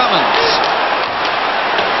was Cummins.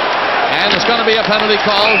 And it's going to be a penalty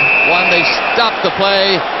called when they stop the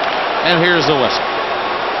play. And here's the whistle.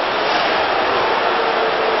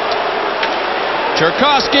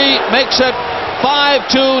 Turkowski makes it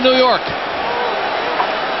 5-2 New York.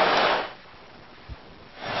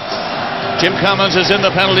 Jim Cummins is in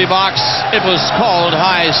the penalty box. It was called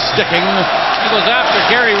high sticking. He goes after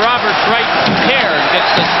Gary Roberts right here and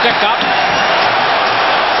gets the stick up.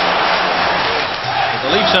 The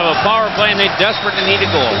Leafs have a power play and they desperately need a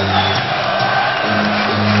goal.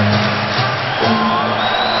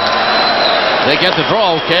 They get the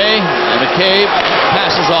draw okay, and McCabe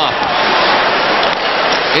passes off.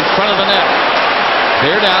 In front of the net.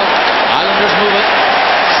 Cleared out. Islanders move it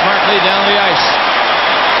smartly down the ice.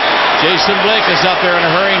 Jason Blake is up there in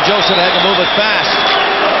a hurry, and Joseph had to move it fast.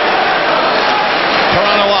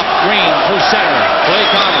 Toronto up, Green through center.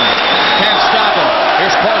 Blake on him. Can't stop him.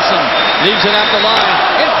 Here's Corson. Leaves it at the line.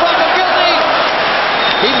 In front of Gilney.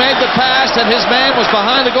 He made the pass, and his man was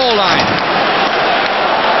behind the goal line.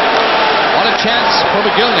 What a chance for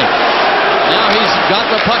McGillney. Now he's got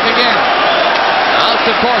the puck again. Out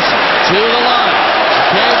to Corson. To the line.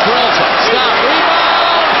 McCabe drills it. Stop.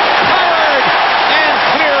 Rebound. Covered. And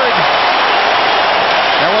cleared.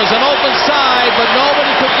 There was an open side, but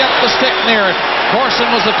nobody could get the stick near it. Corson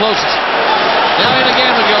was the closest. Now in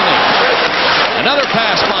again, McGillney. Another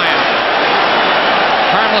pass by him.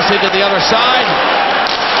 Harmlessly to the other side.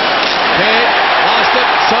 McCabe lost it.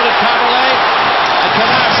 So did Carverlay. And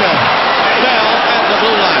Camacho fell at the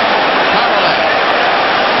blue line. Carverlay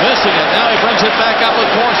missing it. Now he brings it back up with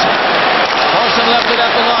Corson. Corson left it at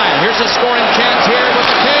the line. Here's a scoring chance here with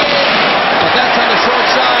McCabe. But that's on the short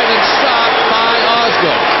side and stopped by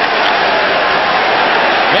Osgood.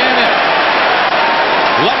 Bennett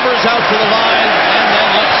lumbers out to the line and then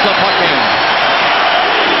lets the puck in.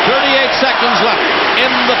 38 seconds left in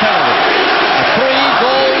the penalty. A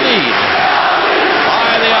 3-goal lead by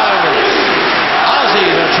the Islanders. Ozzy,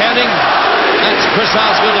 they're chanting. That's Chris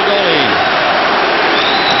Osgood, the goalie.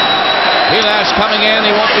 Helash coming in.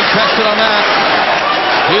 He won't be tested on that.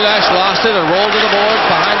 Helash lost it and rolled to the board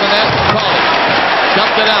behind the net. Crawley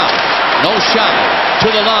dumped it out. No shot. To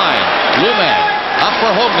the line. Luman up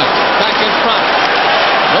for Hoagland. Back in front.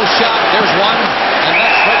 No shot. There's one. And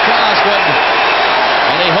that's for Osgood.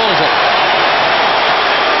 And he holds it.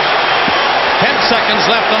 10 seconds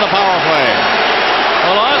left on the power play.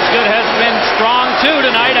 Well, Osgood has been strong too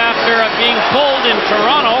tonight after being pulled in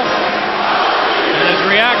Toronto. And has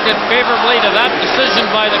reacted favorably to that decision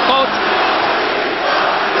by the coach.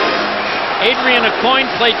 Adrian Aucoin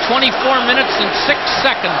played 24 minutes and 6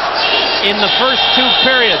 seconds in the first 2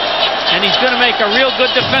 periods. And he's going to make a real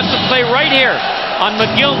good defensive play right here on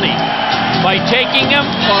McGillney. By taking him,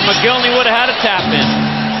 or McGillney would have had a tap in.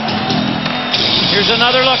 Here's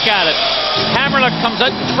another look at it. Hammerlick comes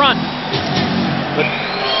out in front. But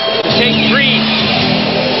take Green.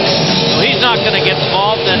 So he's not going to get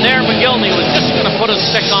involved. And there McGillney was just going to put a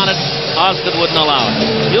stick on it. Osgood wouldn't allow it.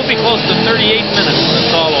 He'll be close to 38 minutes when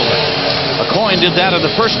it's all over. Aucoin did that in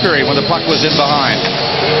the first period when the puck was in behind.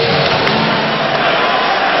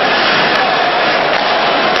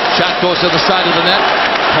 Shot goes to the side of the net.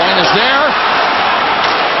 Aucoin is there.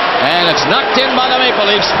 And it's knocked in by the Maple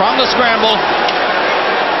Leafs from the scramble.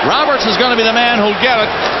 Roberts is going to be the man who'll get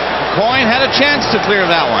it. Aucoin had a chance to clear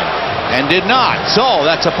that one and did not. So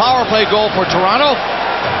that's a power play goal for Toronto.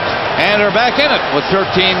 And they're back in it with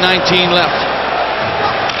 13:19 left.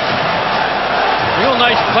 Real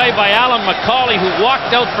nice play by Alan McCauley, who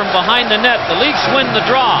walked out from behind the net. The Leafs win the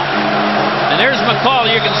draw. And there's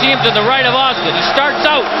McCauley. You can see him to the right of Osgood. He starts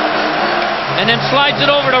out and then slides it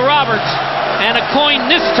over to Roberts. And Aucoin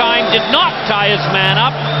this time did not tie his man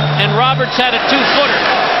up. And Roberts had a 2-footer.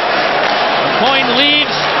 Aucoin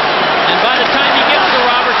leaves. And by the time he gets to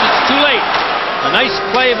Roberts, it's too late. A nice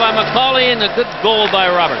play by McCauley and a good goal by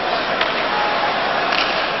Roberts.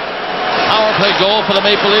 Power play goal for the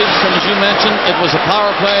Maple Leafs, and as you mentioned, it was a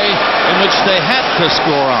power play in which they had to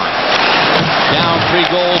score on. Down 3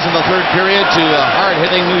 goals in the third period to a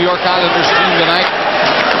hard-hitting New York Islanders team tonight.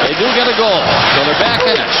 They do get a goal, so they're back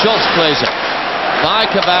in it. Schultz plays it by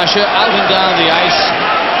Kavasha, out and down the ice.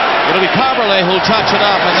 It'll be Carberlet who'll touch it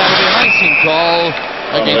up, and that'll be an icing call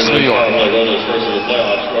against New York.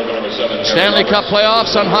 Stanley Cup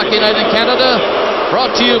playoffs on Hockey Night in Canada,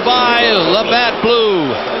 brought to you by Labatt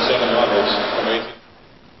Blue.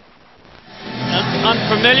 An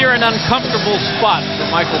unfamiliar and uncomfortable spot for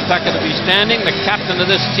Michael Pekka to be standing, the captain of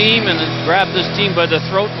this team, and grab this team by the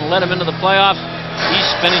throat and let him into the playoffs. He's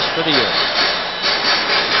finished for the year.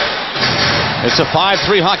 It's a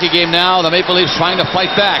 5-3 hockey game now. The Maple Leafs trying to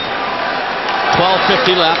fight back.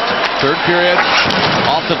 12:50 left. Third period.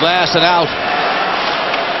 Off the glass and out.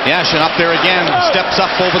 Yashin up there again. Steps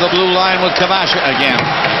up over the blue line with Kavasha again.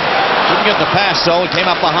 Didn't get the pass, though. It came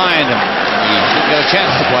up behind him. He didn't get a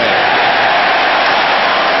chance to play it.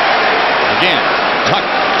 Again,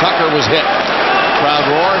 Tucker was hit. Crowd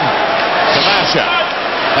roared. Kavasha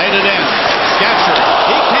played it in. Scatcher.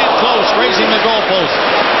 He came close, raising the goalpost.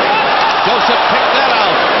 Joseph picked that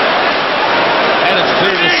out. And it's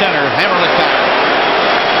clear to center. Hammer it back.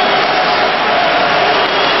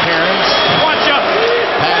 Cairns. Watch out.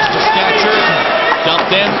 Pass to Scatcher.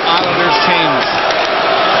 Dumped in. Islanders change.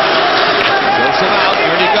 Joseph out.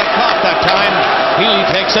 Nearly got caught that time. Healy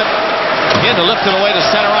takes it. Again to lift it away to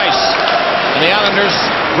center ice. And the Islanders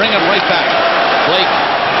bring it right back. Blake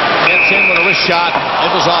gets in with a wrist shot.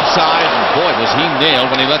 It was offside. And boy, was he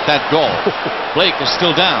nailed when he let that go. Blake is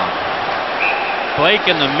still down. Blake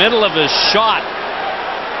in the middle of his shot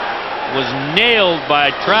was nailed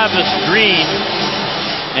by Travis Green,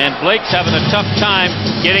 and Blake's having a tough time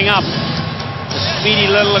getting up. A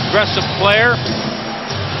speedy little aggressive player.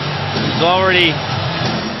 He's already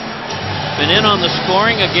been in on the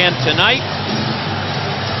scoring again tonight.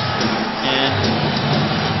 And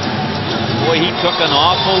boy, he took an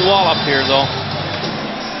awful wallop here, though.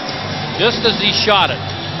 Just as he shot it.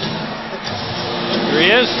 Here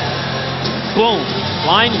he is. Boom.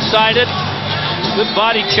 Blindsided. Good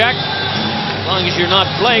body check. As long as you're not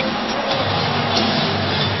Blake.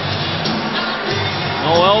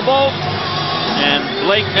 No elbow. And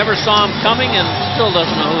Blake never saw him coming and still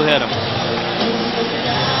doesn't know who hit him.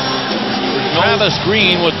 Travis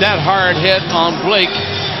Green with that hard hit on Blake.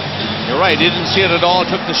 You're right, he didn't see it at all.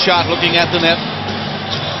 Took the shot looking at the net.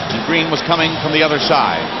 And Green was coming from the other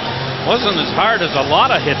side. Wasn't as hard as a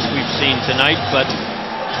lot of hits we've seen tonight, but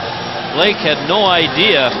Blake had no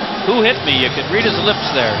idea who hit me. You could read his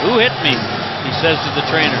lips there. Who hit me? He says to the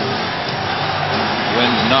trainer.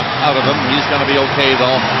 Wind's knocked out of him. He's going to be okay,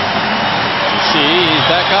 though. You see, he's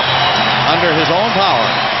back up under his own power.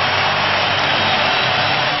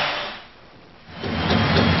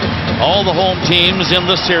 All the home teams in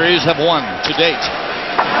the series have won to date.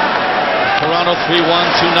 Toronto 3-1,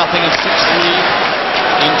 2-0, and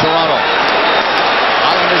 6-3 in Toronto.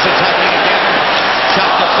 Islanders attacking again. Shot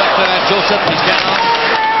deflected at Joseph. He's down.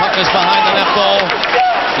 Puck is behind the net goal.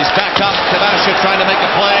 He's back up. Kavasha trying to make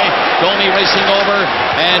a play. Domi racing over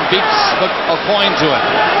and beats a coin to it.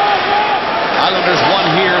 Islanders won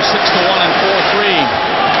here 6-1 and 4-3.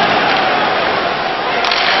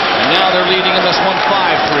 And now they're leading in this one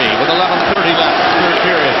 5-3 with 11:30 left. Third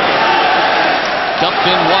period. Dumped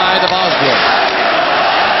in wide of Osgood.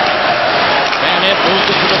 Van Imp moves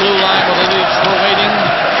it to the blue line where the Leafs were waiting.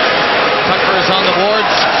 Tucker is on the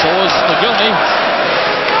boards, so is McGillney.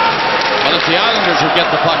 But it's the Islanders who get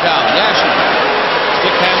the puck out. Yashin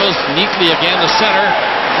stick handles neatly again to center.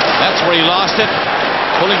 That's where he lost it.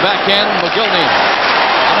 Pulling back in, McGillney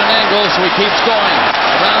on an angle, so he keeps going.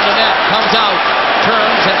 Around the net, comes out,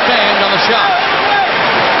 turns and fanned on the shot.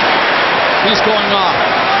 He's going off.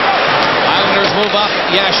 Islanders move up.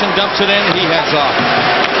 Yashin dumps it in. He heads off.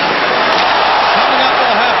 Coming up to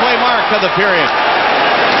the halfway mark of the period.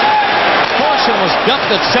 Portion was dumped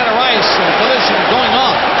at center ice and collision going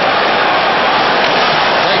off.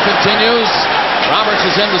 Play continues. Roberts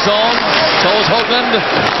is in the zone. So is Hoagland.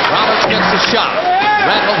 Roberts gets the shot.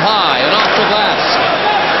 Rattled high and off the glass.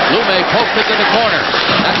 Lume poked it to the corner.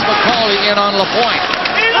 That's McCauley in on LaPointe.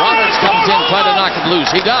 Roberts comes in trying to knock it loose.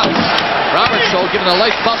 He does. Roberts, though, given a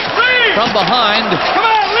light bump from behind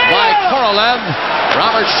by Korolev.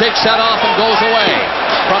 Roberts shakes that off and goes away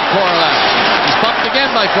from Korolev. He's bumped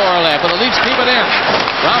again by Korolev, but the Leafs keep it in.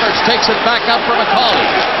 Roberts takes it back up for McCauley.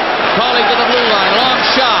 McCauley to the blue line. Long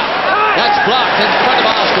shot. That's blocked in front of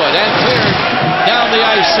Osgood and cleared down the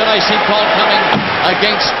ice. An icing call coming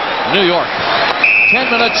against New York. 10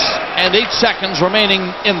 minutes and 8 seconds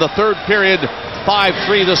remaining in the third period.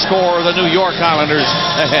 5-3 the score. The New York Islanders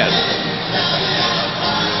ahead.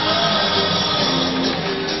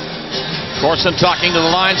 Corson talking to the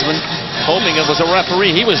linesman, hoping it was a referee.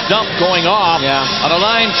 He was dumped going off on a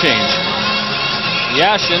line change.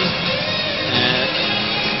 Yashin,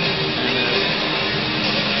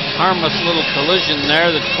 harmless little collision there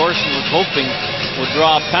that Corson was hoping would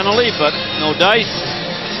draw a penalty, but no dice.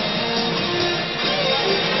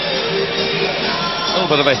 A little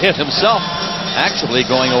bit of a hit himself, actually,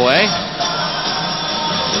 going away.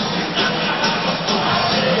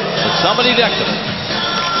 But somebody decked him,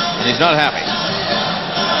 and he's not happy.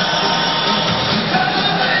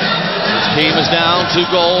 His team is down 2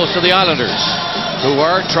 goals to the Islanders, who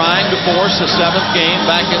are trying to force a 7th game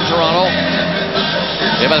back in Toronto.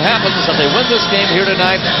 If it happens that they win this game here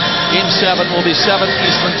tonight, Game 7 will be 7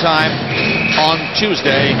 Eastern Time on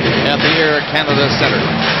Tuesday at the Air Canada Centre.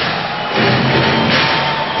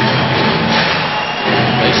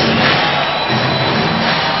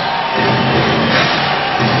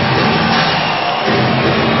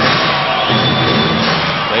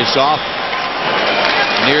 Face off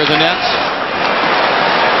near the net.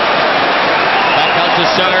 Back out to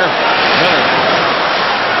center. Miller.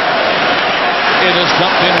 It is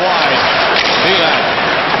dumped in wide. Vilak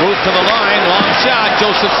moved to the line. Long shot.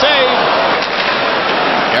 Joseph save.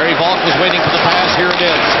 Gary Volk was waiting for the pass. Here it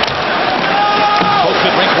is.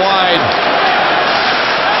 Posted rink wide.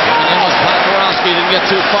 Giving in was Patorowski. Didn't get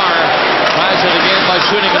too far. Tries it again by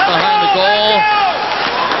shooting it behind the goal.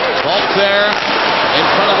 Volk there. In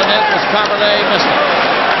front of the net was Carbonet. Missed it.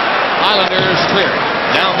 Islanders clear.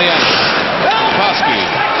 Down the ice. Koski,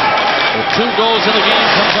 with 2 goals in the game,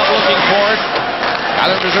 comes up looking for it.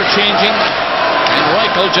 Islanders are changing. And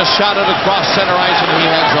Reichel just shot it across center ice, and he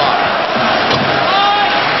heads off.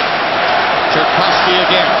 Cherkowski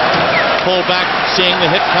again. Pull back, seeing the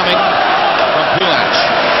hit coming from Pilach.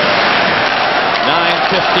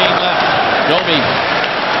 9:15 left. Domi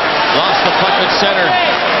lost the puck at center.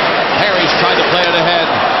 Harry's tried to play it ahead.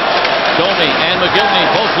 Domi and McGillney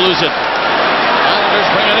both lose it. Islanders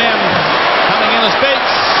bring it in. Coming in as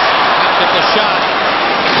Bates. Tapped at the shot.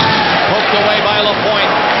 Poked away by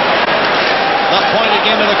LaPointe. LaPointe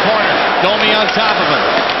again to the corner. Domi on top of him.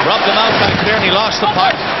 Rubbed him out back there, and he lost the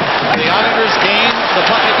puck. The Islanders gain the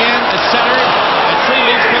puck again. It's centered, and 3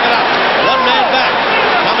 Leafs pick it up. 1 man back.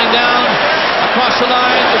 Coming down across the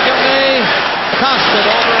line. McGillney tossed it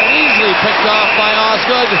over and easily picked off by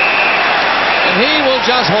Osgood. And he will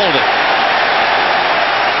just hold it.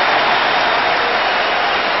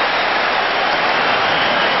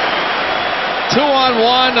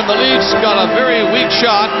 Two-on-one, and the Leafs got a very weak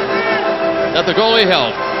shot that the goalie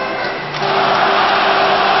held.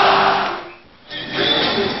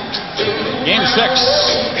 Game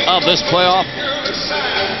 6 of this playoff.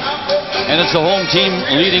 And it's the home team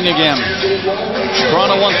leading again.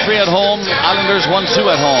 Toronto won 3 at home. Islanders won 2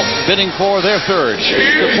 at home, bidding for their 3rd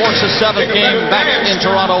to force a 7th game back in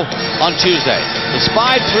Toronto on Tuesday. The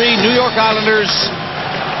 5-3 New York Islanders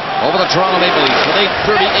over the Toronto Maple Leafs with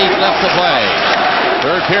 8:38 left to play.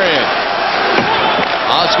 3rd period.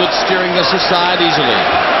 Osgood steering this aside easily.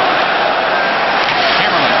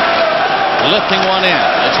 Hammerman lifting one in.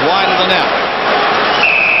 It's wide of the net.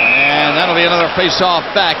 And that'll be another face-off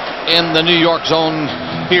back in the New York zone.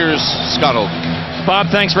 Here's Scotto.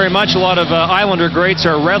 Bob, thanks very much. A lot of Islander greats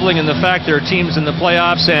are reveling in the fact their team's in the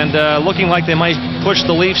playoffs and looking like they might push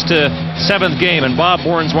the Leafs to 7th game, and Bob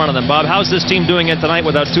Bourne's one of them. Bob, how's this team doing it tonight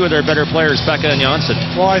without 2 of their better players, Pekka and Janssen?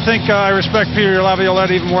 Well, I think I respect Peter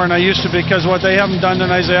Laviolette even more than I used to, because what they haven't done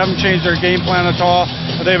tonight is they haven't changed their game plan at all.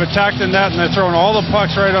 They've attacked the net, and they're throwing all the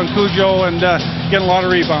pucks right on Cujo and getting a lot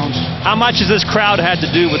of rebounds. How much has this crowd had to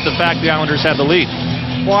do with the fact the Islanders have the lead?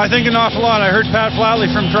 Well, I think an awful lot. I heard Pat Flatley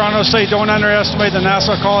from Toronto say don't underestimate the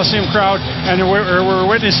Nassau Coliseum crowd, and we're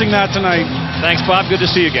witnessing that tonight. Thanks, Bob. Good to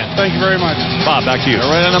see you again. Thank you very much. Bob, back to you.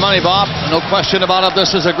 You're right on the money, Bob. No question about it.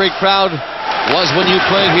 This is a great crowd. Was when you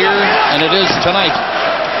played here, and it is tonight.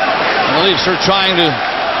 And the Leafs are trying to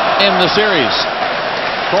end the series.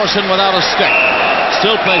 Corson without a stick.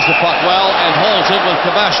 Still plays the puck well and holds it with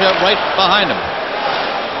Kabasha right behind him.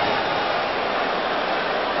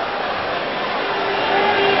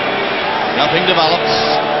 Nothing develops.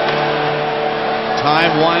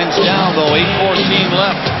 Time winds down, though. 8:14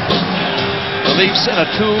 left. The Leafs in a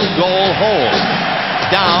 2-goal hole.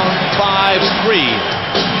 Down 5-3.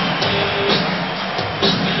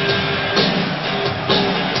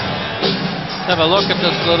 Have a look at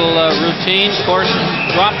this little routine. Corson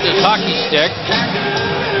dropped his hockey stick.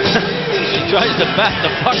 He tries to bat the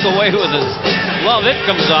puck away with his glove. It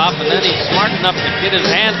comes off, and then he's smart enough to get his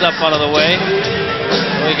hands up out of the way.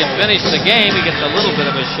 So he can finish the game. He gets a little bit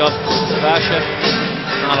of a shove. Kabasha,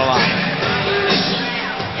 not allowed.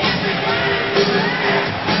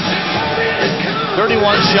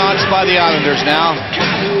 31 shots by the Islanders now,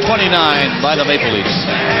 29 by the Maple Leafs.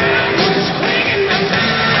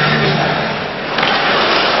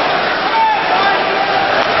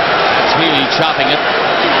 That's Healy chopping it.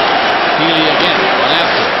 Healy again, went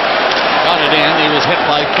after it. Got it in. He was hit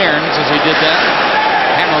by Cairns as he did that.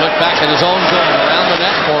 Hammerlick back in his own zone around the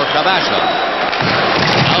net for Kabasha.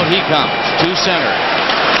 Out he comes to center.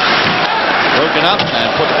 Broken up and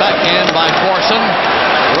put back in by Corson.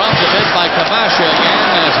 Rubbed a bit by Kabasha again,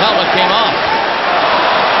 and his helmet came off.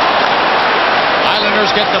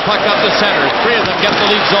 Islanders get the puck up the center. Three of them get the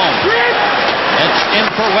lead zone. It's in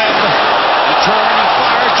for Webb. He turned, he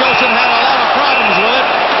fired. Joseph had a lot of problems with it.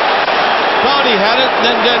 Thought he had it,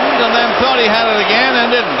 then didn't, and then thought he had it again and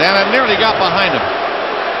didn't, and it nearly got behind him.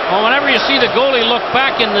 Well, whenever you see the goalie look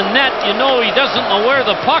back in the net, you know he doesn't know where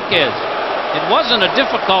the puck is. It wasn't a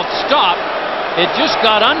difficult stop. It just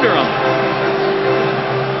got under him.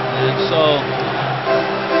 And so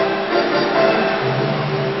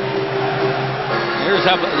here's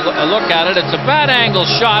a look at it. It's a bad angle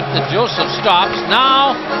shot that Joseph stops.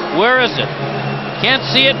 Now, where is it? Can't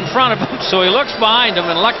see it in front of him, so he looks behind him,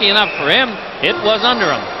 and lucky enough for him, it was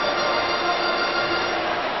under him.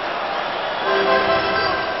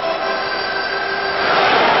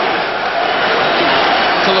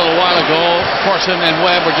 It's a little while ago, Corson and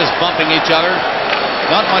Webb were just bumping each other.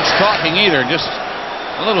 Not much talking either, just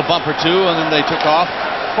a little bump or two, and then they took off.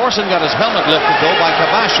 Corson got his helmet lifted, though, by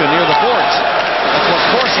Kabasha near the boards. That's what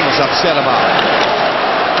Corson was upset about.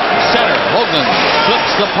 Center, Hoagland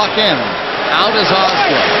flips the puck in. Out is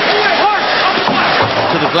Osgood.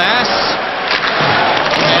 To the glass.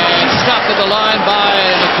 And stopped at the line by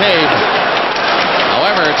McCabe.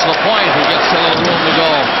 However, it's LaPointe who gets a little room to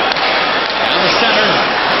go. Down the center.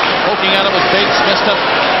 Poking at it with Bates, missed it.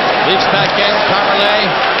 Leaps back in.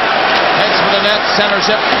 Carmelet heads for the net,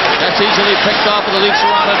 centers it. That's easily picked off with the Leafs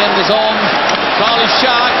around it in the zone. Crawley's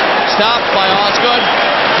shot. Stopped by Osgood.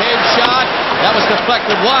 McCabe's shot. That was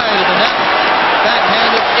deflected wide of the net.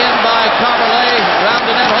 Backhanded in by Carmelet. Round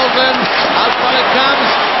the net, Hoagland. Out front it comes.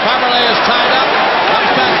 Carmelet is tied up. Comes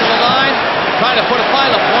back to the line. Trying to put a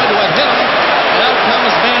final point to what hit him. And out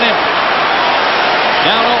comes Van Impe.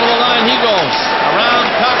 Down over the line he goes. Around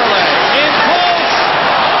Carmelet. In close.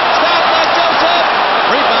 Stopped by Joseph.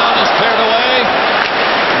 Rebound is cleared away.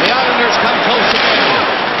 The Islanders come close again.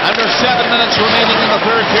 Under 7 minutes remaining in the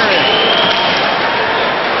third period.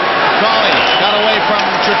 Crawley got away from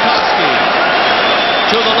Tchaikovsky.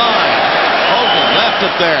 To the line. Hogan left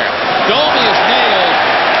it there. Domi is nailed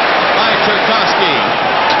by Tchaikovsky.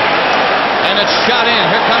 And it's shot in.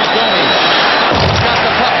 Here comes Domi. He's got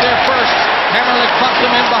the puck there first. Hammerlick bumped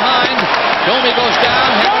him in behind. Domi goes down.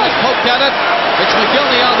 Hammerlick poked at it. It's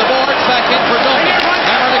McGillney on the boards. Back in for Domi.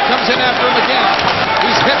 Hammerlick comes in after him again.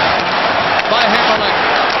 He's hit by Hammerlick.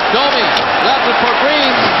 Domi left it for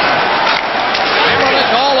Green.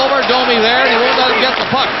 Hammerlick all over Domi there, and he won't let him get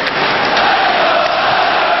the puck.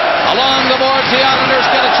 Along the boards, the Islanders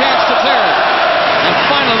get a chance to clear it. And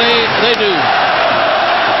finally, they do.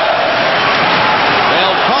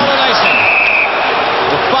 They'll call it icing.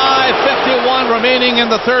 With 5:51 remaining in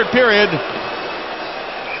the third period,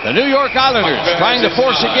 the New York Islanders trying to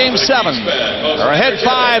force a Game 7. They're ahead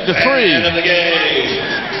 5-3.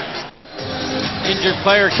 Injured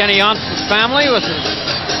player Kenny Johnson's family with his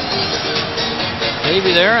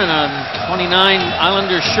baby there in a 29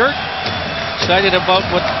 Islanders shirt. Excited about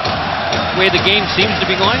what way the game seems to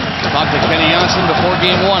be going. Talked to Kenny Johnson before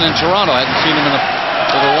Game 1 in Toronto. Hadn't seen him in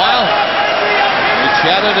a while. We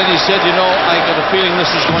chatted and he said, you know, I get a feeling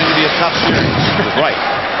this is going to be a tough series. He was right.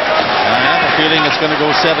 And I have a feeling it's going to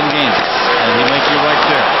go 7 games. And he might be right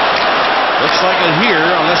there. Looks like it here,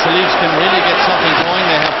 unless the Leafs can really get something going.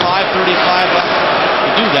 They have 5:35 left to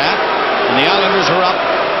do that. And the Islanders are up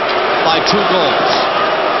by 2 goals.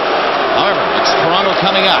 However, it's Toronto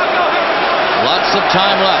coming up. Lots of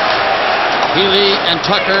time left. Healy and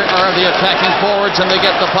Tucker are the attacking forwards, and they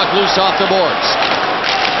get the puck loose off the boards.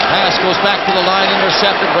 Pass goes back to the line,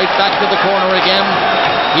 intercepted, right back to the corner again.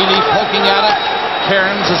 Healy poking at it.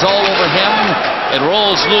 Cairns is all over him. It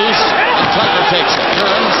rolls loose, and Tucker takes it.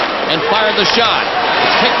 Turns and fired the shot.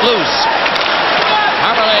 It's kicked loose.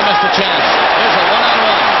 Carmelet missed a chance. Here's a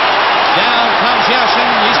one-on-one. Down comes Yashin.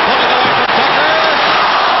 He's pulling it away from Tucker.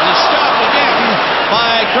 And he's stopped again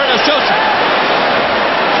by Curtis Joseph.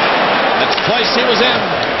 That's twice he was in.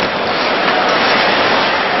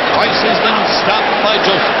 Twice he's been stopped by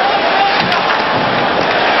Joseph.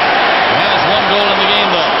 He has 1 goal in the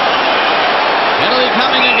game, though. Penalty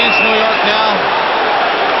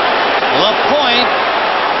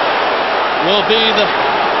will be the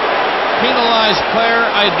penalized player,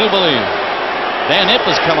 I do believe. Van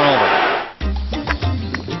Impe is coming over.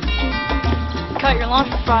 Cut your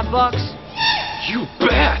lawn for $5. You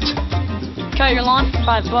bet. Cut your lawn for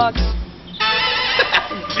 $5.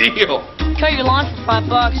 Deal. Cut your lawn for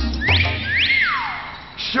 $5.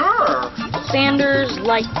 Sure. Sanders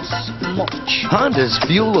Lights Mulch. Honda's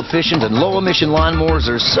fuel-efficient and low-emission lawnmowers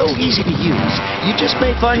are so easy to use. You just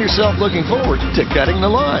may find yourself looking forward to cutting the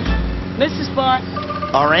lawn. Mrs. Spot.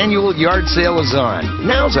 Our annual yard sale is on.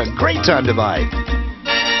 Now's a great time to buy.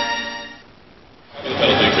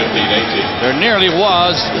 Penalty 15-18. There nearly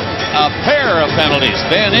was a pair of penalties.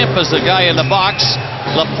 Van Impe is the guy in the box.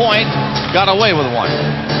 LaPointe got away with one.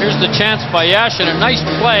 Here's the chance by Yash, and a nice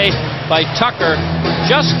play by Tucker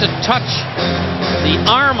just to touch the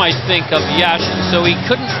arm, I think, of Yash, so he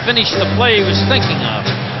couldn't finish the play he was thinking of.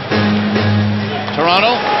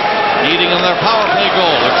 Toronto needing another power play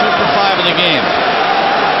goal. They're 2 for 5 in the game.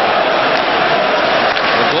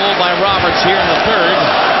 The goal by Roberts here in the third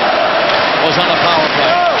was on a power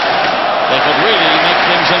play. They could really make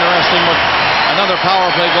things interesting with another power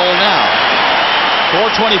play goal now.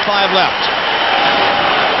 4:25 left.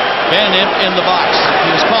 Van Impe in the box.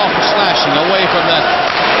 He was called for slashing away from the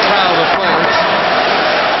crowd of players.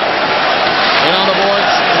 In on the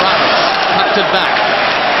boards, Roberts tucked it back.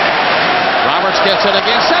 Roberts gets it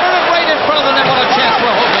again, centered it right in front of the net. What a chance for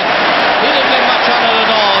Hogan. He didn't get much on it at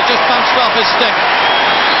all. It just bounced off his stick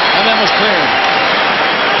and then was cleared.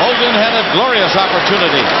 Hogan had a glorious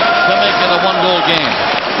opportunity to make it a one-goal game.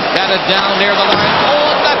 Got it down near the line.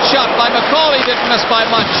 Oh, that shot by McCauley didn't miss by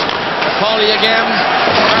much. McCauley again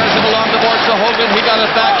fires it along the boards to Hogan. He got it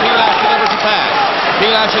back. Pilash delivers a pass.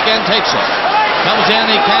 Pilash again takes it. Comes in.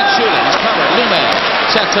 He can't shoot it. He's covered. Lume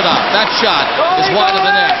sets it up. That shot is wide of the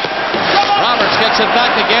net. Roberts gets it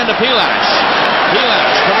back again to Pilash.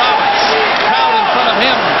 Pilash to Roberts. Crowd in front of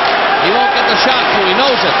him. He won't get the shot through. He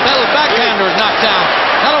knows it. That backhander is knocked down.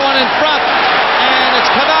 Another one in front. And it's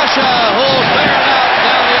Kabasha who'll clear it out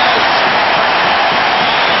down the ice.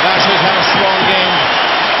 Kabasha's had a strong game.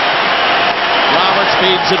 Roberts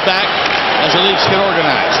feeds it back as the Leafs get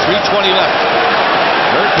organized. 3:20 left.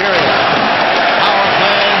 Third period. Power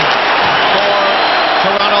play for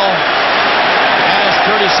Toronto has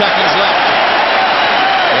 30 seconds left.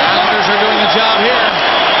 The Islanders are doing a job here.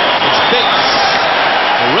 It's Bates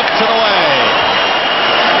who rips it away.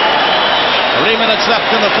 3 minutes left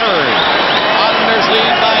in the third. Islanders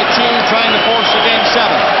lead by 2, trying to force the game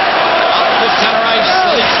 7. Up the center ice,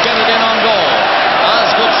 the Leafs get it in on goal.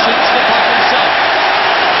 Osgood shoots the puck himself.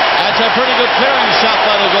 That's a pretty good clearing shot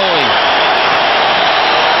by the goalie.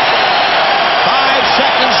 5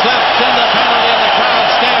 seconds left in the penalty, and the crowd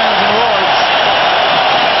stands and roars.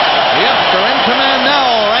 Yep, they're in command now,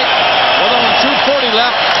 all right. With only 2:40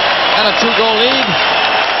 left and a 2-goal lead.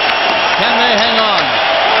 Can they hang on?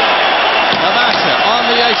 Navasha on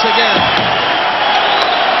the ice again.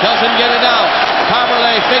 Doesn't get it out.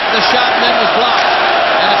 Carberlay faked the shot and then was blocked.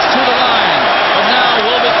 And it's to the line. But now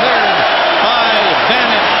will be cleared by Van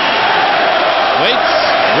Impe. Waits,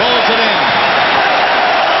 rolls it in.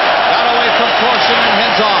 Got away from Corson and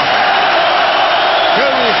heads off.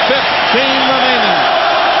 2:15 remaining.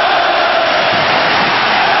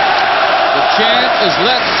 The chant is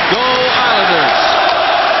 "Let's go Islanders."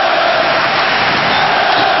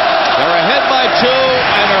 They're ahead by 2,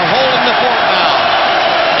 and they're holding the fort now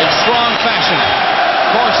in strong fashion.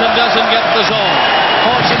 Corson doesn't get the zone.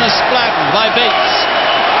 Corson is splattened by Bates.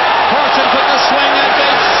 Corson took a swing at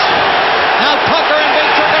Bates. Now Tucker and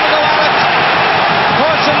Bates are going to go at it.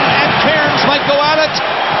 Corson and Cairns might go at it.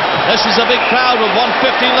 This is a big crowd with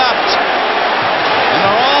 1:50 left. And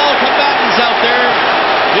they're all combatants out there.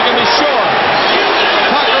 You can be sure.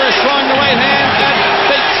 Tucker is throwing the right hand at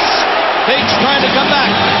Bates. Bates trying to come back.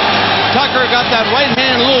 Tucker got that right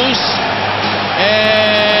hand loose,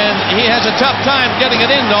 and he has a tough time getting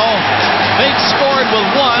it in, though. Bates scored with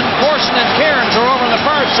 1. Corson and Cairns are over on the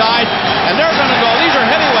far side, and they're going to go. These are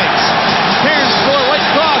heavyweights. Cairns scored right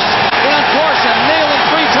across, in on Corson, nailed him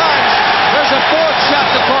 3 times. There's a 4th shot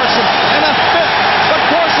to Corson, and a 5th, but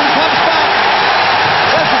Corson comes back.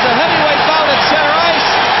 This is a heavyweight bout at center ice.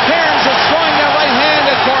 Cairns is throwing their right hand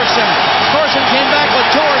at Corson. Corson came back with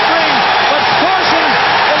 2 or 3, but Corson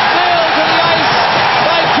is nailed to the ice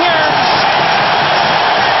by Cairns.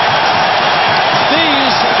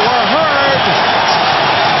 These were heard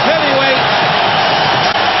heavyweight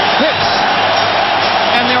hits,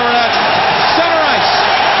 and they were at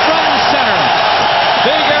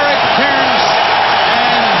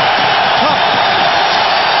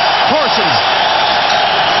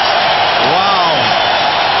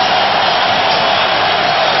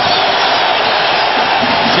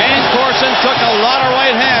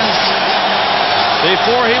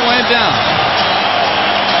before he went down.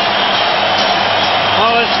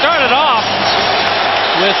 Well, it started off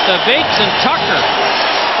with Bates and Tucker,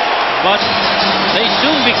 but they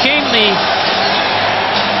soon became the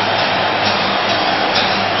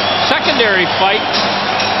secondary fight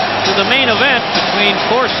to the main event between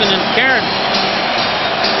Corson and Cairns.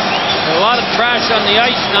 A lot of trash on the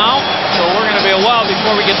ice now, so we're going to be a while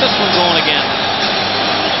before we get this one going again.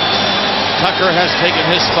 Tucker has taken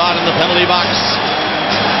his spot in the penalty box.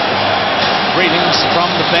 Greetings from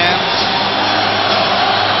the fans.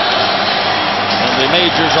 And the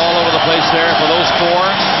majors all over the place there for those four.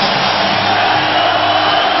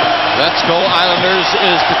 Let's Go Islanders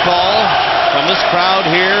is the call from this crowd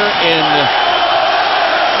here in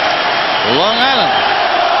Long Island.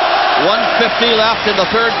 1:50 left in the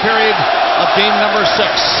third period of game number 6.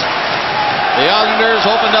 The Islanders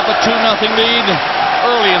opened up a 2-0 lead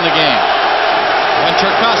early in the game. When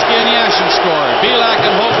Turkowski and Yashin scored, Belak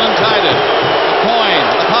and Hoagland tied it. A coin,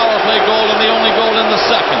 a power play goal, and the only goal in the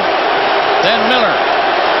second. Then Miller.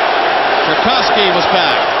 Turkowski was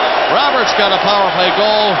back. Roberts got a power play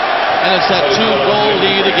goal, and it's that 2-goal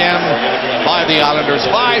lead again by the Islanders.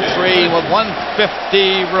 5-3 with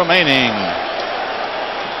 1:50 remaining.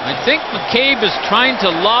 I think McCabe is trying to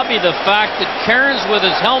lobby the fact that Cairns with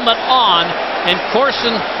his helmet on and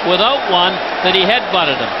Corson without one, that he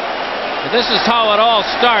headbutted him. But this is how it all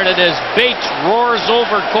started, as Bates roars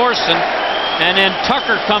over Corson, and then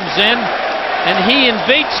Tucker comes in, and he and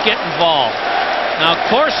Bates get involved. Now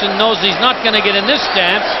Corson knows he's not going to get in this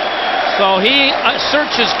dance, so he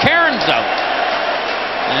searches Cairns out.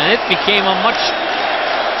 And it became a much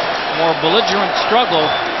more belligerent struggle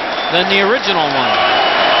than the original one.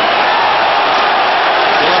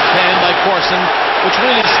 Left hand by Corson, which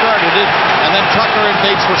really started it, and then Tucker and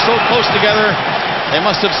Bates were so close together, they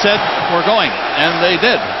must have said, "We're going," and they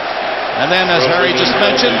did. And then, as Harry just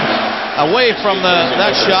mentioned, away from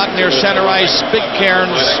that shot near center ice, Big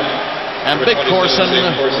Cairns and Big Corson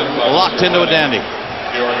locked into a dandy.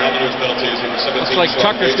 Looks like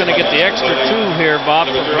Tucker's going to get the extra 2 here, Bob,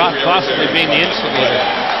 for possibly being the instigator.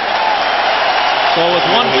 So with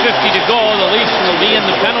 1:50 to go, the Leafs will be in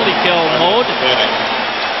the penalty kill mode.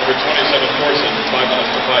 Number 27, Corson, 5 minutes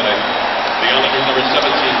for fighting. The Islanders, number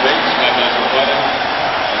 17, Bates, 5 minutes for fighting.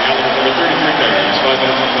 And the Islanders, number 33, Cairns, 5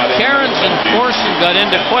 minutes for fighting. Cairns and Corson got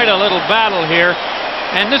into quite a little battle here,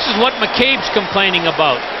 and this is what McCabe's complaining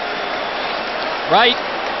about. Right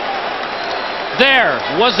there.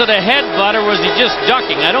 Was it a headbutt or was he just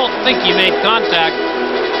ducking? I don't think he made contact,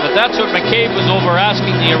 but that's what McCabe was over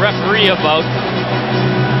asking the referee about.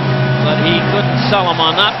 But he couldn't sell him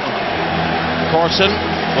on that one. Corson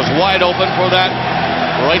was wide open for that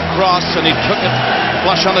right cross, and he took it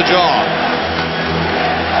flush on the jaw.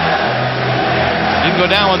 Didn't go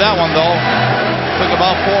down with that one, though. Took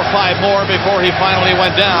about 4 or 5 more before he finally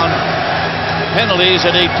went down. Penalties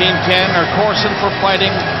at 18-10 are Corson for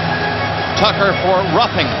fighting, Tucker for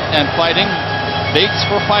roughing and fighting, Bates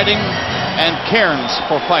for fighting, and Cairns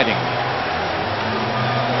for fighting.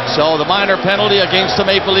 So the minor penalty against the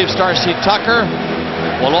Maple Leafs, Darcy Tucker,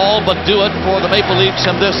 will all but do it for the Maple Leafs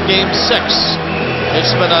in this game 6.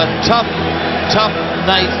 It's been a tough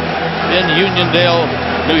night in Uniondale,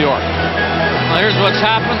 New York. Well, here's what's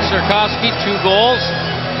happened. Turkowski, 2 goals.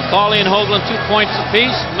 McCauley and Hoagland, 2 points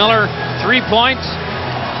apiece. Miller, 3 points.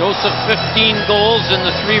 Joseph, 15 goals in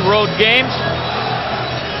the 3 road games.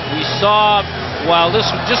 We saw, while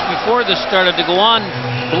this was just before this started to go on,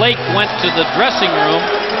 Blake went to the dressing room.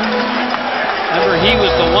 Remember, he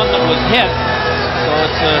was the one that was hit. So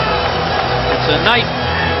it's a night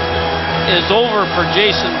is over for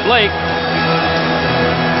Jason Blake,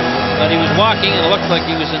 but he was walking and it looked like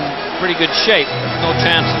he was in pretty good shape. No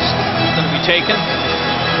chances going to be taken.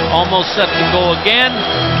 Almost set to go again.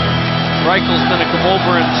 Reichel's going to come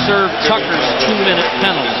over and serve Tucker's 2-minute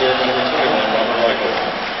penalty.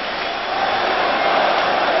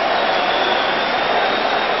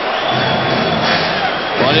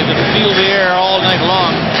 Well, you could feel the air all night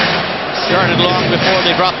long. Started long before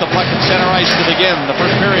they dropped the puck at center ice to begin the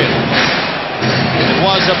first period. It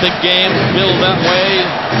was a big game, billed that way.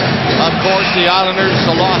 Of course, the Islanders,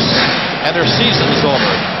 a loss, and their season is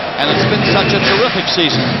over. And it's been such a terrific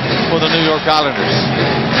season for the New York Islanders.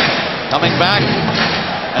 Coming back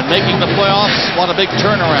and making the playoffs, what a big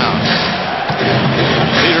turnaround.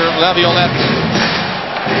 Peter Laviolette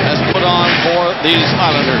has put on for these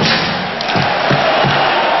Islanders.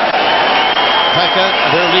 Pekka,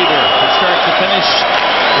 their leader, from start to finish,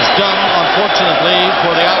 is done, unfortunately,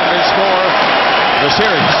 for the Islanders for the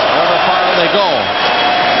series. However far they go,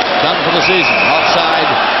 done for the season. Outside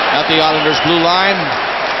at the Islanders' blue line.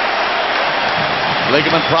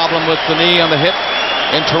 Ligament problem with the knee on the hip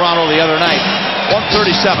in Toronto the other night.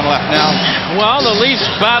 1:37 left now. Well, the Leafs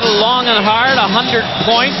battled long and hard, 100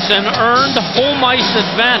 points, and earned home ice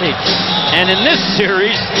advantage. And in this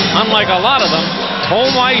series, unlike a lot of them,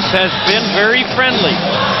 home ice has been very friendly.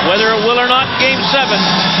 Whether it will or not in Game 7,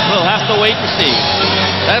 we'll have to wait and see.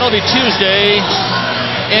 That'll be Tuesday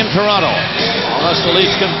in Toronto. Unless the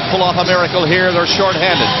Leafs can pull off a miracle here, they're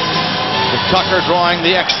shorthanded. With Tucker drawing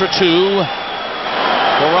the extra 2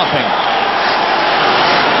 for roughing.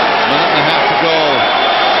 Minute and a half to go.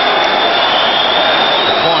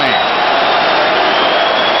 The point.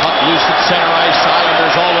 Puck loose at center ice.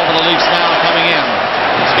 Islanders all over the Leafs now coming in.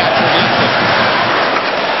 Scatcherd left it.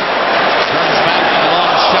 Turns back with a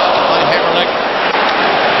long shot by Hammerlick.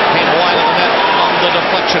 Came wide of the net on the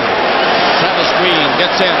deflection. Travis Green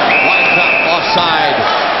gets in. Wide cut. Offside.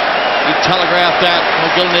 He telegraphed that.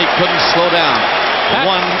 McGillney couldn't slow down.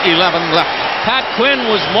 1:11 left. Pat Quinn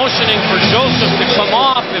was motioning for Joseph to come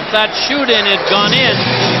off if that shoot-in had gone in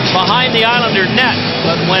behind the Islander net.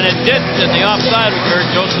 But when it didn't and the offside occurred,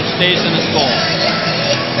 Joseph stays in his goal.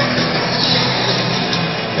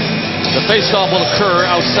 The faceoff will occur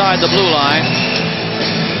outside the blue line.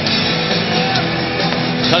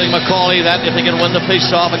 Telling McCauley that if they can win the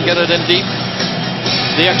faceoff and get it in deep,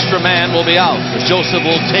 the extra man will be out. But Joseph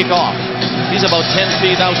will take off. He's about 10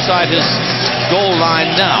 feet outside his goal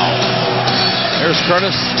line now. Here's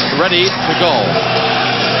Curtis, ready to go.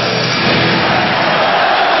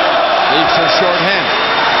 Leafs are shorthanded.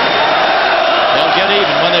 They'll get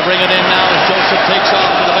even when they bring it in now as Joseph takes off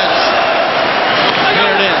to the bench.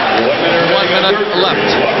 Cleared in. 1 minute left.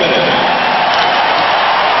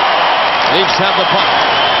 Leafs have the puck.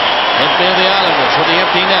 Into the Islanders with the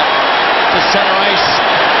empty net. To center ice.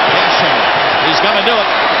 Yashin. He's going to do it.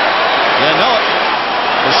 You know it.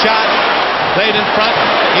 The shot played in front.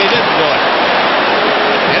 He didn't do it.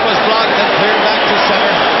 It was blocked and cleared back to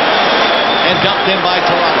center and dumped in by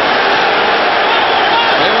Toronto.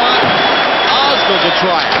 They want Osgood to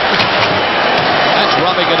try it. That's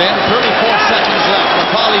rubbing it in. 34 seconds left.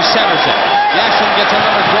 McCauley centers it. Yashin gets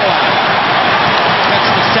another throw on it. Gets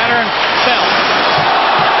to center and fell.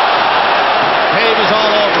 Cave is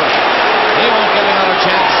all over it. He won't get another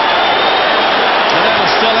chance. The net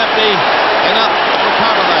is still empty. And up for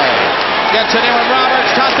Pomerleigh. Gets it in with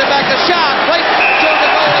Roberts. Tossed it back. The shot. Right to the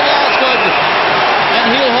goal of Osgood. And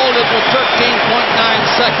he'll hold it with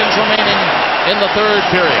 13.9 seconds remaining in the third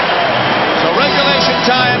period. So regulation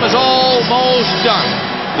time is almost done.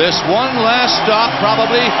 This one last stop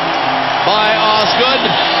probably by Osgood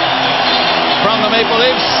from the Maple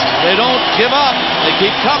Leafs. They don't give up. They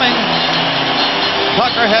keep coming.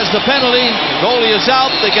 Tucker has the penalty. The goalie is out.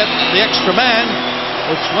 They get the extra man,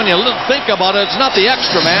 which when you think about it, it's not the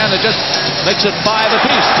extra man. It just makes it 5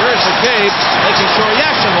 apiece. Here's McCabe making sure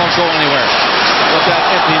Yashin won't go anywhere with that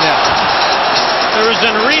empty net. There was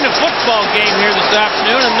an arena football game here this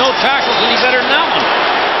afternoon, and no tackles any better than that one.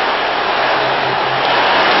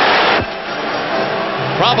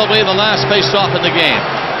 Probably the last face-off in the game.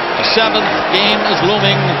 The 7th game is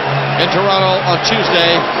looming in Toronto on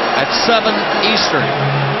Tuesday at 7 Eastern.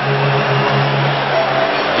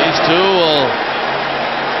 These two will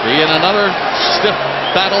be in another stiff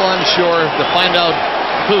battle, I'm sure, to find out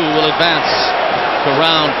who will advance to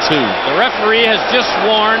round 2. The referee has just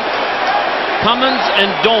warned Cummins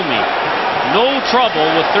and Domi. No trouble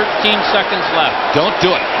with 13 seconds left. Don't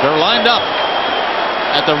do it. They're lined up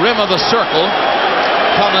at the rim of the circle,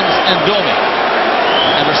 Cummins and Domi.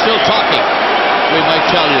 And they're still talking, we might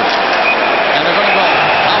tell you. And they're going to go.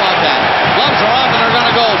 How about that? Gloves are off and they're going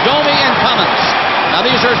to go. Domi and Cummins. Now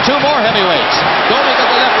these are 2 more heavyweights. Domi got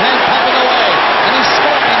the left hand pumping away. And he's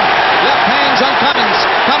scoring. Left hands on Cummins.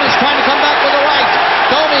 Cummins trying to come back with the right.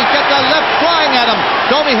 Domi gets the left flying at him.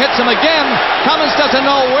 Domi hits him again. Cummins doesn't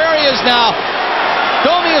know where he is now.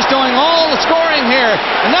 Domi is doing all the scoring here.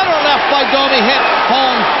 Another left by Domi hit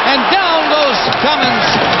home. And down goes Cummins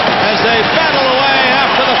as they battle away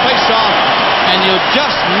after the faceoff. And you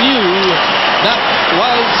just knew that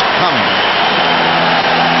was coming.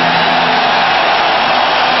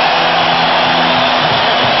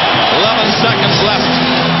 Seconds left.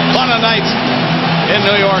 What a night in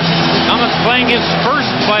New York. Cummins playing his first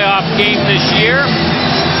playoff game this year,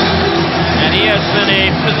 and he has been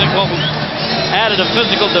added a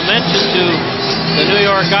physical dimension to the New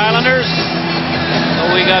York Islanders. So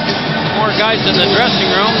we got more guys in the dressing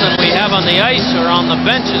room than we have on the ice or on the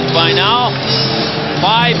benches by now.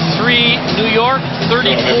 5-3 New York,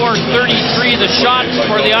 34-33 the shots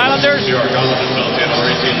for the Islanders.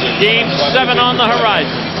 Game 7 on the horizon.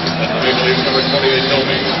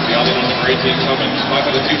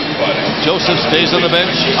 Joseph stays on the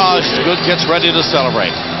bench. Osgood gets ready to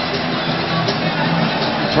celebrate.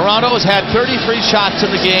 Toronto has had 33 shots in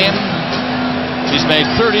the game. He's made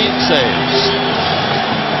 30 saves.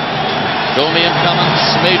 Domi and Cummins,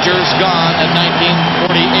 Majors gone at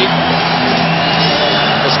 19:48.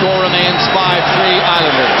 The score remains 5-3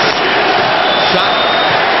 Islanders. Shot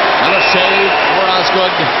and a save for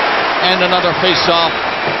Osgood, and another face-off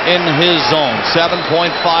in his zone.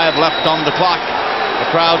 7.5 left on the clock. The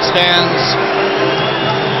crowd stands,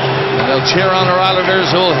 and they'll cheer on our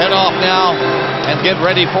Islanders, who will head off now and get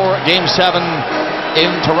ready for Game 7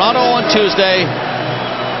 in Toronto on Tuesday.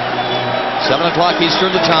 7 o'clock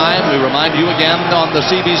Eastern Time. We remind you again on the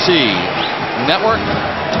CBC network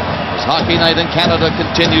as Hockey Night in Canada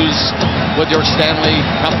continues with your Stanley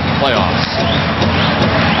Cup playoffs.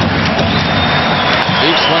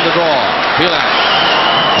 Each one to draw. Pilash.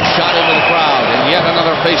 Shot into the crowd, and yet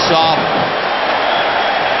another face-off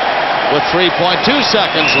with 3.2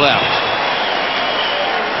 seconds left.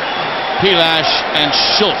 Pilash and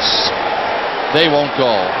Schultz. They won't go.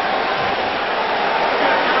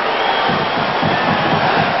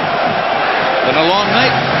 Been a long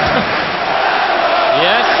night.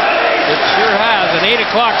 Yes, it sure has. An 8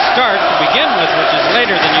 o'clock start to begin with, which is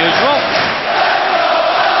later than usual.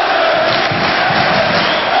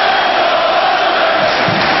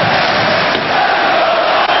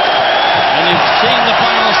 And you've seen the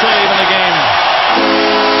final save in the game.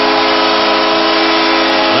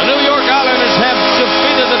 The New York Islanders have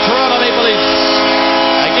defeated the Toronto Maple Leafs.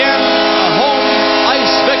 Again, a home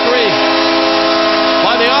ice victory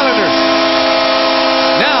by the Islanders.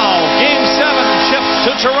 Now, Game 7 shifts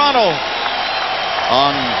to Toronto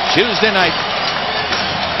on Tuesday night.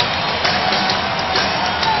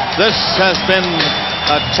 This has been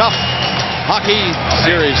a tough hockey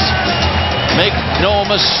series. Make no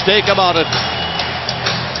mistake about it.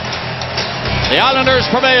 The Islanders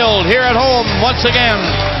prevailed here at home once again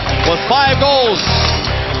with 5 goals.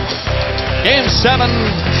 Game 7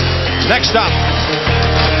 next up.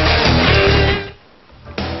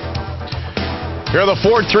 Here are the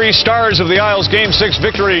 4-3 stars of the Isles' Game 6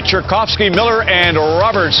 victory: Tchaikovsky, Miller, and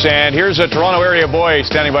Roberts. And here's a Toronto area boy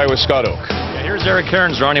standing by with Scott Oak. Yeah, here's Eric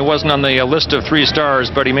Cairns, Ron. He wasn't on the list of 3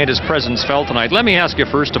 stars, but he made his presence felt tonight. Let me ask you,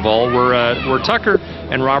 first of all, were Tucker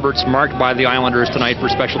and Roberts marked by the Islanders tonight for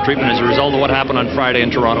special treatment as a result of what happened on Friday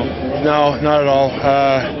in Toronto? No, not at all.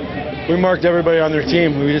 We marked everybody on their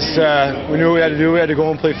team. We just we knew what we had to do. We had to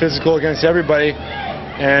go and play physical against everybody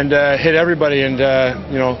and hit everybody. And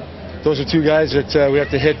you know, those are 2 guys that we have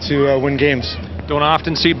to hit to win games. Don't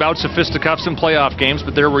often see bouts of fisticuffs in playoff games,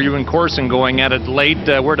 but there were you in Corson going at it late.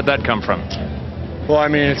 Where did that come from? Well, I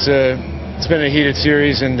mean, it's been a heated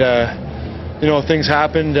series, and you know, things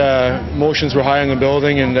happened. Emotions were high in the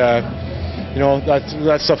building, and you know,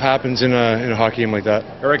 that stuff happens in a hockey game like that.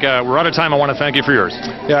 Eric, we're out of time. I want to thank you for yours.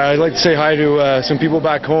 Yeah, I'd like to say hi to some people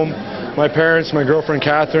back home. My parents, my girlfriend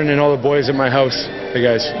Catherine, and all the boys at my house. Hey,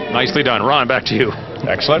 guys. Nicely done. Ron, back to you.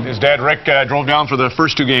 Excellent. His dad, Rick, drove down for the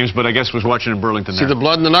first 2 games, but I guess was watching in Burlington. See the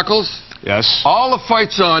blood in the knuckles? Yes. All the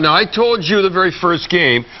fights on. Now, I told you the very first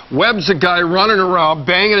game, Webb's a guy running around,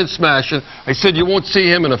 banging and smashing. I said you won't see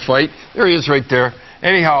him in a fight. There he is right there.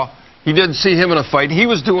 Anyhow, he didn't see him in a fight. He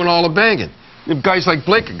was doing all the banging. Guys like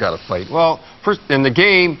Blake have got to fight. Well, first in the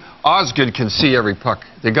game, Osgood can see every puck.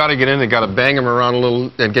 They got to get in. They got to bang him around a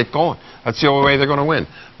little and get going. That's the only way they're going to win.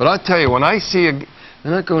 But I'll tell you, when I see a... I'm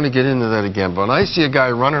not going to get into that again, but when I see a guy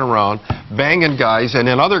running around, banging guys, and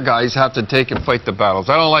then other guys have to take and fight the battles,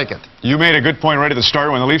 I don't like it. You made a good point right at the start.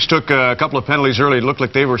 When the Leafs took a couple of penalties early, it looked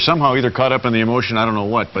like they were somehow either caught up in the emotion, I don't know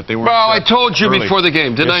what, but they weren't. Well, I told you early. Before the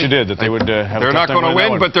game, didn't I? Yes, you did, that they would have They're not going to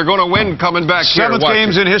win, but they're going to win coming back here. 7th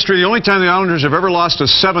games in history. The only time the Islanders have ever lost a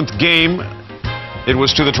 7th game, it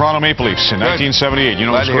was to the Toronto Maple Leafs in 1978. You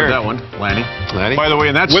know who scored that one? Lanny. By the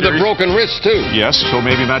way, in that with series, a broken wrist, too. Yes, so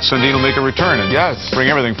maybe Matt Sundin will make a return and bring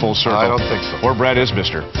everything full circle. I don't think so. Or Brad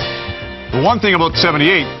Isbister. The one thing about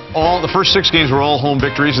 78, the first 6 games were all home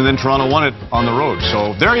victories, and then Toronto won it on the road.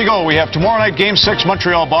 So there you go. We have tomorrow night Game 6,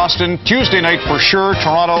 Montreal-Boston. Tuesday night for sure,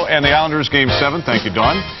 Toronto and the Islanders Game 7. Thank you,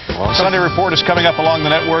 Don. Awesome. Sunday Report is coming up along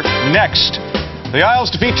the network next. The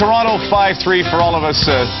Isles defeat Toronto 5-3 for all of us.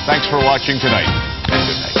 Thanks for watching tonight. And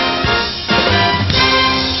good night.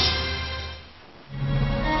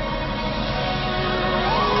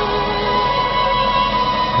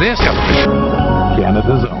 This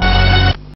Canada's Own.